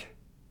right.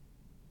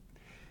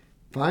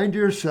 Find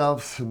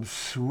yourself some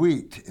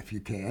sweet, if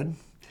you can,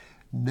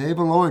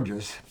 navel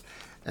oranges,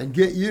 and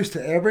get used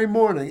to every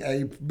morning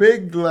a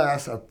big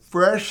glass of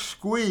fresh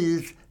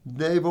squeezed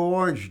navel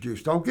orange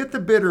juice. Don't get the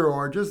bitter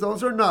oranges.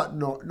 Those are not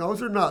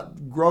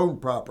grown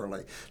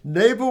properly.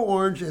 Navel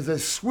orange is a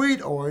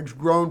sweet orange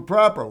grown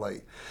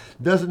properly.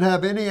 Doesn't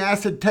have any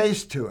acid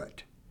taste to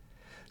it.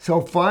 So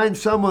find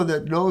someone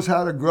that knows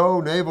how to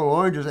grow navel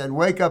oranges and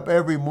wake up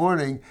every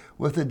morning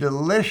with a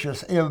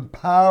delicious,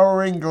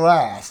 empowering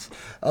glass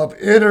of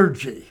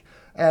energy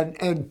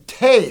and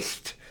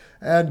taste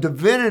and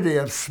divinity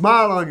of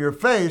smile on your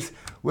face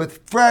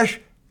with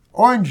fresh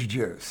orange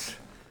juice.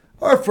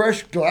 Or a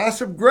fresh glass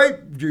of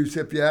grape juice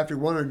if you have to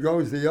want to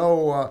go the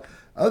old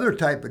other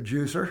type of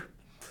juicer.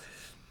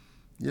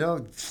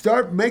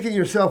 Start making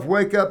yourself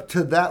wake up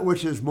to that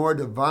which is more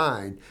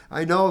divine.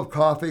 I know of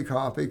coffee.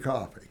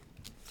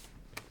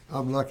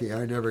 I'm lucky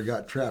I never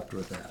got trapped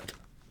with that.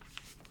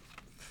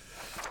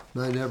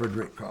 I never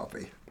drink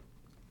coffee.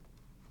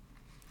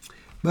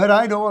 But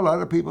I know a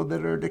lot of people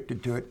that are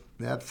addicted to it.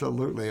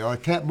 Absolutely. Or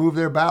can't move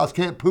their bowels,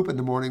 can't poop in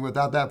the morning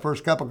without that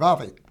first cup of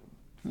coffee.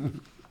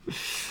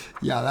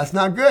 Yeah, that's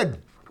not good.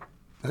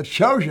 That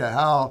shows you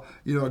how,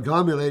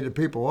 agglomerated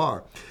people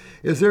are.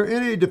 Is there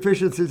any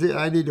deficiencies that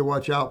I need to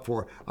watch out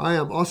for? I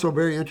am also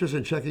very interested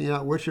in checking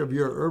out which of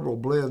your herbal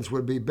blends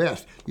would be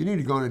best. You need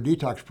to go on a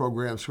detox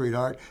program,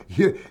 sweetheart.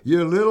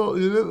 You're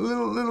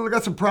little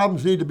got some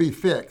problems need to be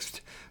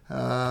fixed.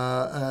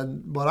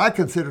 And what I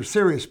consider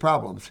serious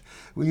problems.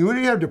 When you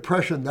have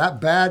depression that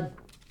bad,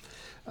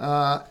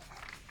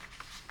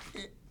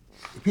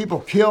 people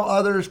kill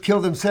others,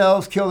 kill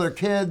themselves, kill their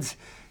kids.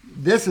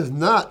 This is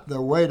not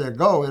the way to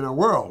go in a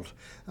world.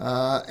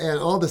 And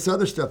all this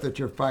other stuff that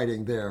you're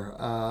fighting there.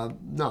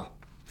 No.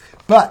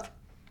 But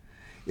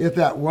if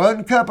that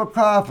one cup of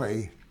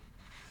coffee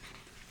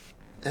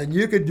and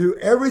you could do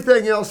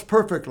everything else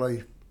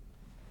perfectly,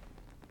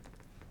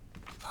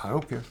 I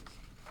don't care.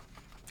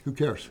 Who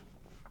cares?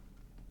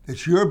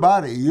 It's your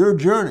body, your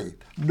journey.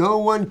 No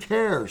one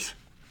cares.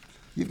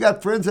 You've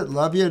got friends that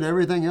love you and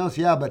everything else,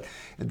 yeah, but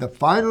in the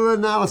final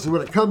analysis,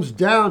 when it comes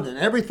down and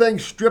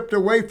everything's stripped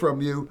away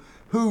from you,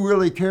 who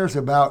really cares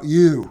about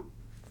you?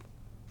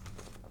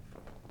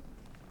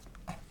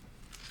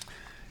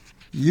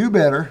 You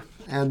better,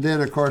 and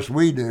then, of course,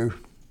 we do.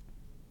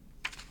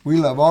 We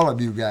love all of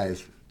you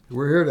guys.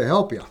 We're here to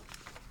help you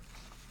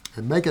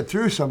and make it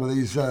through some of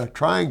these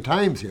trying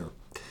times here.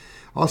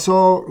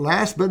 Also,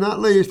 last but not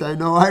least, I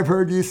know I've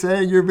heard you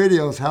say in your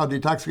videos how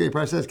detoxification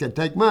process can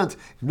take months,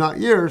 if not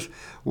years.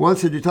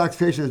 Once the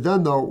detoxification is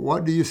done, though,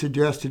 what do you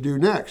suggest to do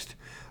next?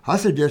 I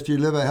suggest you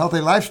live a healthy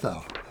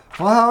lifestyle.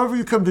 Well, however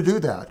you come to do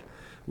that.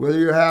 Whether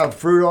you have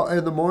fruit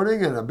in the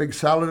morning and a big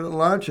salad at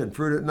lunch and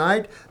fruit at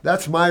night,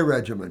 that's my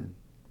regimen.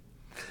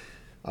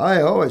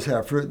 I always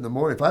have fruit in the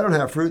morning. If I don't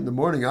have fruit in the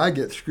morning, I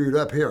get screwed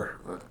up here.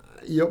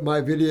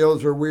 my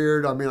videos are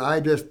weird. I mean, I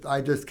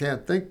just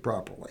can't think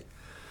properly.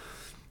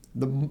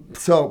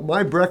 So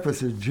my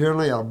breakfast is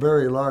generally a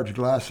very large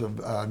glass of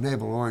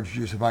navel orange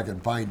juice if I can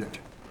find it.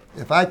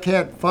 If I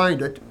can't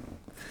find it,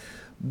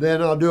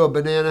 then I'll do a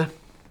banana.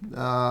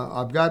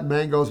 I've got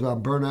mangoes, but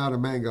I'm burnt out of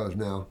mangoes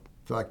now.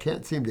 So I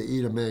can't seem to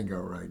eat a mango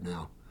right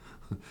now.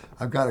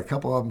 I've got a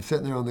couple of them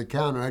sitting there on the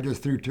counter. I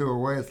just threw 2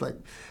 away. It's like,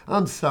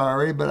 I'm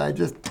sorry, but I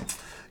just,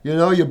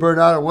 you burn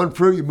out of one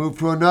fruit, you move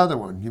to another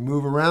one. You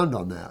move around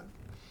on that.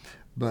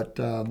 But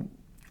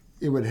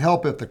it would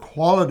help if the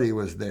quality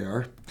was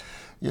there.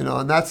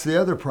 And that's the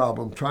other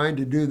problem. Trying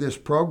to do this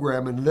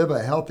program and live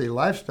a healthy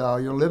lifestyle,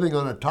 you're living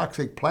on a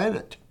toxic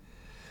planet.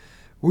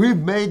 We've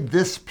made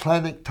this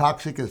planet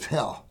toxic as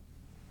hell.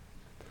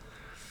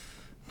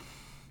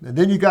 And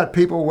then you got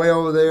people way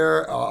over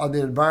there on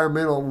the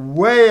environmental,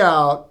 way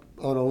out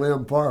on a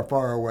limb far,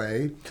 far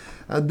away.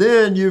 And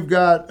then you've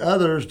got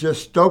others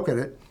just stoking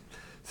it.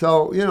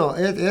 So,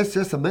 it's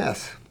just a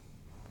mess.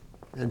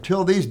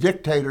 Until these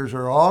dictators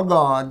are all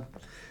gone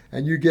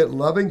and you get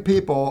loving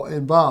people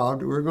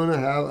involved, we're going to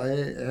have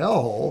a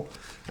hellhole.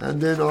 And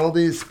then all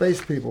these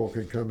space people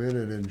can come in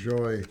and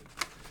enjoy.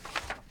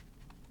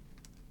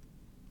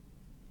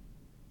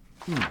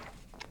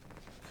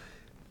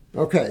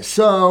 Okay,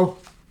 so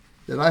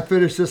did I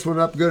finish this one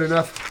up good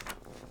enough?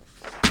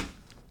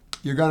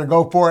 You're going to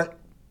go for it?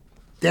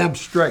 Damn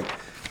straight.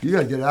 You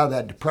got to get out of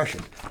that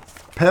depression.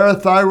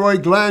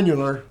 Parathyroid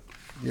glandular.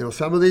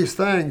 Some of these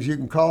things, you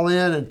can call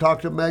in and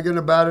talk to Megan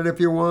about it if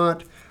you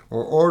want,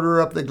 or order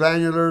up the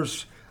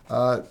glandulars.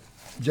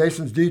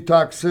 Jason's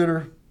Detox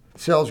Center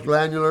sells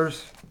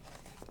glandulars.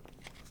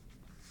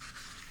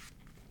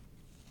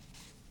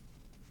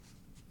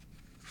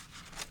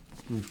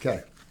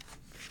 Okay.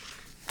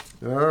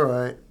 All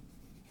right.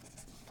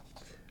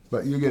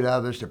 But you get out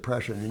of this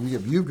depression, and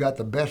you've got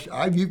the best.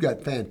 You've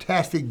got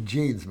fantastic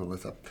genes,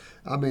 Marissa.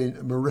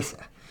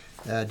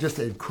 Just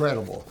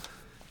incredible.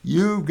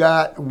 You've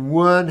got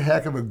one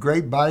heck of a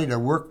great body to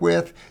work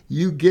with.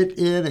 You get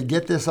in and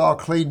get this all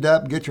cleaned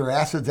up, get your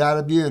acids out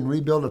of you, and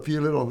rebuild a few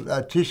little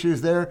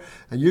tissues there,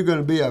 and you're going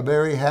to be a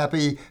very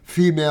happy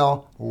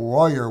female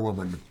warrior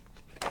woman.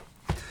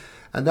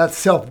 And that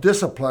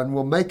self-discipline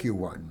will make you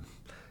one.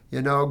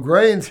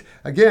 Grains,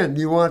 again,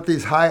 you want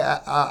these high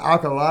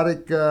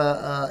alkalotic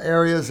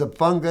areas of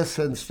fungus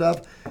and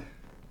stuff.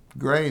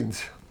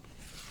 Grains.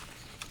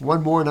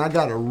 One more, and I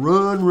got to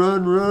run.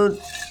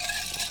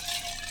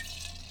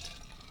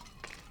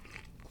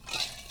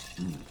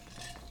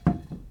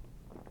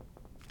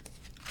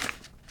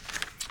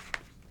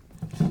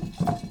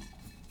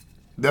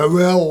 The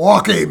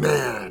Milwaukee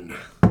Man.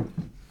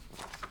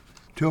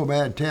 Too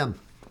bad, Tim.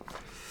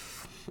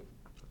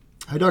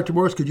 Hi, Dr.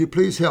 Morse, could you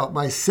please help?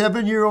 My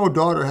 7-year-old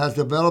daughter has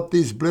developed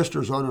these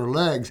blisters on her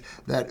legs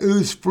that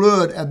ooze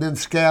fluid and then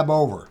scab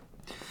over.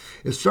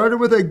 It started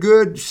with a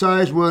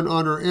good-sized one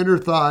on her inner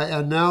thigh,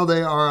 and now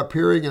they are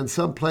appearing in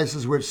some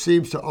places which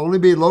seems to only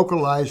be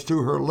localized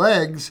to her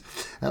legs,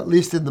 at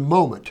least in the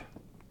moment.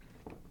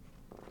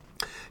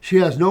 She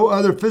has no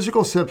other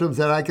physical symptoms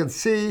that I can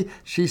see.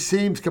 She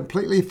seems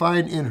completely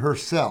fine in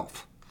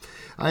herself.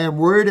 I am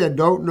worried and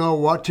don't know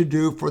what to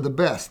do for the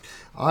best.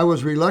 I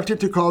was reluctant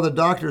to call the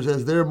doctors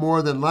as they're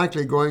more than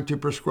likely going to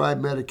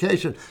prescribe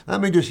medication. Let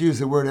me just use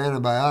the word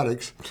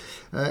antibiotics.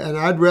 And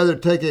I'd rather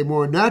take a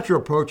more natural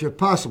approach if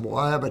possible.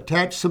 I have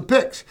attached some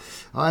pics.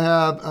 I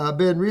have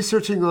been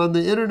researching on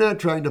the internet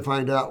trying to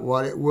find out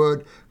what it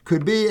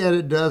could be, and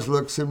it does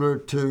look similar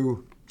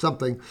to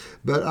something,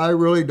 but I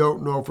really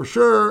don't know for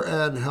sure,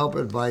 and help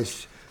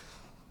advice.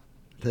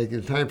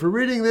 Taking time for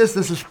reading this.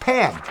 This is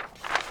Pam.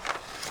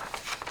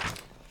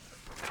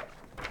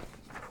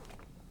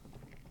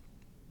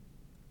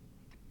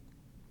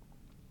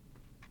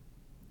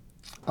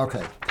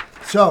 Okay,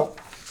 so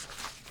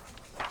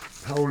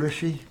how old is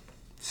she?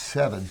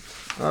 7.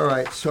 All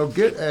right, so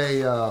get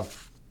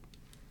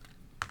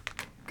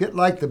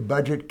like the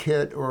budget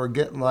kit, or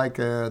get like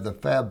the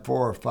Fab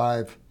 4 or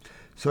 5.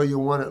 So you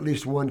want at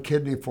least one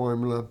kidney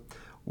formula,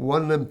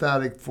 one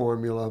lymphatic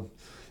formula.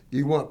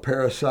 You want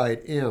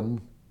Parasite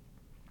M.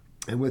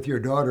 And with your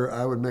daughter,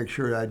 I would make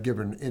sure I'd give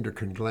her an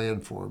endocrine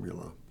gland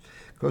formula.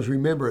 Because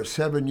remember, at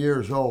 7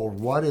 years old,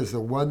 what is the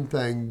one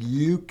thing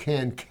you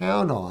can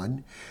count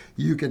on?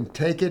 You can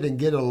take it and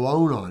get a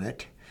loan on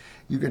it.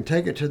 You can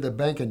take it to the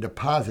bank and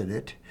deposit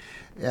it.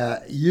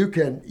 You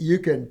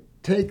can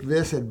take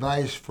this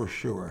advice for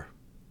sure.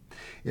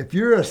 If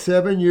you're a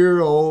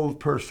 7-year-old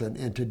person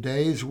in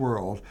today's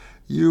world,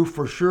 you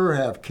for sure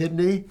have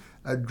kidney,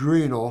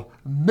 adrenal,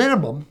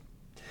 minimum,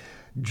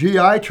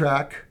 GI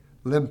tract,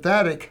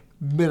 lymphatic,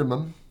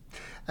 minimum,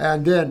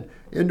 and then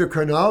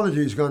endocrinology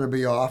is going to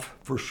be off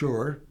for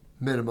sure,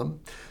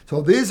 minimum.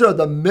 So these are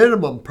the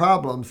minimum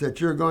problems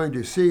that you're going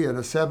to see in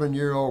a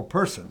 7-year-old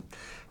person.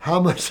 How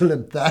much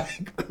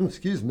lymphatic,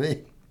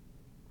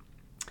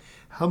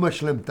 how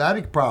much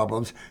lymphatic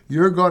problems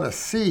you're going to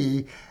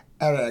see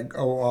at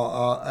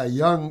a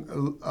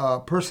young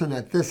person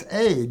at this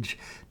age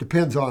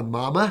depends on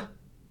mama,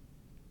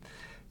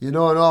 and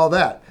all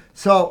that.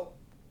 So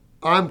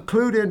I'm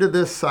clued into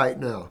this site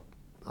now.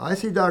 I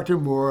see Dr.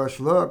 Morse.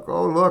 Look,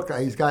 oh, look,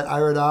 he's got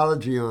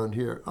iridology on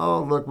here.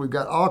 Oh, look, we've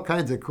got all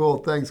kinds of cool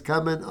things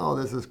coming. Oh,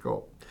 this is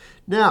cool.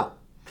 Now,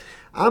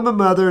 I'm a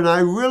mother, and I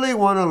really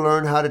want to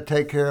learn how to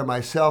take care of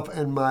myself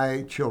and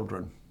my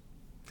children.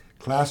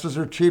 Classes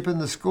are cheap in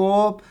the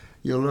school.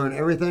 You'll learn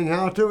everything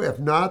how to. If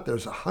not,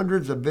 there's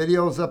hundreds of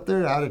videos up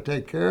there how to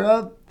take care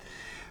of.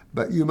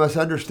 But you must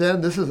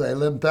understand this is a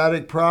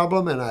lymphatic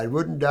problem, and I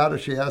wouldn't doubt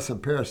if she has some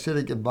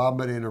parasitic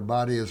involvement in her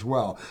body as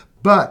well.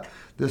 But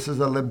this is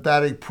a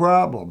lymphatic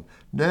problem.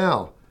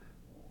 Now,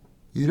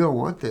 you don't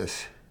want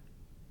this.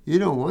 You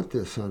don't want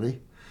this,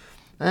 honey.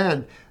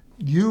 And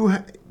you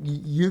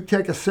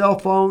take a cell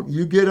phone,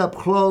 you get up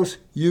close,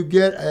 you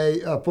get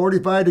a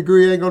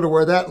 45-degree angle to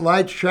where that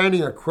light's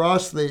shining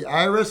across the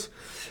iris,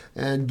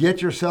 and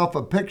get yourself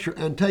a picture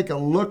and take a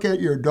look at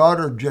your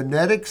daughter's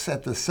genetics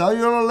at the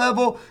cellular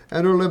level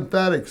and her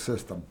lymphatic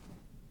system.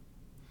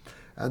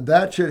 And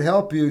that should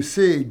help you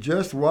see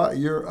just what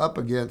you're up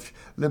against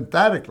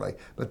lymphatically.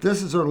 But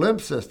this is her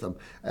lymph system.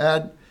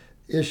 And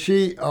is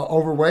she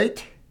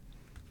overweight?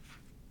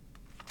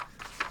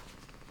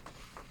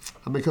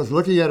 Because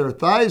looking at her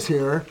thighs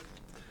here,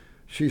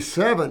 she's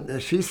 7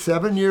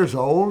 years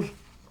old.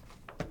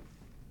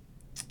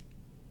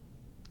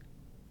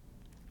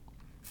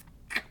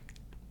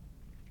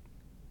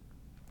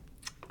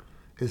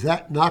 Is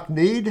that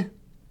knock-kneed?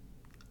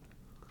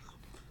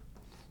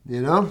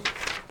 You know?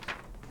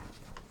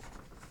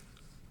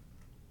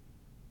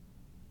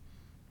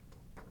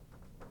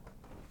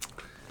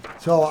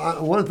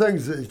 So one of the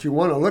things that you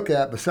want to look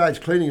at, besides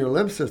cleaning your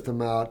lymph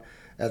system out,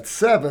 at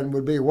 7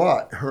 would be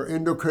what? Her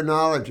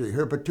endocrinology,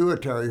 her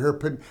pituitary, her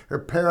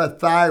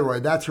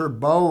parathyroid. That's her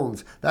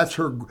bones. That's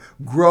her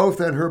growth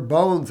and her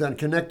bones and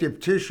connective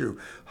tissue.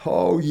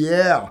 Oh,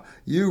 yeah.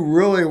 You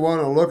really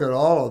want to look at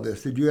all of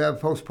this. Did you have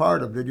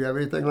postpartum? Did you have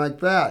anything like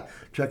that?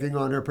 Checking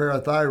on her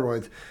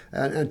parathyroids.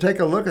 And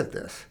take a look at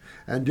this.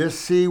 And just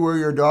see where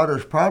your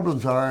daughter's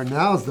problems are. And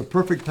now is the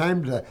perfect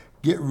time to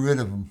get rid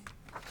of them.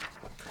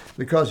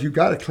 Because you've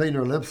got to clean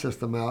her lymph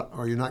system out,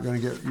 or you're going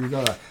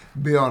to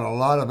be on a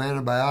lot of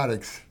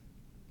antibiotics.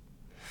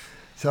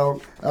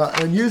 So,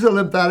 and use a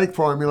lymphatic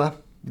formula.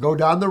 Go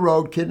down the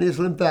road, kidneys,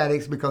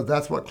 lymphatics, because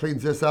that's what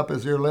cleans this up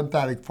is your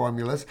lymphatic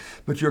formulas.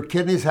 But your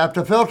kidneys have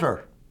to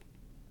filter.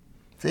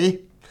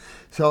 See?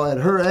 So at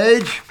her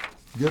age,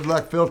 good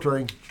luck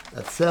filtering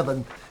at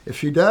 7. If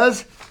she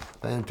does,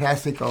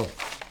 fantastico.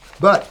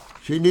 But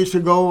she needs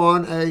to go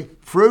on a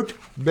fruit,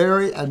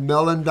 berry, and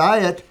melon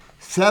diet.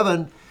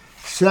 7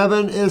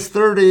 is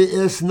 30,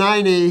 is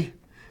 90.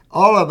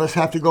 All of us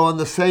have to go on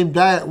the same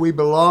diet. We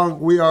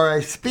are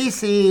a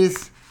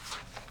species.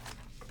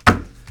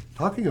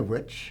 Talking of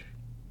which,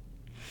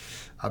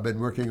 I've been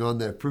working on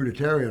the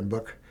Fruitarian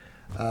book,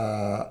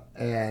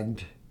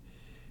 and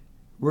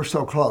we're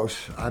so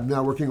close. I'm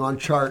now working on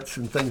charts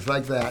and things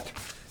like that.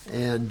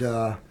 And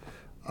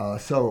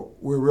so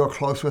we're real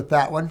close with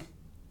that one.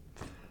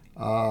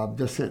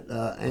 Just sent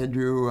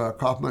Andrew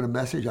Kaufman a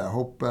message. I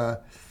hope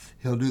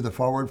he'll do the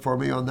forward for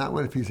me on that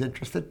one if he's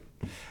interested.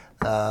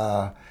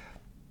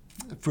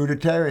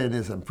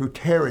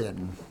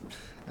 Fruitarian.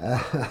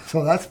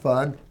 So that's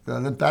fun. The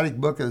lymphatic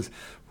book is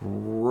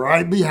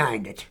right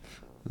behind it.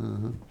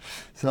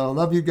 So I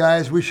love you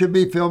guys. We should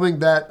be filming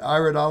that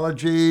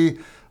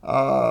iridology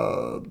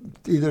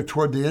either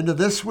toward the end of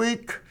this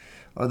week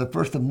or the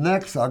first of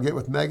next. I'll get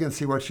with Megan and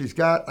see what she's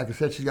got. Like I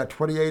said, she's got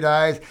 28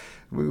 eyes.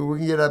 We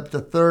can get up to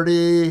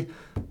 30.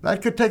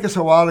 That could take us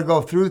a while to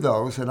go through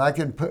those, and I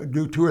can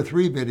do 2 or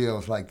 3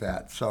 videos like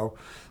that. So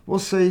we'll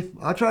see.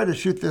 I'll try to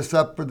shoot this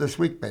up for this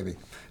week, maybe,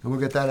 and we'll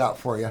get that out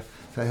for you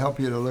to help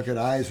you to look at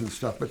eyes and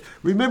stuff. But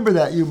remember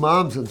that, you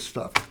moms and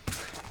stuff.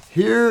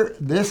 Here,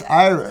 this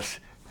iris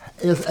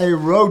is a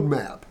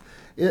roadmap.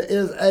 It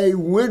is a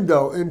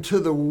window into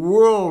the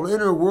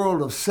inner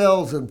world of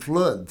cells and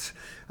fluids.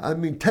 I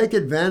mean, take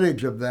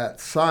advantage of that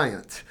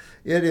science.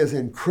 It is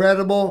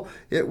incredible.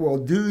 It will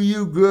do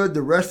you good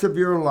the rest of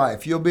your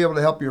life. You'll be able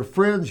to help your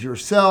friends,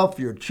 yourself,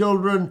 your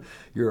children,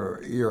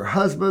 your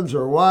husbands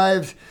or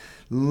wives.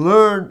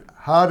 Learn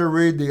how to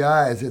read the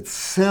eyes. It's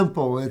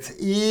simple. It's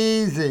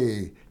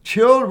easy.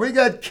 Children, we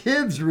got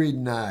kids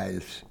reading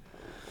eyes.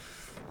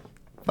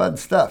 Fun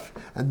stuff.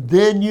 And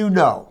then you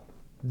know.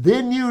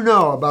 Then you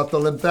know about the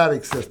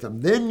lymphatic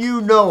system. Then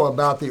you know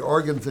about the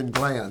organs and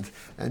glands.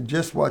 And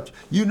just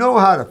you know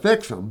how to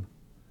fix them.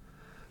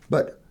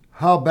 But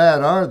how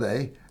bad are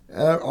they?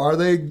 Are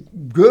they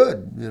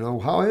good? You know,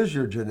 how is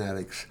your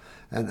genetics?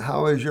 And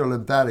how is your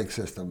lymphatic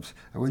systems?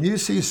 And when you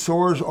see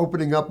sores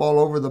opening up all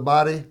over the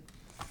body,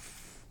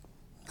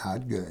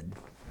 not good.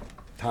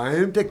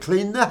 Time to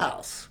clean the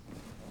house.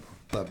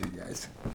 Love you guys.